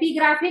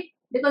epigraphic,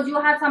 because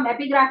you have some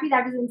epigraphy,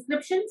 that is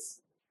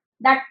inscriptions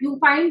that you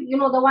find,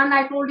 the one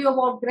I told you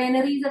about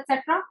granaries,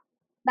 etc.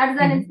 That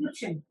is an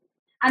inscription.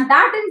 And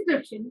that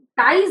inscription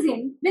ties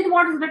in with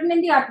what is written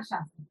in the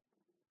Arthashastra.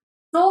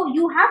 So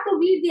you have to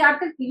read the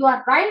Arthashastra. You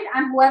are right,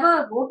 and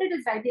whoever wrote it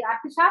is right. The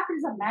Arthashastra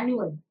is a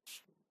manual.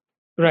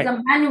 Right. It's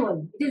a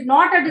manual. It is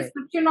not a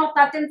description of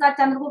such and such,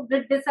 Chandragupta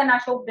did this and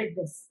Ashok did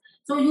this.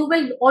 So you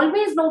will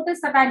always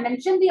notice that I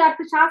mention the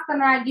Arthashastra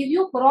and I give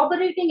you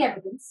corroborating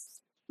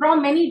evidence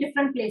from many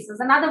different places.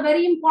 Another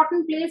very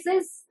important place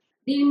is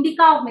the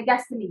Indica of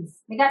Megasthenes.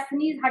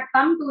 Megasthenes had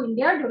come to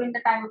India during the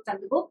time of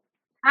Chandragupta,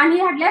 and he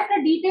had left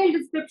a detailed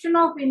description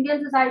of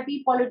Indian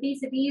society, polity,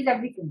 cities,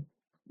 everything.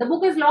 The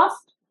book is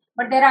lost,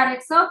 but there are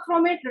excerpts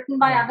from it written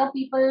by other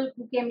people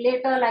who came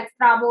later, like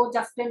Strabo,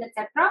 Justin,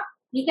 etc.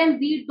 You can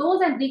read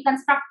those and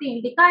reconstruct the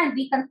Indica and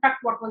reconstruct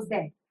what was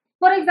there.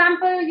 For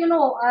example,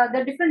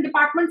 the different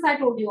departments I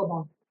told you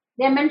about.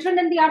 They are mentioned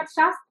in the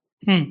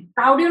Arthashastra.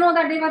 How do you know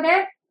that they were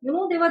there?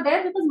 They were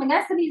there because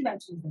Megasthenes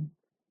mentioned them.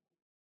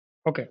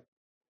 Okay.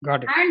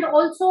 Got it. And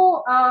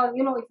also,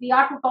 if we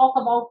are to talk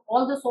about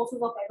all the sources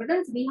of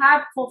evidence, we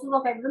have sources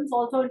of evidence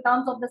also in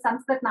terms of the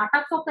Sanskrit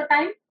Nataks of the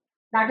time,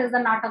 that is the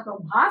Natak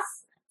of Bhas.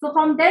 So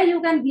from there,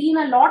 you can glean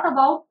a lot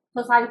about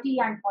society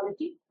and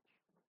polity.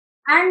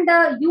 And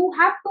you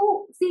have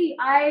to see,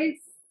 I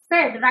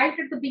said right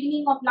at the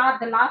beginning of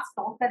the last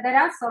talk that there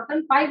are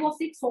certain 5 or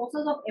 6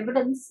 sources of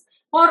evidence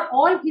for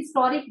all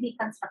historic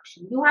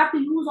reconstruction. You have to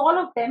use all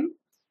of them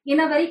in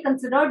a very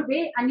considered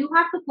way, and you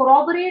have to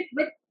corroborate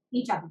with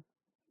each other.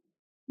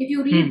 If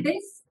you read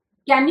this,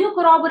 can you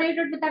corroborate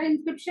it with that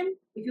inscription?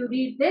 If you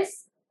read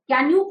this,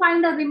 can you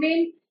find a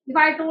remain? If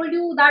I told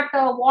you that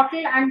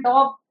wattle and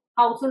daub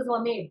houses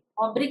were made,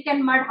 or brick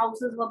and mud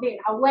houses were made,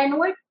 how do I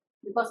know it?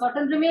 Because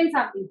certain remains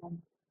have been found.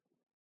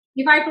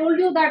 If I told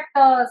you that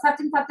such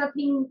and such a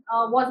thing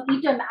was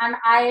eaten, and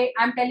I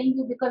am telling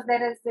you because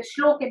there is the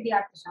shlok in the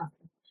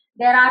Arthashastra,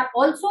 there are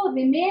also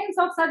remains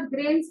of such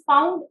grains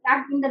found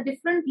in the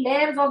different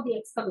layers of the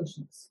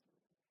excavations.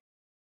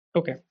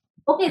 Okay.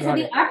 Okay, so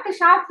the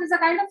Arthashastra is a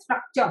kind of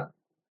structure.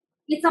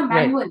 It's a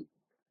manual. Right.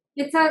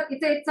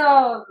 It's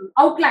a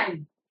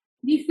outline.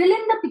 We fill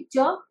in the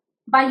picture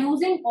by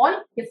using all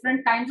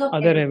different kinds of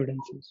other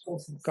evidences.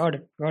 Sources. Got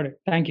it.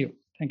 Thank you.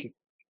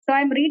 So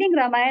I'm reading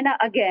Ramayana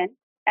again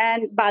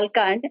and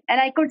Balkand, and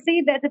I could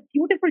see there's a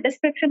beautiful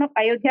description of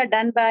Ayodhya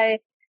done by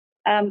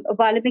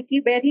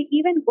Valmiki, where he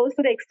even goes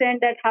to the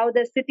extent that how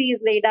the city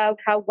is laid out,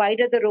 how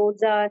wider the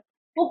roads are.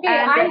 Okay,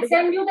 I'll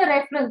send you the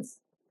reference.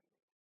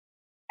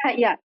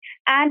 Yeah,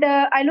 and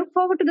I look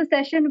forward to the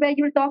session where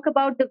you'll talk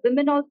about the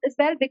women as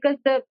well, because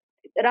the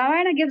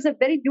Ramayana gives a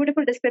very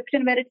beautiful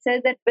description where it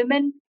says that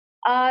women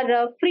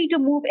are free to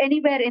move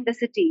anywhere in the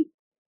city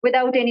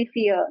without any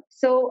fear.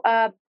 So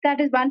that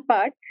is one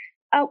part.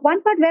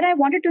 One part where I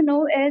wanted to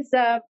know is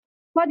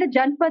for the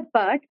Janpad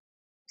part.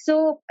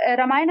 So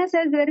Ramayana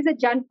says there is a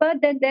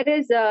Janpad, then there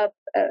is the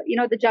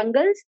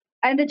jungles,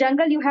 and in the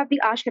jungle you have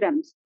the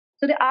ashrams.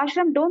 So the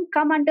ashram don't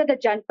come under the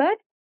Janpad.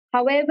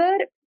 However,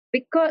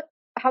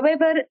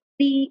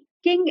 the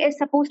king is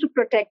supposed to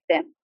protect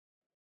them,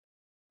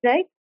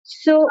 right?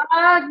 So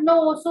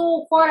no.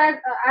 So for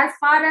as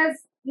far as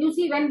you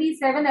see, when these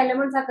 7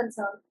 elements are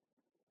concerned,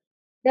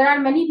 there are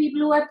many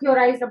people who have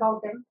theorized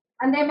about them,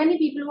 and there are many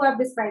people who have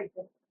described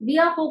them. We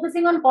are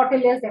focusing on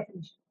Kautilya's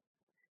definition,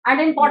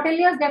 and in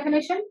Kautilya's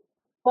definition,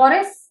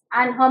 forests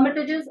and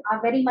hermitages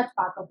are very much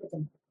part of the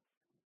temple.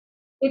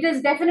 It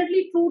is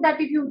definitely true that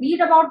if you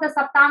read about the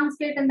Saptang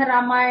state in the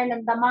Ramayana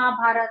and the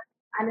Mahabharata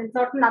and in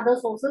certain other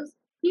sources,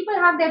 people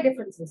have their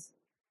differences.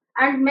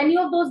 And many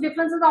of those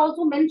differences are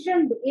also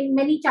mentioned in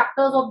many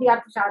chapters of the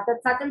Arthashastra. That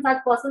such and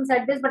such person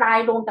said this, but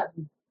I don't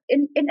agree.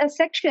 In a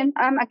section,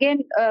 again,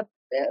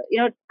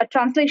 a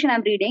translation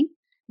I'm reading,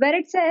 where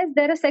it says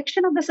there a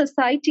section of the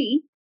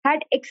society had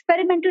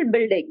experimental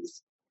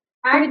buildings.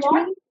 And which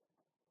means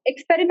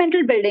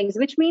experimental buildings,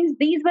 which means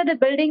these were the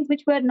buildings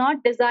which were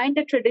not designed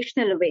a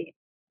traditional way.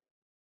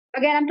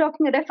 Again,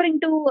 I'm referring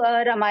to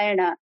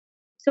Ramayana.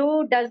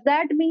 So does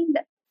that mean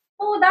that?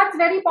 Oh, that's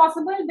very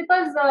possible,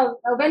 because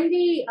when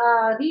we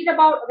read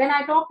about, when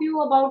I talk to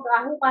you about,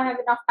 I hope I have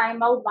enough time,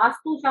 about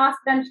Vastu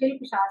Shastra and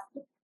Shilpa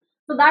Shastra.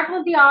 So that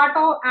was the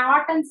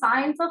art and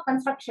science of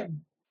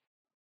construction.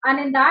 And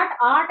in that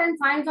art and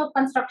science of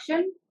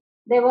construction,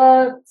 there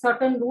were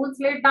certain rules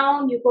laid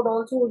down. You could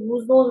also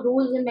use those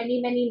rules in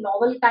many, many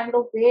novel kind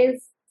of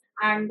ways.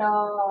 And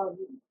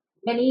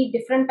many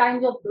different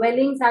kinds of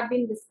dwellings have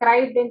been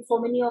described in so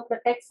many of the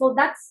texts. So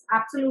that's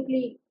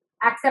absolutely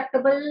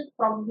acceptable,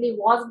 probably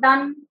was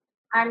done,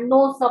 and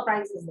no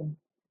surprises there.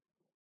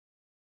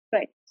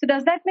 Right. So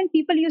does that mean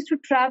people used to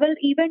travel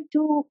even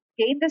to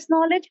gain this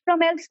knowledge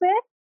from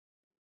elsewhere?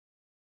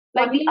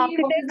 Like the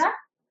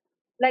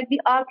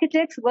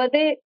architects, were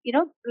they,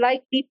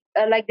 like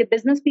the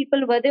business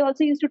people, were they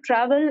also used to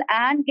travel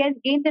and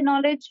gain the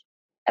knowledge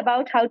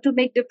about how to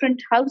make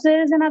different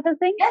houses and other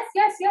things?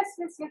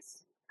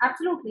 Yes,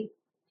 absolutely.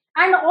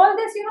 And all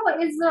this,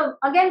 is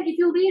again, if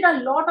you read a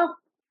lot of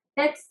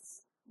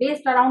texts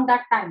based around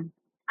that time,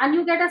 and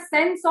you get a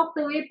sense of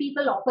the way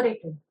people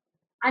operated,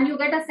 and you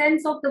get a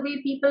sense of the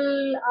way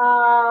people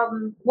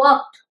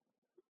worked,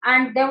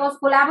 and there was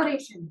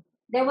collaboration.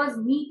 There was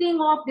meeting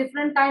of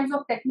different kinds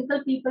of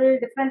technical people,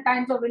 different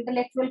kinds of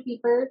intellectual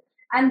people,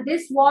 and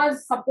this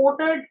was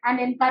supported and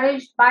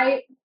encouraged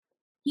by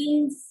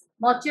kings,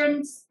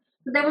 merchants.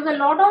 So there was a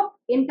lot of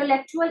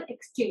intellectual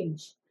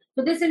exchange.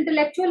 So this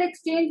intellectual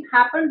exchange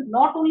happened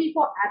not only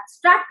for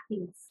abstract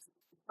things,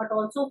 but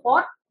also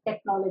for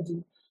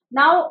technology.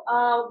 Now,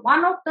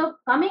 one of the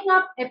coming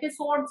up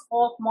episodes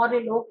of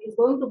Maurya Lok is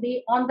going to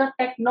be on the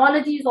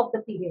technologies of the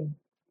period.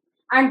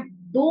 And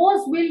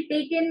those will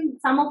take in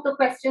some of the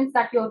questions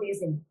that you're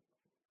raising.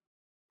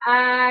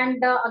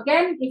 And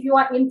again, if you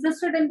are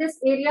interested in this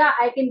area,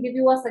 I can give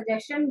you a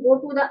suggestion. Go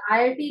to the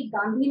IIT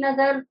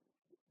Gandhinagar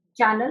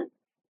channel.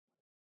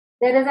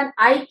 There is an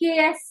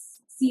IKS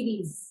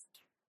series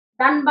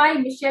done by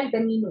Michel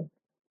Denino.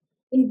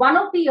 In one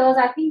of the years,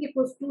 I think it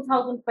was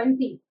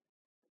 2020,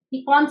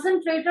 he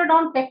concentrated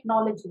on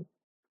technology.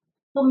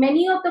 So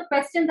many of the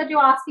questions that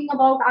you're asking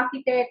about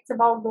architects,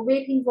 about the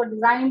way things were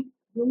designed,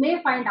 you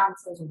may find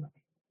answers over there.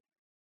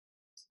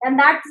 And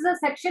that's a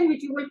section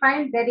which you will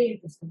find very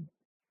interesting.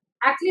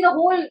 Actually, the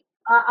whole,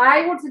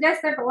 I would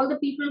suggest that all the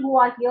people who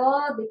are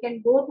here, they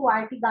can go to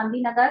IIT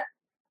Gandhinagar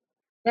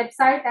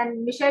website,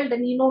 and Michelle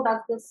Danino does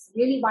this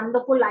really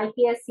wonderful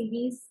IKS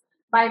series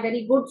by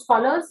very good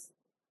scholars.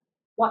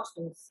 Watch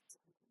those.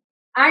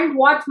 And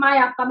watch my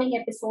upcoming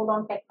episode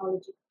on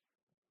technology.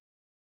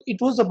 It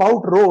was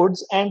about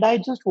roads, and I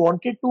just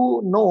wanted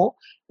to know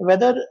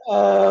whether,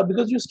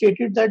 because you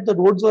stated that the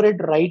roads were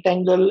at right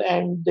angle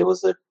and there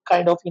was a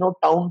kind of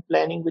town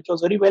planning which was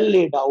very well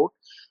laid out.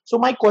 So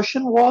my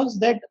question was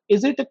that,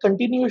 is it a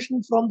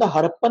continuation from the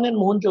Harappan and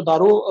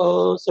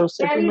Mohenjo-daro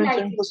settlements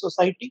and the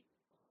society?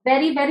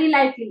 Very, very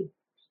likely,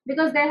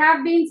 because there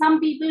have been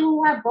some people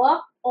who have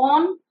worked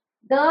on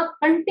the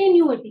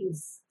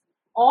continuities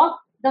of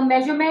the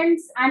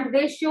measurements and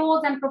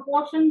ratios and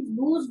proportions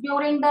used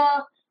during the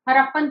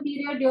Harappan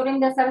period, during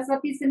the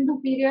Saraswati Sindhu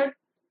period.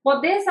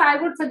 For this,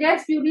 I would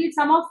suggest you read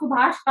some of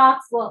Subhash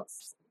Kak's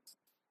works.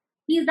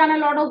 He's done a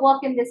lot of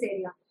work in this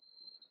area.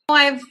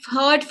 I've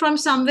heard from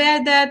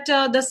somewhere that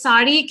the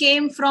sari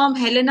came from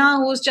Helena,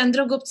 who's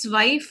Chandragupt's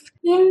wife.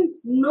 In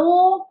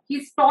no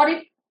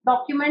historic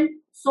document,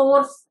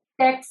 source,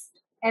 text,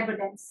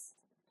 evidence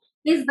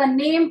is the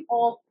name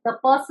of the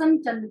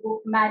person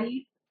Chandragupta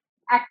married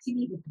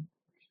actually written.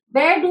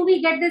 Where do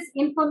we get this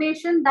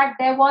information that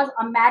there was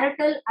a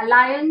marital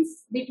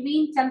alliance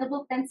between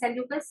Chandragupta and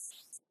Seleucus?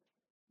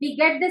 We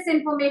get this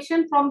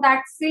information from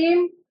that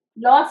same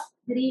lost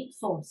Greek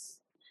source.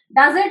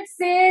 Does it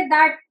say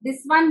that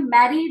this one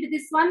married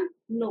this one?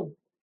 No.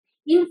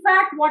 In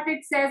fact, what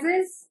it says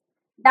is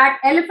that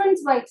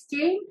elephants were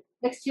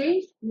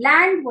exchanged,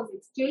 land was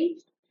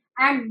exchanged,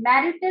 and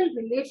marital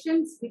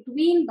relations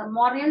between the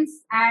Mauryans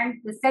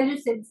and the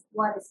Seleucids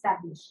were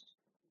established.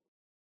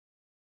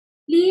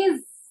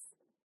 Please,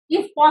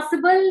 if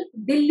possible,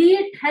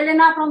 delete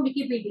Helena from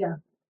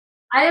Wikipedia.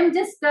 I am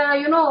just,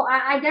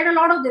 I get a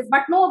lot of this,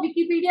 but no,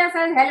 Wikipedia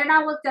says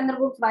Helena was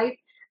Chandragupta's wife.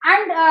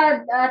 And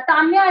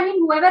Tanya, I mean,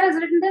 whoever has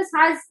written this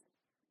has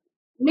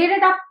made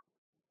it up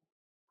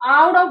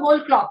out of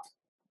whole cloth.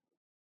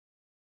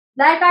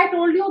 Like I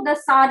told you, the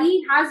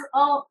sari has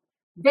a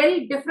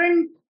very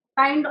different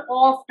kind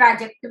of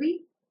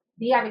trajectory.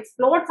 We have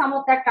explored some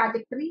of that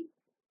trajectory.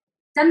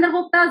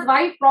 Chandragupta's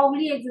wife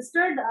probably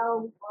existed,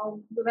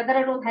 whether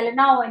it was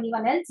Helena or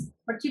anyone else,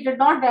 but she did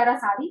not wear a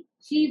sari.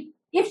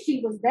 If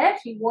she was there,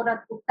 she wore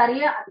a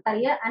uttariya,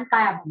 antariya, and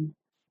kayaband.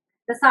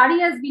 The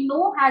sari, as we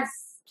know, has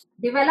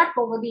developed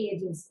over the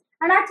ages.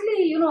 And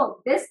actually,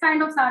 this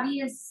kind of sari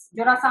is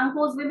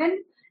Jorasanko's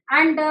women.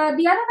 And the other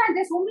kind,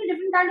 there's so many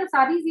different kinds of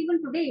saris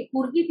even today.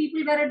 Kurgi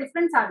people wear a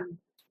different sari.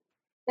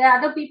 The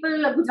other people,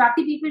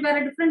 Gujarati people wear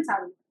a different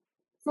sari.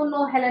 So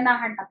no, Helena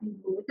had nothing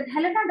to do with it.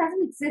 Helena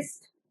doesn't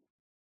exist.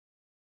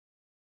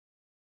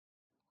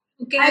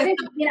 Okay.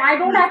 I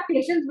don't have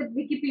patience with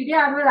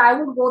Wikipedia, otherwise I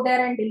would go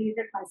there and delete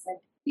it myself.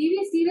 TV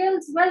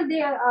serials, well,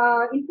 they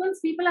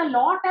influence people a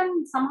lot,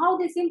 and somehow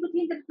they seem to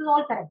think that it is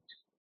all correct.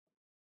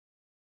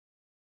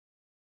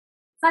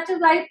 Such as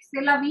like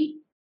C'est La Vie,